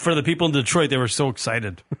 And for the people in Detroit, they were so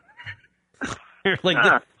excited.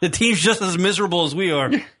 Like the team's just as miserable as we are.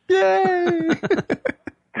 Yay!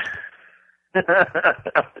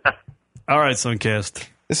 All right, Suncast.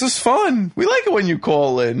 This is fun. We like it when you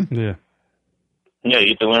call in. Yeah. Yeah,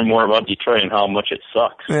 you get to learn more about Detroit and how much it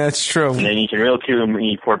sucks. Yeah, that's true. And then you can reel to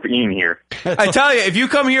me for being here. I tell you, if you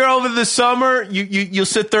come here over the summer, you'll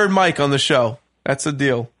sit third mic on the show. That's the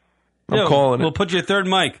deal. I'm calling it. We'll put you third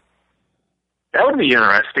mic. That would be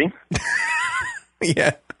interesting.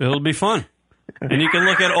 Yeah. It'll be fun. And you can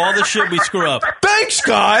look at all the shit we screw up. Thanks,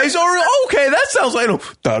 guys. Okay, that sounds like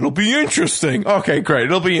that'll be interesting. Okay, great.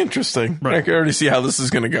 It'll be interesting. Right. I can already see how this is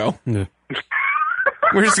going to go. Yeah.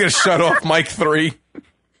 We're just going to shut off mic 3.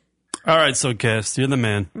 All right, Suncast, you're the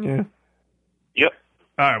man. Yeah. Yep.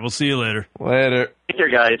 All right, we'll see you later. Later. Take care,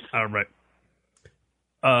 guys. All right.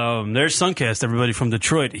 There's Suncast, everybody from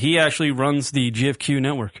Detroit. He actually runs the GFQ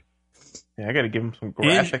network. Yeah, I got to give him some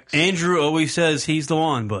graphics. Andrew always says he's the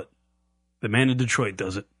one, but the man in Detroit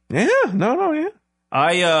does it. Yeah, yeah.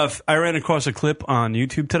 I ran across a clip on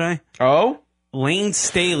YouTube today. Oh? Lane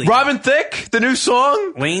Staley. Robin Thicke, the new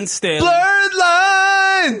song? Lane Staley. Blurred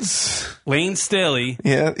Lines! Lane Staley.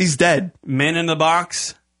 Yeah, he's dead. Men in the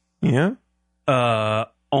Box. Yeah.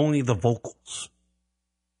 Only the vocals.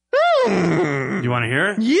 You want to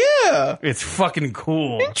hear it? Yeah. It's fucking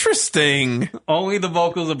cool. Interesting. Only the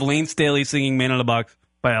vocals of Lane Staley singing Man in the Box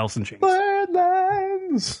by Alice in Chains. Blurred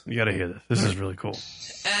Lines. You got to hear this. This is really cool.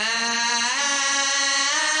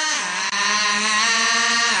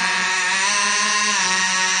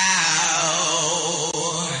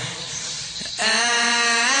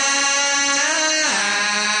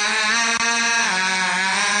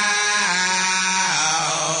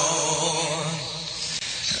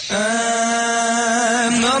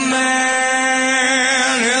 I'm the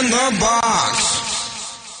man in the box,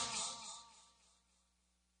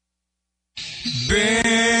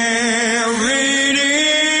 buried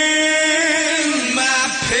in my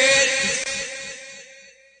pit.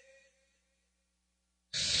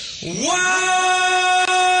 Won't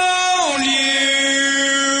you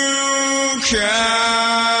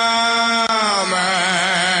come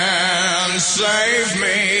and save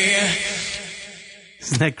me?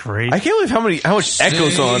 Isn't that great? I can't believe how much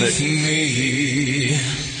echoes on it.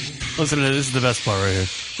 Listen to this. This is the best part right here.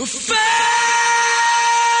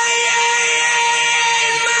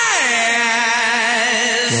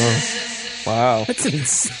 Wow. That's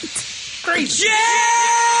insane. Great. Jesus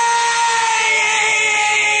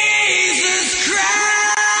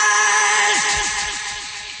Christ!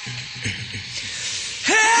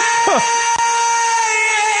 Hey,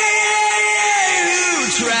 who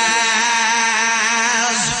tries?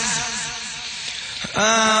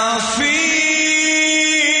 I'll feed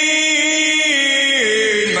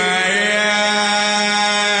my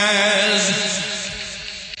eyes.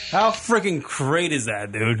 How freaking great is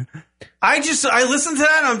that, dude? I listen to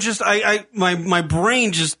that and I'm just, my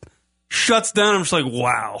brain just shuts down. I'm just like,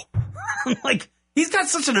 wow. I'm like, he's got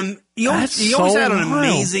such he always had an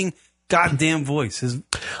amazing goddamn voice.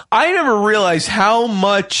 I never realized how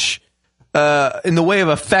much, in the way of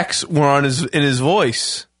effects were on his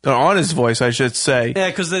voice. Or on his voice, I should say. Yeah,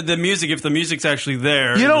 because the music, if the music's actually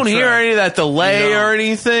there. You don't hear any of that delay or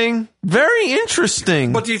anything. Very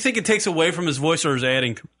interesting. But do you think it takes away from his voice or is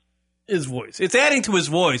adding to his voice? It's adding to his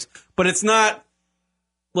voice, but it's not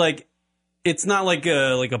like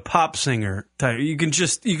a pop singer type. You can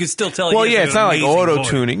still tell. Well, yeah, it's not like auto voice.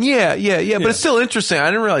 tuning. Yeah, but it's still interesting. I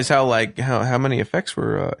didn't realize how many effects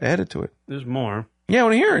were added to it. There's more. Yeah, I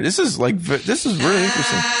want to hear it. This is really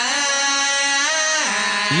interesting.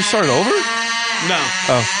 Did you start over? No.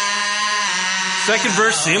 Oh. Second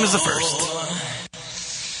verse, same as the first.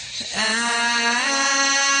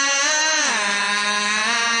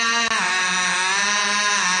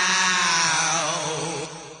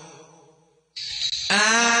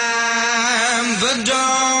 I'm the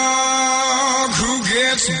dog who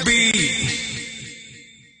gets beat.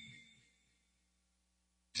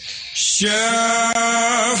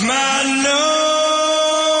 Shove my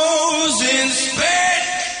nose in spit.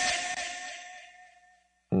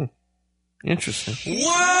 Interesting. Won't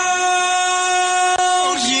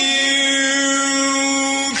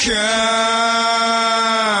you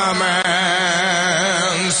come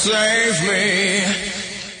and save me?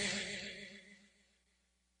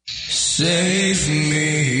 Save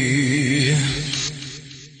me.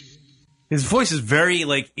 His voice is very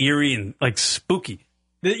eerie and spooky.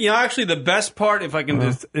 Actually, the best part, if I can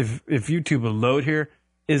just, if YouTube will load here,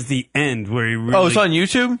 is the end where he really. Oh, it's on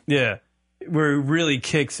YouTube? Yeah, where he really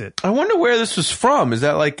kicks it. I wonder where this was from. Is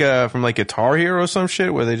that from Guitar Hero or some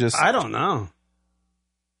shit where they just? I don't know.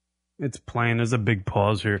 It's playing. There's a big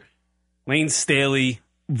pause here. Lane Staley,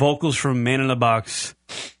 vocals from Man in the Box,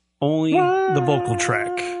 only the vocal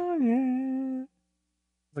track.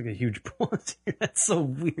 Like a huge pause here. That's so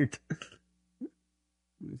weird. Let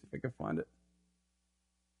me see if I can find it.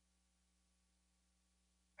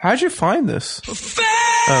 How'd you find this? Just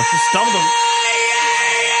stumbled him.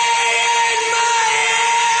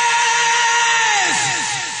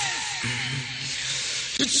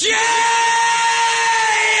 Jesus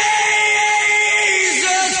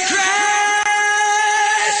Christ.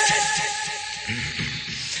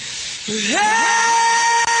 Hey,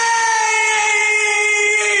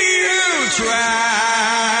 who tries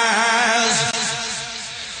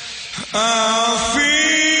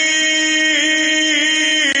feed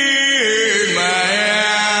my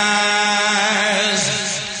eyes.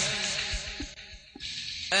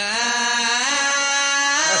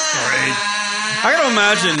 I gotta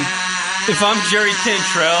imagine if I'm Jerry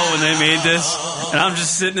Cantrell when they made this, and I'm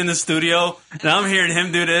just sitting in the studio, and I'm hearing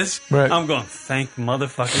him do this, Right. I'm going, thank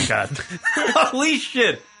motherfucking God. Holy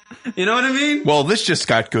shit. You know what I mean? Well, this just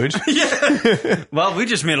got good. Yeah. Well, we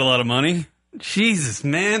just made a lot of money. Jesus,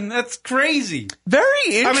 man, that's crazy.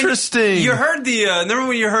 Very interesting. I mean, you heard remember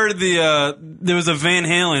when you heard there was a Van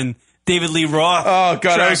Halen, David Lee Roth. Oh,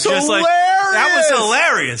 God, that was track, hilarious. That was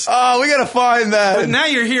hilarious. Oh, we gotta find that. But now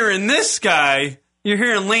you're hearing this guy, you're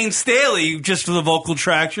hearing Lane Staley just for the vocal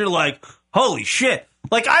tracks. You're like, holy shit.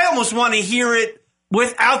 Like, I almost want to hear it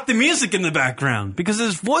without the music in the background because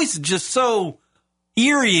his voice is just so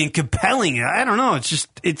eerie and compelling. I don't know.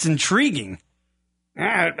 It's intriguing.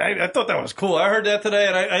 I thought that was cool. I heard that today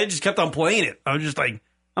and I just kept on playing it. I was just like,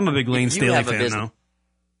 I'm a big Lane Staley fan now.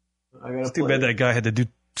 It's too bad that guy had to do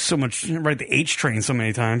so much, write the H train so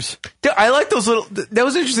many times. Dude, I like those little. That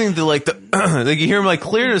was interesting to like like you hear him like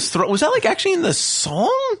clear his throat. Was that like actually in the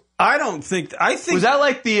song? I think was that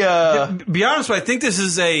like the. Be honest with you, I think this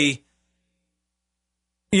is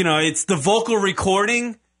it's the vocal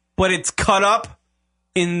recording, but it's cut up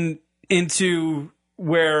into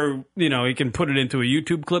where he can put it into a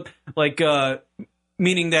YouTube clip, like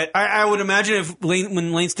meaning that I would imagine if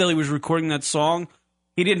when Lane Staley was recording that song,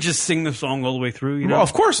 he didn't just sing the song all the way through. Well,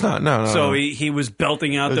 of course not. No. So he was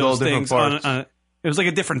belting out those things. It was like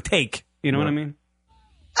a different take. You know what I mean?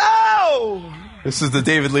 Oh! This is the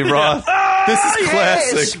David Lee Roth. This is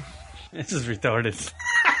classic. Yes. This is retarded.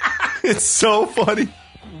 It's so funny.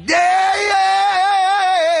 Damn.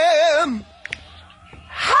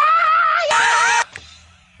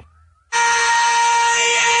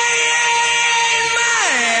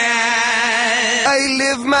 I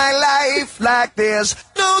live my life like there's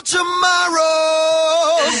no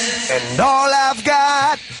tomorrow, and all I've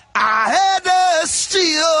got I had to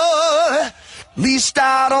steal. Least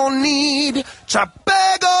I don't need to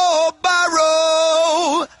beg or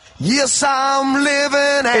borrow. Yes, I'm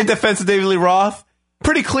living. In defense of David Lee Roth,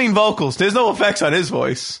 pretty clean vocals. There's no effects on his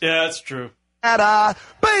voice. Yeah, that's true. At a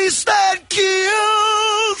base that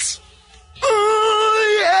kills.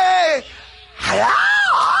 Ooh, yeah.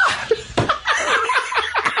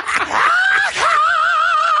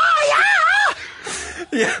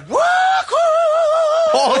 Yeah.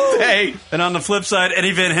 All day. And on the flip side,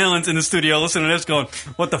 Eddie Van Halen's in the studio listening to this going,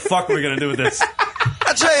 what the fuck are we going to do with this?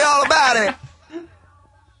 I'll tell you all about it.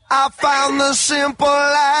 I found the simple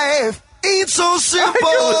life ain't so simple.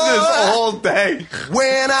 I go with this all day.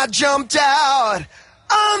 When I jumped out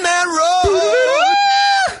on that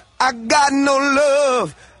road, I got no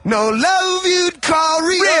love you'd call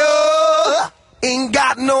real. Ain't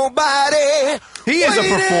got nobody. He is a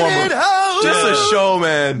performer. Just a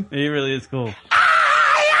showman. He really is cool.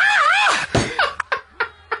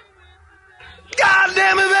 God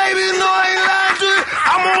damn it, baby, no, I ain't lying to you.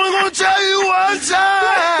 I'm only gonna tell you one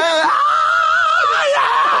time.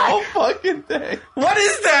 All fucking day. What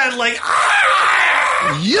is that? Like,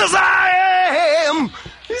 yes, I am.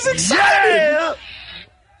 He's excited. Yeah.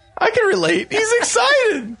 I can relate. He's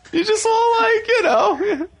excited. He's just all like,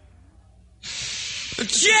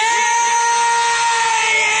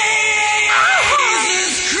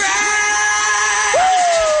 Jesus Christ.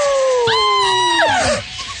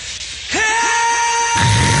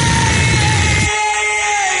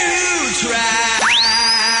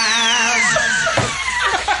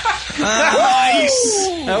 Nice.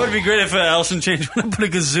 That would be great if Allison Chains would have put a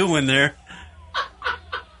kazoo in there.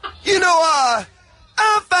 You know, I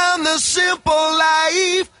found the simple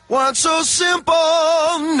life wasn't so simple,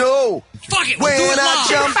 no. Fuck it, when I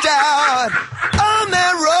jumped out on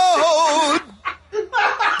that road,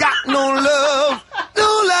 got no love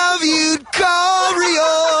you'd call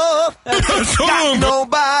real. Got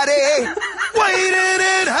nobody waiting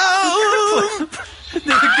at home.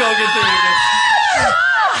 Go get there.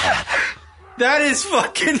 That is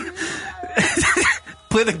fucking...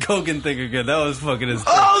 Play the Kogan thing again. That was fucking his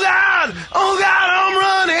thing. Oh God, I'm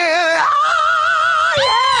running. Oh,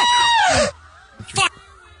 yeah.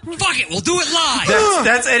 Fuck it, we'll do it live.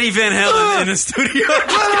 That's Eddie Van Halen in the studio.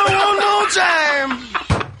 One more time.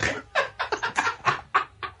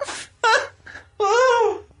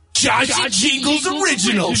 Jazzy Jingles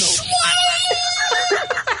Original.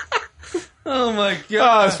 Oh my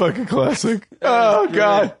god. Oh, it's fucking classic. Oh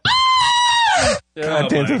God. God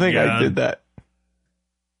damn, I think I did that.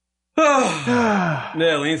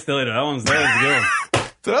 Yeah, Lane Staley. That was good.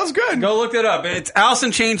 So that was good. Go look that up. It's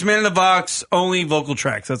Allison Chains, Man in the Box, only vocal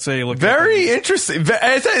tracks. That's how you look. Very interesting.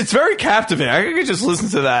 It's very captivating. I could just listen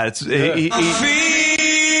to that. It's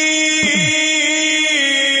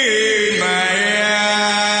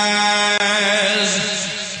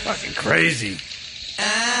fucking crazy.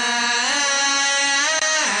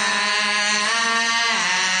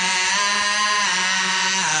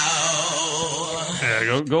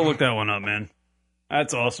 Yeah, go look that one up, man.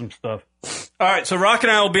 That's awesome stuff. All right, so Rock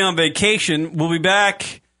and I will be on vacation. We'll be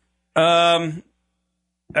back, I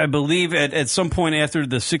believe, at some point after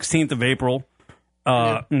the 16th of April.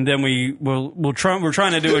 And then we're trying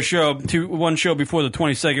to do one show before the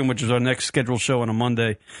 22nd, which is our next scheduled show on a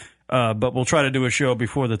Monday. But we'll try to do a show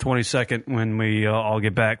before the 22nd when we all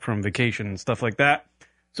get back from vacation and stuff like that.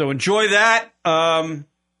 So enjoy that. I'm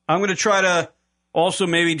going to try to also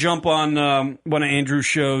maybe jump on one of Andrew's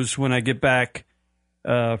shows when I get back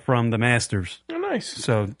from the Masters. Oh, nice.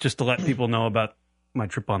 So just to let people know about my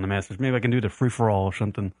trip on the Masters. Maybe I can do the free-for-all or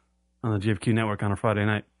something on the GFQ network on a Friday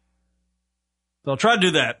night. So I'll try to do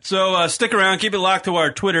that. So stick around. Keep it locked to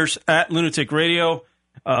our Twitters at Lunatic Radio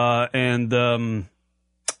and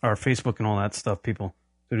our Facebook and all that stuff, people.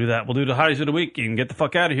 So do that. We'll do the Hotties of the Week. You can get the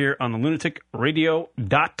fuck out of here on the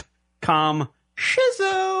lunaticradio.com.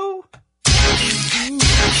 Shizzo!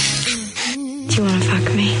 Do you want to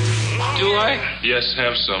fuck me? Do I? Yes,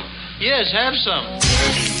 have some. Yes, have some.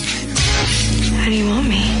 How do you want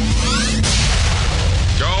me?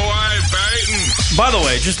 Go away, Peyton. By the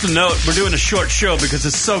way, just a note, we're doing a short show because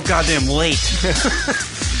it's so goddamn late.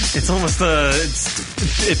 It's almost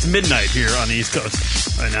it's midnight here on the East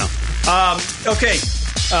Coast right now. Okay,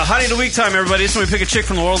 Hottie of the Week time, everybody. This is when we pick a chick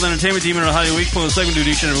from the World Entertainment Team in a Hottie of the Week. Pull the segment, do it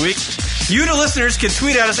each and every week. You, the listeners, can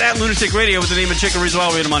tweet at us at Lunatic Radio with the name of chick and reason why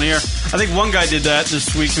we had them on here. I think one guy did that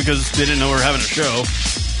this week because they didn't know we were having a show.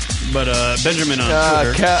 But Benjamin on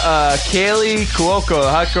Twitter. Kaylee Cuoco, the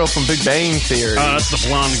hot girl from Big Bang Theory. That's the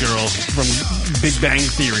blonde girl from Big Bang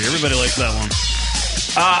Theory. Everybody likes that one.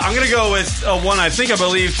 I'm going to go with one I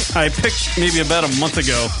believe I picked maybe about a month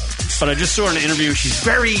ago, but I just saw her in an interview. She's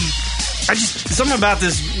something about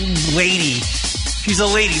this lady. She's a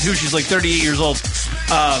lady, too. She's like 38 years old.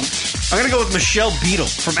 I'm going to go with Michelle Beadle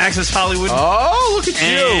from Access Hollywood. Oh, look at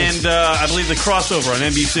you. And I believe the crossover on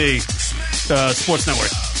NBC Sports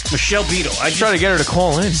Network. Michelle Beadle. I try to get her to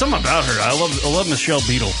call in. Something about her. I love Michelle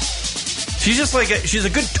Beadle. She's just like she's a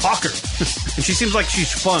good talker, and she seems like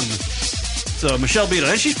she's fun. So Michelle Beadle,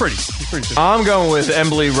 and she's pretty. I'm going with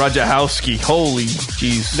Emily Ratajkowski. Holy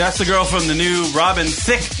jeez, that's the girl from the new Robin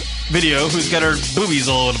Thicke video who's got her boobies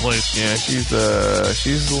all over the place. Yeah, she's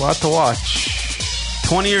a lot to watch.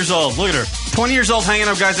 20 years old. Look at her. 20 years old, hanging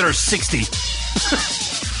out with guys that are 60.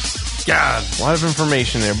 God. A lot of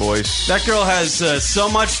information there, boys. That girl has so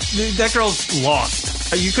much. That girl's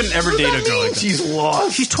lost. You couldn't ever date a girl like that. She's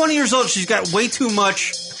lost. She's 20 years old. She's got way too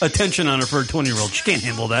much attention on her for a 20-year-old. She can't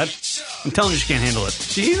handle that. I'm telling you, she can't handle it.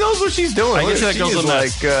 She knows what she's doing. I guess that girl's a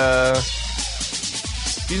mess.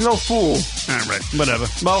 She's no fool. All right, whatever.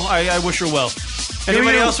 Well, I wish her well.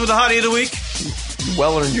 Anybody else with the Hottie of the Week?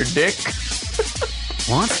 Well in your dick.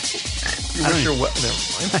 What? I don't know what you're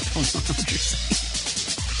saying.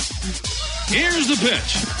 Here's the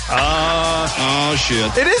pitch. Oh,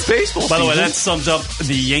 shit. It is baseball By the way, season. that sums up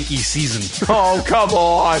the Yankee season. Oh, come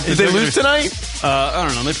on. Did they lose tonight? I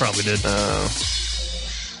don't know. They probably did.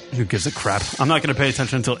 Who gives a crap? I'm not going to pay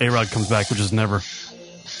attention until A-Rod comes back, which is never.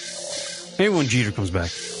 Maybe when Jeter comes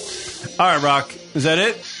back. All right, Rock. Is that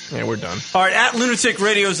it? Yeah, we're done. All right, at Lunatic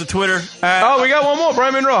Radio is the Twitter. We got one more.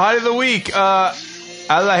 Brian Monroe, Hottie of the Week.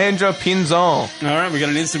 Alejandro Pinzon. All right, we got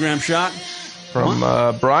an Instagram shot. From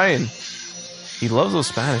Brian. He loves those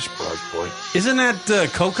Spanish broads, boy. Isn't that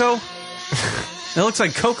Coco? That looks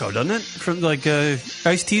like Coco, doesn't it? From like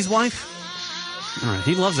Ice-T's wife? All right,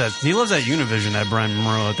 he loves that. He loves that Univision, that Brian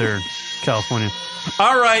Monroe out there in California.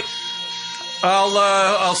 All right.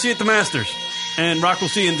 I'll see you at the Masters. And Rock will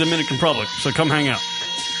see you in Dominican Republic, so come hang out.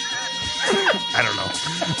 I don't know.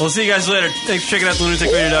 We'll see you guys later. Thanks for checking out the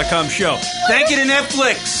lunaticradio.com show. Thank you to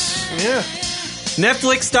Netflix. Yeah.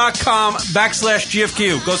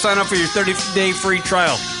 Netflix.com/GFQ. Go sign up for your 30-day free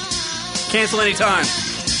trial. Cancel anytime.